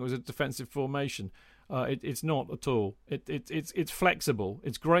for saying it was a defensive formation. It's not at all. It's flexible.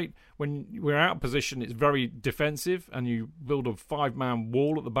 It's great when we're out of position. It's very defensive, and you build a 5-man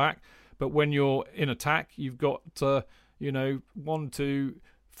wall at the back. But when you're in attack, you've got 1 to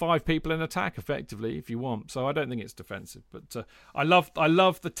 5 people in attack effectively, if you want. So I don't think it's defensive. But I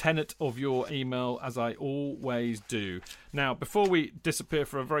love the tenet of your email, as I always do. Now, before we disappear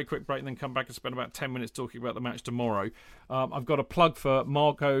for a very quick break and then come back and spend about 10 minutes talking about the match tomorrow, I've got a plug for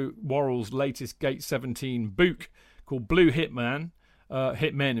Marco Worrell's latest Gate 17 book called Blue Hitman.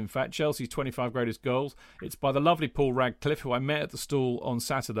 Hitmen, in fact, Chelsea's 25 greatest goals. It's by the lovely Paul Radcliffe, who I met at the stall on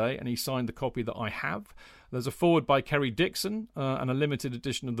Saturday, and he signed the copy that I have. There's a foreword by Kerry Dixon, and a limited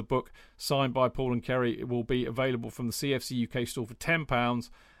edition of the book signed by Paul and Kerry. It will be available from the CFC UK store for £10,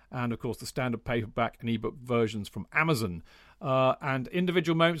 and of course the standard paperback and ebook versions from Amazon. And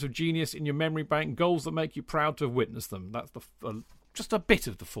individual moments of genius in your memory bank, goals that make you proud to have witnessed them. That's just a bit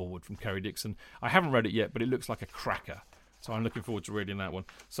of the foreword from Kerry Dixon. I haven't read it yet, but it looks like a cracker. So I'm looking forward to reading that one.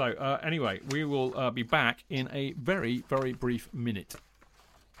 So anyway, we will be back in a very, very brief minute.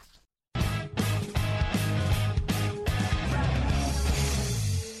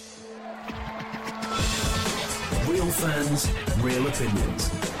 Real fans, real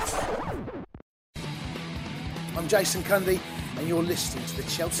opinions. I'm Jason Cundy, and you're listening to the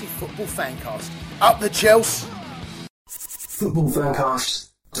Chelsea Football Fancast. Up the Chelsea!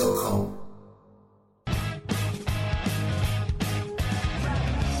 Footballfancast.com.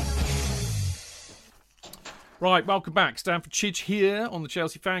 Right, welcome back. Stanford Chidge here on the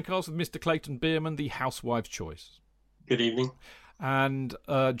Chelsea Fancast with Mr. Clayton Bierman, the housewife's choice. Good evening. And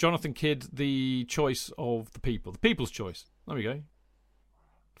Jonathan Kidd, the choice of the people. The people's choice. There we go.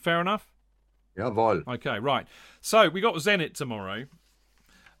 Fair enough? Jawohl. Okay, right. So, we got Zenit tomorrow.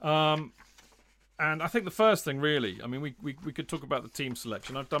 And I think the first thing, really, I mean, we could talk about the team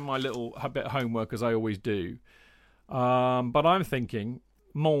selection. I've done my little bit of homework, as I always do. But I'm thinking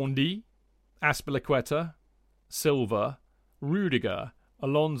Mondi, Azpilicueta, Silva, Rudiger,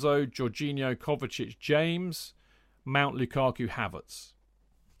 Alonso, Jorginho, Kovacic, James, Mount, Lukaku, Havertz.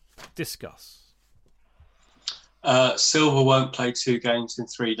 Discuss. Silva won't play 2 games in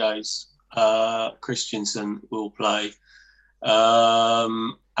 3 days. Christensen will play.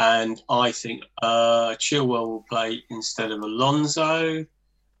 And I think Chilwell will play instead of Alonso.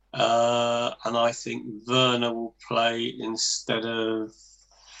 And I think Werner will play instead of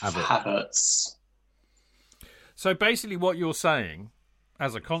Havertz. So basically, what you're saying,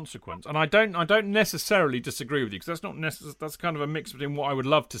 as a consequence, and I don't necessarily disagree with you, because that's kind of a mix between what I would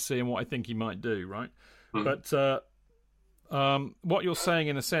love to see and what I think he might do, right? But what you're saying,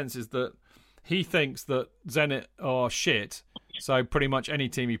 in a sense, is that he thinks that Zenit are shit, so pretty much any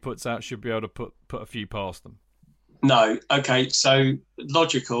team he puts out should be able to put a few past them. No, okay, so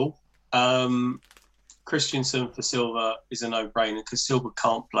logical. Christensen for Silva is a no-brainer because Silva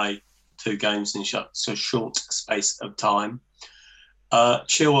can't play 2 games in such a short space of time.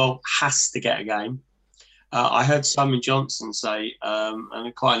 Chilwell has to get a game. I heard Simon Johnson say,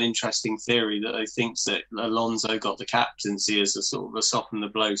 and quite an interesting theory, that he thinks that Alonso got the captaincy as a sort of a soften the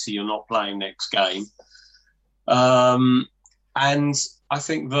blow, so you're not playing next game. And I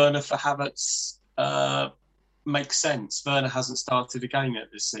think Werner for Havertz makes sense. Werner hasn't started a game yet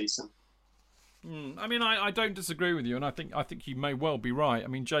this season. I mean, I don't disagree with you, and I think you may well be right. I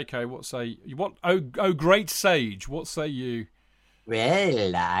mean, JK, oh great sage, what say you?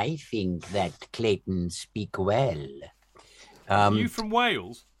 Well, I think that Clayton speak well. Are you from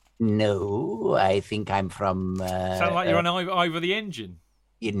Wales? No, I think I'm from... Sound like you're on Ivor the Engine.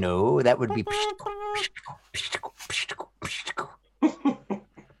 You know, that would be...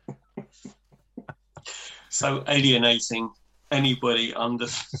 So alienating anybody under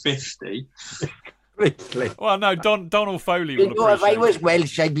 50. Well, no, Donald Foley would appreciate if I was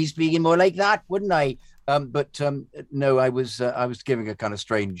Welsh, I'd be speaking more like that, wouldn't I? No, I was giving a kind of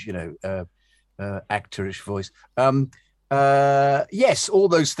strange, actorish voice. Yes, all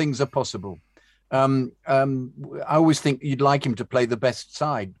those things are possible. I always think you'd like him to play the best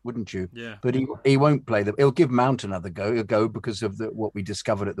side, wouldn't you? Yeah. But he won't play them. He'll give Mount another go. He'll go because of what we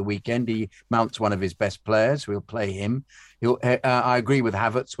discovered at the weekend. Mount's one of his best players. We'll play him. I agree with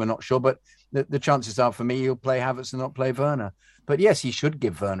Havertz. We're not sure, but the chances are for me he'll play Havertz and not play Werner. But yes, he should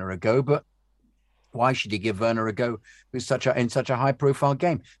give Werner a go. But why should he give Werner a go in such a high-profile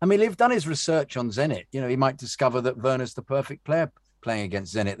game? I mean, he'll done his research on Zenit. He might discover that Werner's the perfect player playing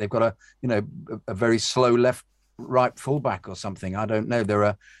against Zenit. They've got a very slow right fullback or something. I don't know. There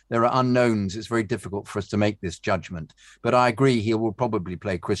are unknowns. It's very difficult for us to make this judgment. But I agree, he will probably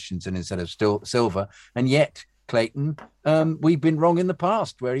play Christensen instead of Silva. And yet, Clayton, we've been wrong in the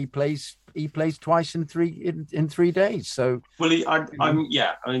past where he plays twice in 3 days. So listen. I mean,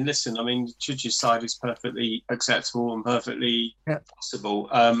 Chidge's side is perfectly acceptable and perfectly possible.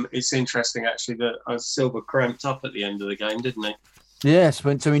 It's interesting actually that Silva cramped up at the end of the game, didn't he? Yes,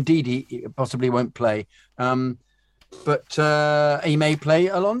 so indeed he possibly won't play. But he may play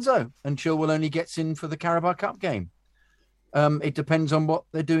Alonso, and Chilwell only gets in for the Carabao Cup game. It depends on what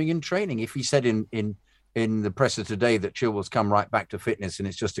they're doing in training. If he said in the presser today that Chilwell's come right back to fitness and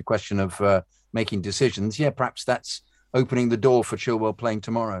it's just a question of making decisions, perhaps that's opening the door for Chilwell playing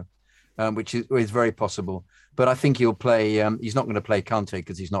tomorrow, which is very possible. But I think he'll play. He's not going to play Kante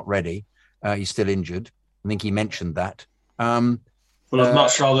because he's not ready. He's still injured. I think he mentioned that. Well, I'd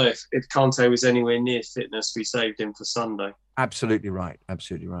much rather if Kante was anywhere near fitness, we saved him for Sunday. Absolutely right. And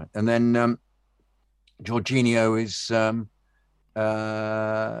then Jorginho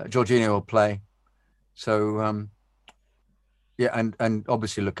will play. So, and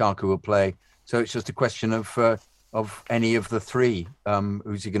obviously Lukaku will play. So it's just a question of any of the three.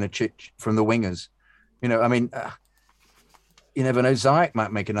 Who's he going to chitch from the wingers? You never know. Ziyech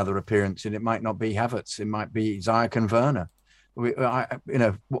might make another appearance, and it might not be Havertz. It might be Ziyech and Werner.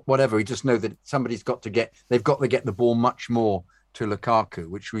 whatever. We just know that they've got to get the ball much more to Lukaku,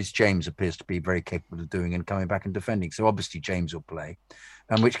 which Reece James appears to be very capable of doing and coming back and defending. So obviously James will play,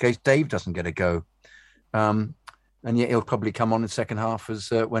 in which case Dave doesn't get a go. And yet he'll probably come on in the second half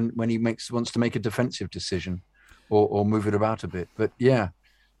as when he wants to make a defensive decision or move it about a bit. But yeah.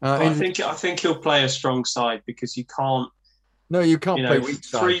 I think he'll play a strong side because you can't. No, you can't play weak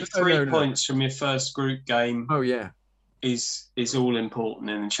side. Three points from your first group game. Oh yeah, is all important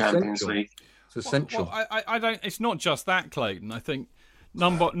in the Champions League. It's essential. Well, I don't. It's not just that, Clayton. I think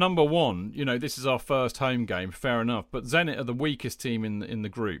number one. This is our first home game. Fair enough, but Zenit are the weakest team in the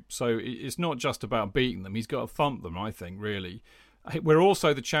group, so it's not just about beating them. He's got to thump them. I think really. We're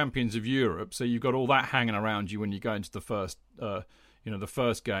also the champions of Europe, so you've got all that hanging around you when you go into the first. The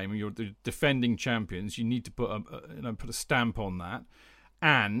first game, and you're the defending champions. You need to put a stamp on that.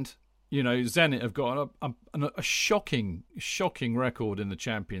 And Zenit have got a shocking record in the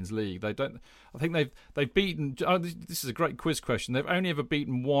Champions League. I think they've beaten. This is a great quiz question. They've only ever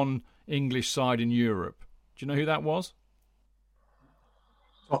beaten one English side in Europe. Do you know who that was?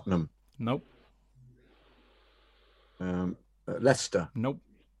 Tottenham. Nope. Leicester. Nope.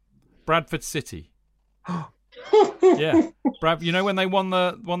 Bradford City. Yeah, Brad. When they won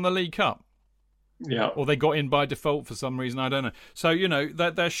the League Cup, yeah, or they got in by default for some reason, I don't know. So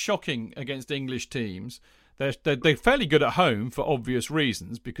they're shocking against English teams. They're fairly good at home for obvious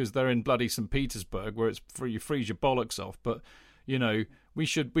reasons because they're in bloody St. Petersburg where it's free, you freeze your bollocks off. But we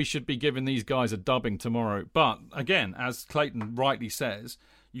should be giving these guys a dubbing tomorrow. But again, as Clayton rightly says,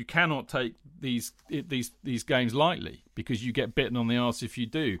 you cannot take these games lightly because you get bitten on the arse if you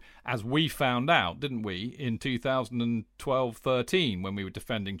do, as we found out, didn't we, in 2012-13 when we were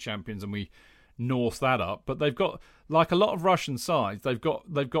defending champions and we northed that up. But they've got, like a lot of Russian sides, they've got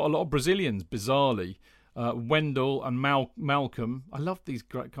a lot of Brazilians, bizarrely. Wendell and Malcolm. I love these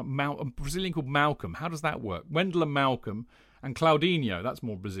great a Brazilian called Malcolm. How does that work? Wendell and Malcolm and Claudinho. That's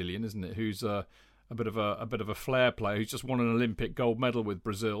more Brazilian, isn't it? Who's a bit of a flair player who's just won an Olympic gold medal with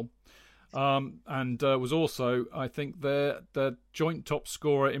Brazil, and was also, I think, the joint top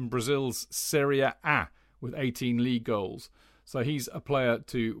scorer in Brazil's Serie A with 18 league goals. So he's a player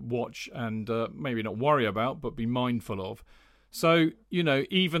to watch and maybe not worry about, but be mindful of. So,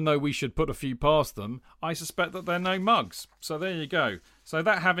 even though we should put a few past them, I suspect that they're no mugs. So there you go. So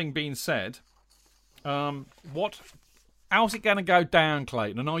that having been said, how's it going to go down,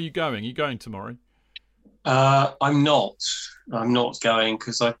 Clayton? And are you going? Are you going tomorrow? I'm not going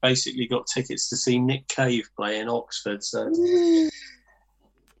because I've basically got tickets to see Nick Cave play in Oxford. So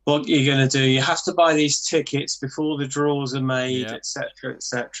what you're going to do, you have to buy these tickets before the draws are made, etc.,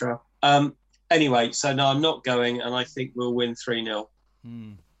 etc. Anyway, so no, I'm not going, and I think we'll win 3-0.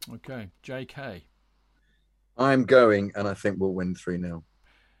 Okay, JK. I'm going, and I think we'll win 3-0.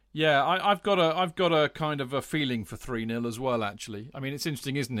 Yeah, I've got a kind of a feeling for 3-0 as well. Actually, I mean, it's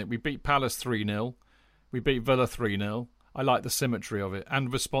interesting, isn't it? We beat Palace 3-0, we beat Villa 3-0. I like the symmetry of it, and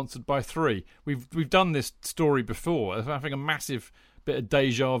we're sponsored by 3. We've done this story before, having a massive bit of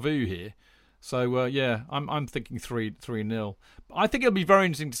deja vu here. So yeah, I'm thinking 3-0. I think it'll be very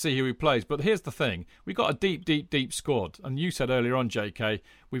interesting to see who he plays. But here's the thing: we've got a deep squad, and you said earlier on, JK,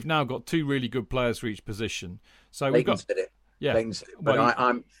 we've now got 2 really good players for each position. So we've got. Said it. Yeah, said it. But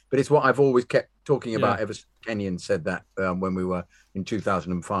but it's what I've always kept talking about. Ever since Kenyon said that when we were in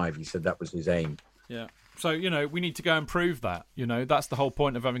 2005, he said that was his aim. Yeah. So, we need to go and prove that. That's the whole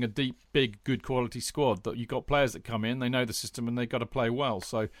point of having a deep, big, good quality squad, that you've got players that come in, they know the system, and they've got to play well.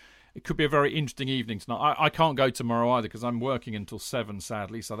 So it could be a very interesting evening tonight. I can't go tomorrow either because I'm working until 7,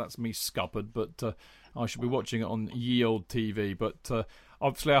 sadly, so that's me scuppered. But I should be watching it on ye old TV. But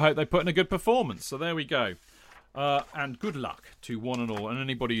obviously I hope they put in a good performance. So there we go. And good luck to one and all. And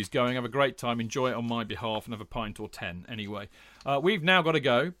anybody who's going, have a great time. Enjoy it on my behalf and have a pint or 10 anyway. We've now got to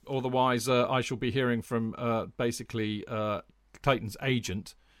go. Otherwise, I shall be hearing from basically Clayton's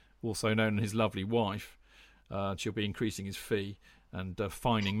agent, also known as his lovely wife. She'll be increasing his fee and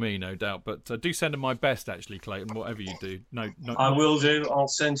fining me, no doubt. But do send her my best, actually, Clayton, whatever you do. No, I will do. I'll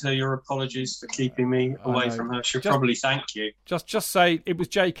send her your apologies for keeping me away from her. She'll probably thank you. Just say it was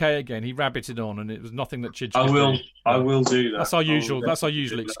JK again. He rabbited on, and it was nothing that Chidge I will do that. That's our usual. That's our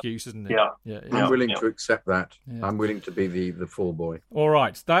usual excuse, isn't it? Yeah. I'm willing to accept that. Yeah. I'm willing to be the fall boy. All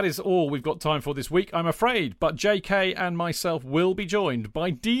right, that is all we've got time for this week, I'm afraid. But JK and myself will be joined by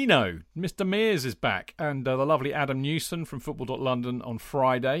Dino. Mr. Mears is back, and the lovely Adam Newson from Football.London on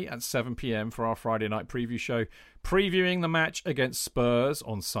Friday at 7 p.m. for our Friday night preview show. previewing the match against Spurs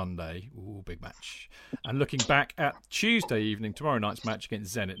on Sunday. Ooh, big match. And looking back at Tuesday evening, tomorrow night's match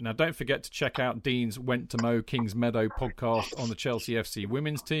against Zenit. Now, don't forget to check out Dean's Went to Mow Kings Meadow podcast on the Chelsea FC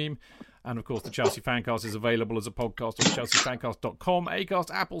women's team. And, of course, the Chelsea Fancast is available as a podcast on chelseafancast.com, Acast,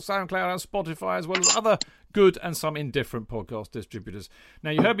 Apple, SoundCloud and Spotify, as well as other good and some indifferent podcast distributors.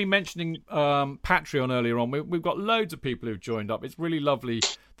 Now, you heard me mentioning Patreon earlier on. We've got loads of people who've joined up. It's really lovely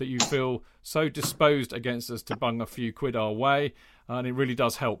that you feel so disposed against us to bung a few quid our way. And it really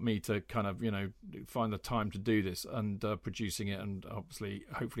does help me to kind of, find the time to do this and producing it and obviously,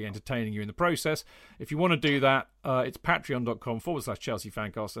 hopefully entertaining you in the process. If you want to do that, it's patreon.com/Chelsea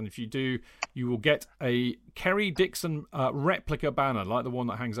Fancast. And if you do, you will get a Kerry Dixon replica banner like the one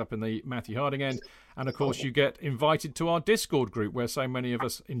that hangs up in the Matthew Harding end. And, of course, you get invited to our Discord group where so many of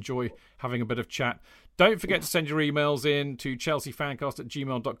us enjoy having a bit of chat. Don't forget to send your emails in to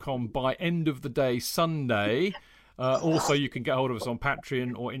chelseafancast@gmail.com by end of the day Sunday. Also, you can get hold of us on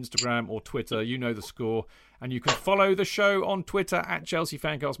Patreon or Instagram or Twitter. You know the score. And you can follow the show on Twitter at Chelsea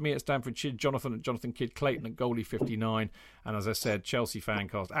Fancast, me at Stanford Chid, Jonathan at Jonathan Kidd, Clayton at Goalie59. And as I said, Chelsea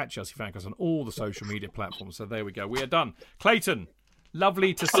Fancast at Chelsea Fancast on all the social media platforms. So there we go. We are done. Clayton,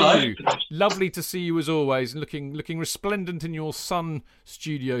 lovely to see you. Lovely to see you as always. Looking resplendent in your Sun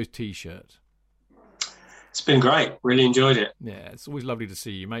Studios T-shirt. It's been great. Really enjoyed it. Yeah, it's always lovely to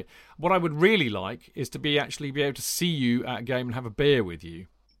see you, mate. What I would really like is to be able to see you at a game and have a beer with you.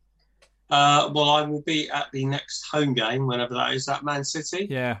 Well, I will be at the next home game, whenever that is, at Man City.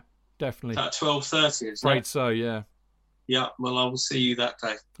 Yeah, definitely. At 12:30, is Great, so, yeah. Yeah, well, I will see you that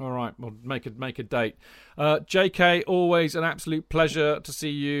day. All right, well, make a date. JK, always an absolute pleasure to see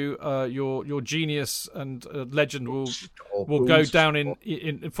you. Your genius and legend will go down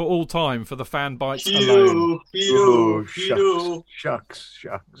in for all time for the fan bites alone. Shucks.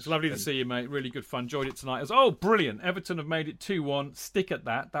 It's lovely to see you, mate. Really good fun. Enjoyed it tonight. Oh, brilliant. Everton have made it 2-1. Stick at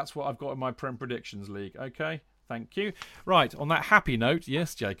that. That's what I've got in my Prem Predictions League. Okay? Thank you. Right, on that happy note,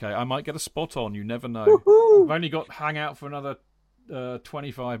 yes, JK, I might get a spot on. You never know. Woo-hoo! I've only got to hang out for another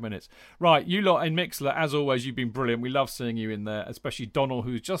 25 minutes. Right, you lot in Mixlr, as always, you've been brilliant. We love seeing you in there, especially Donald,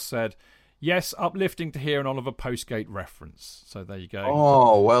 who's just said, yes, uplifting to hear an Oliver Postgate reference. So there you go.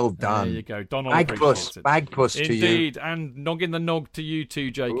 Oh, well done. There you go. Donald appreciates it. Bagpuss to you. Indeed, and noggin the nog to you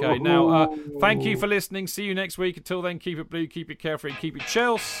too, JK. Ooh. Now, thank you for listening. See you next week. Until then, keep it blue, keep it carefree, keep it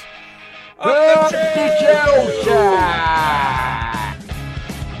Chelsea. Up the Chelsea!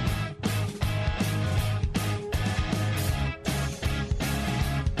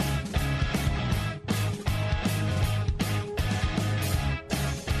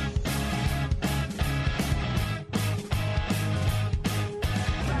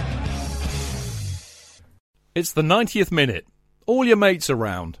 It's the 90th minute. All your mates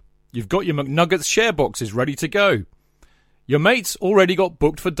around. You've got your McNuggets share boxes ready to go. Your mate's already got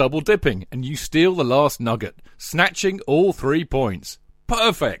booked for double dipping, and you steal the last nugget, snatching all 3 points.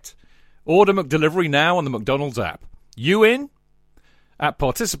 Perfect! Order McDelivery now on the McDonald's app. You in? At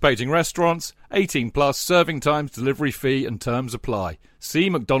participating restaurants, 18 plus, serving times, delivery fee and terms apply. See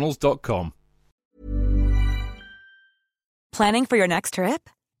mcdonalds.com. Planning for your next trip?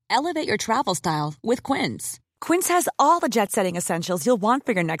 Elevate your travel style with Quince. Quince has all the jet-setting essentials you'll want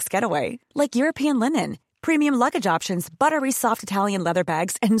for your next getaway, like European linen, premium luggage options, buttery soft Italian leather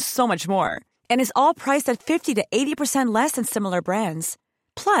bags, and so much more. And is all priced at 50 to 80% less than similar brands.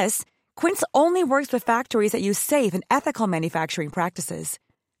 Plus, Quince only works with factories that use safe and ethical manufacturing practices.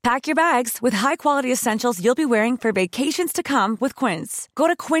 Pack your bags with high-quality essentials you'll be wearing for vacations to come with Quince. Go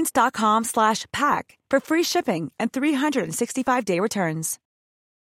to quince.com/pack for free shipping and 365-day returns.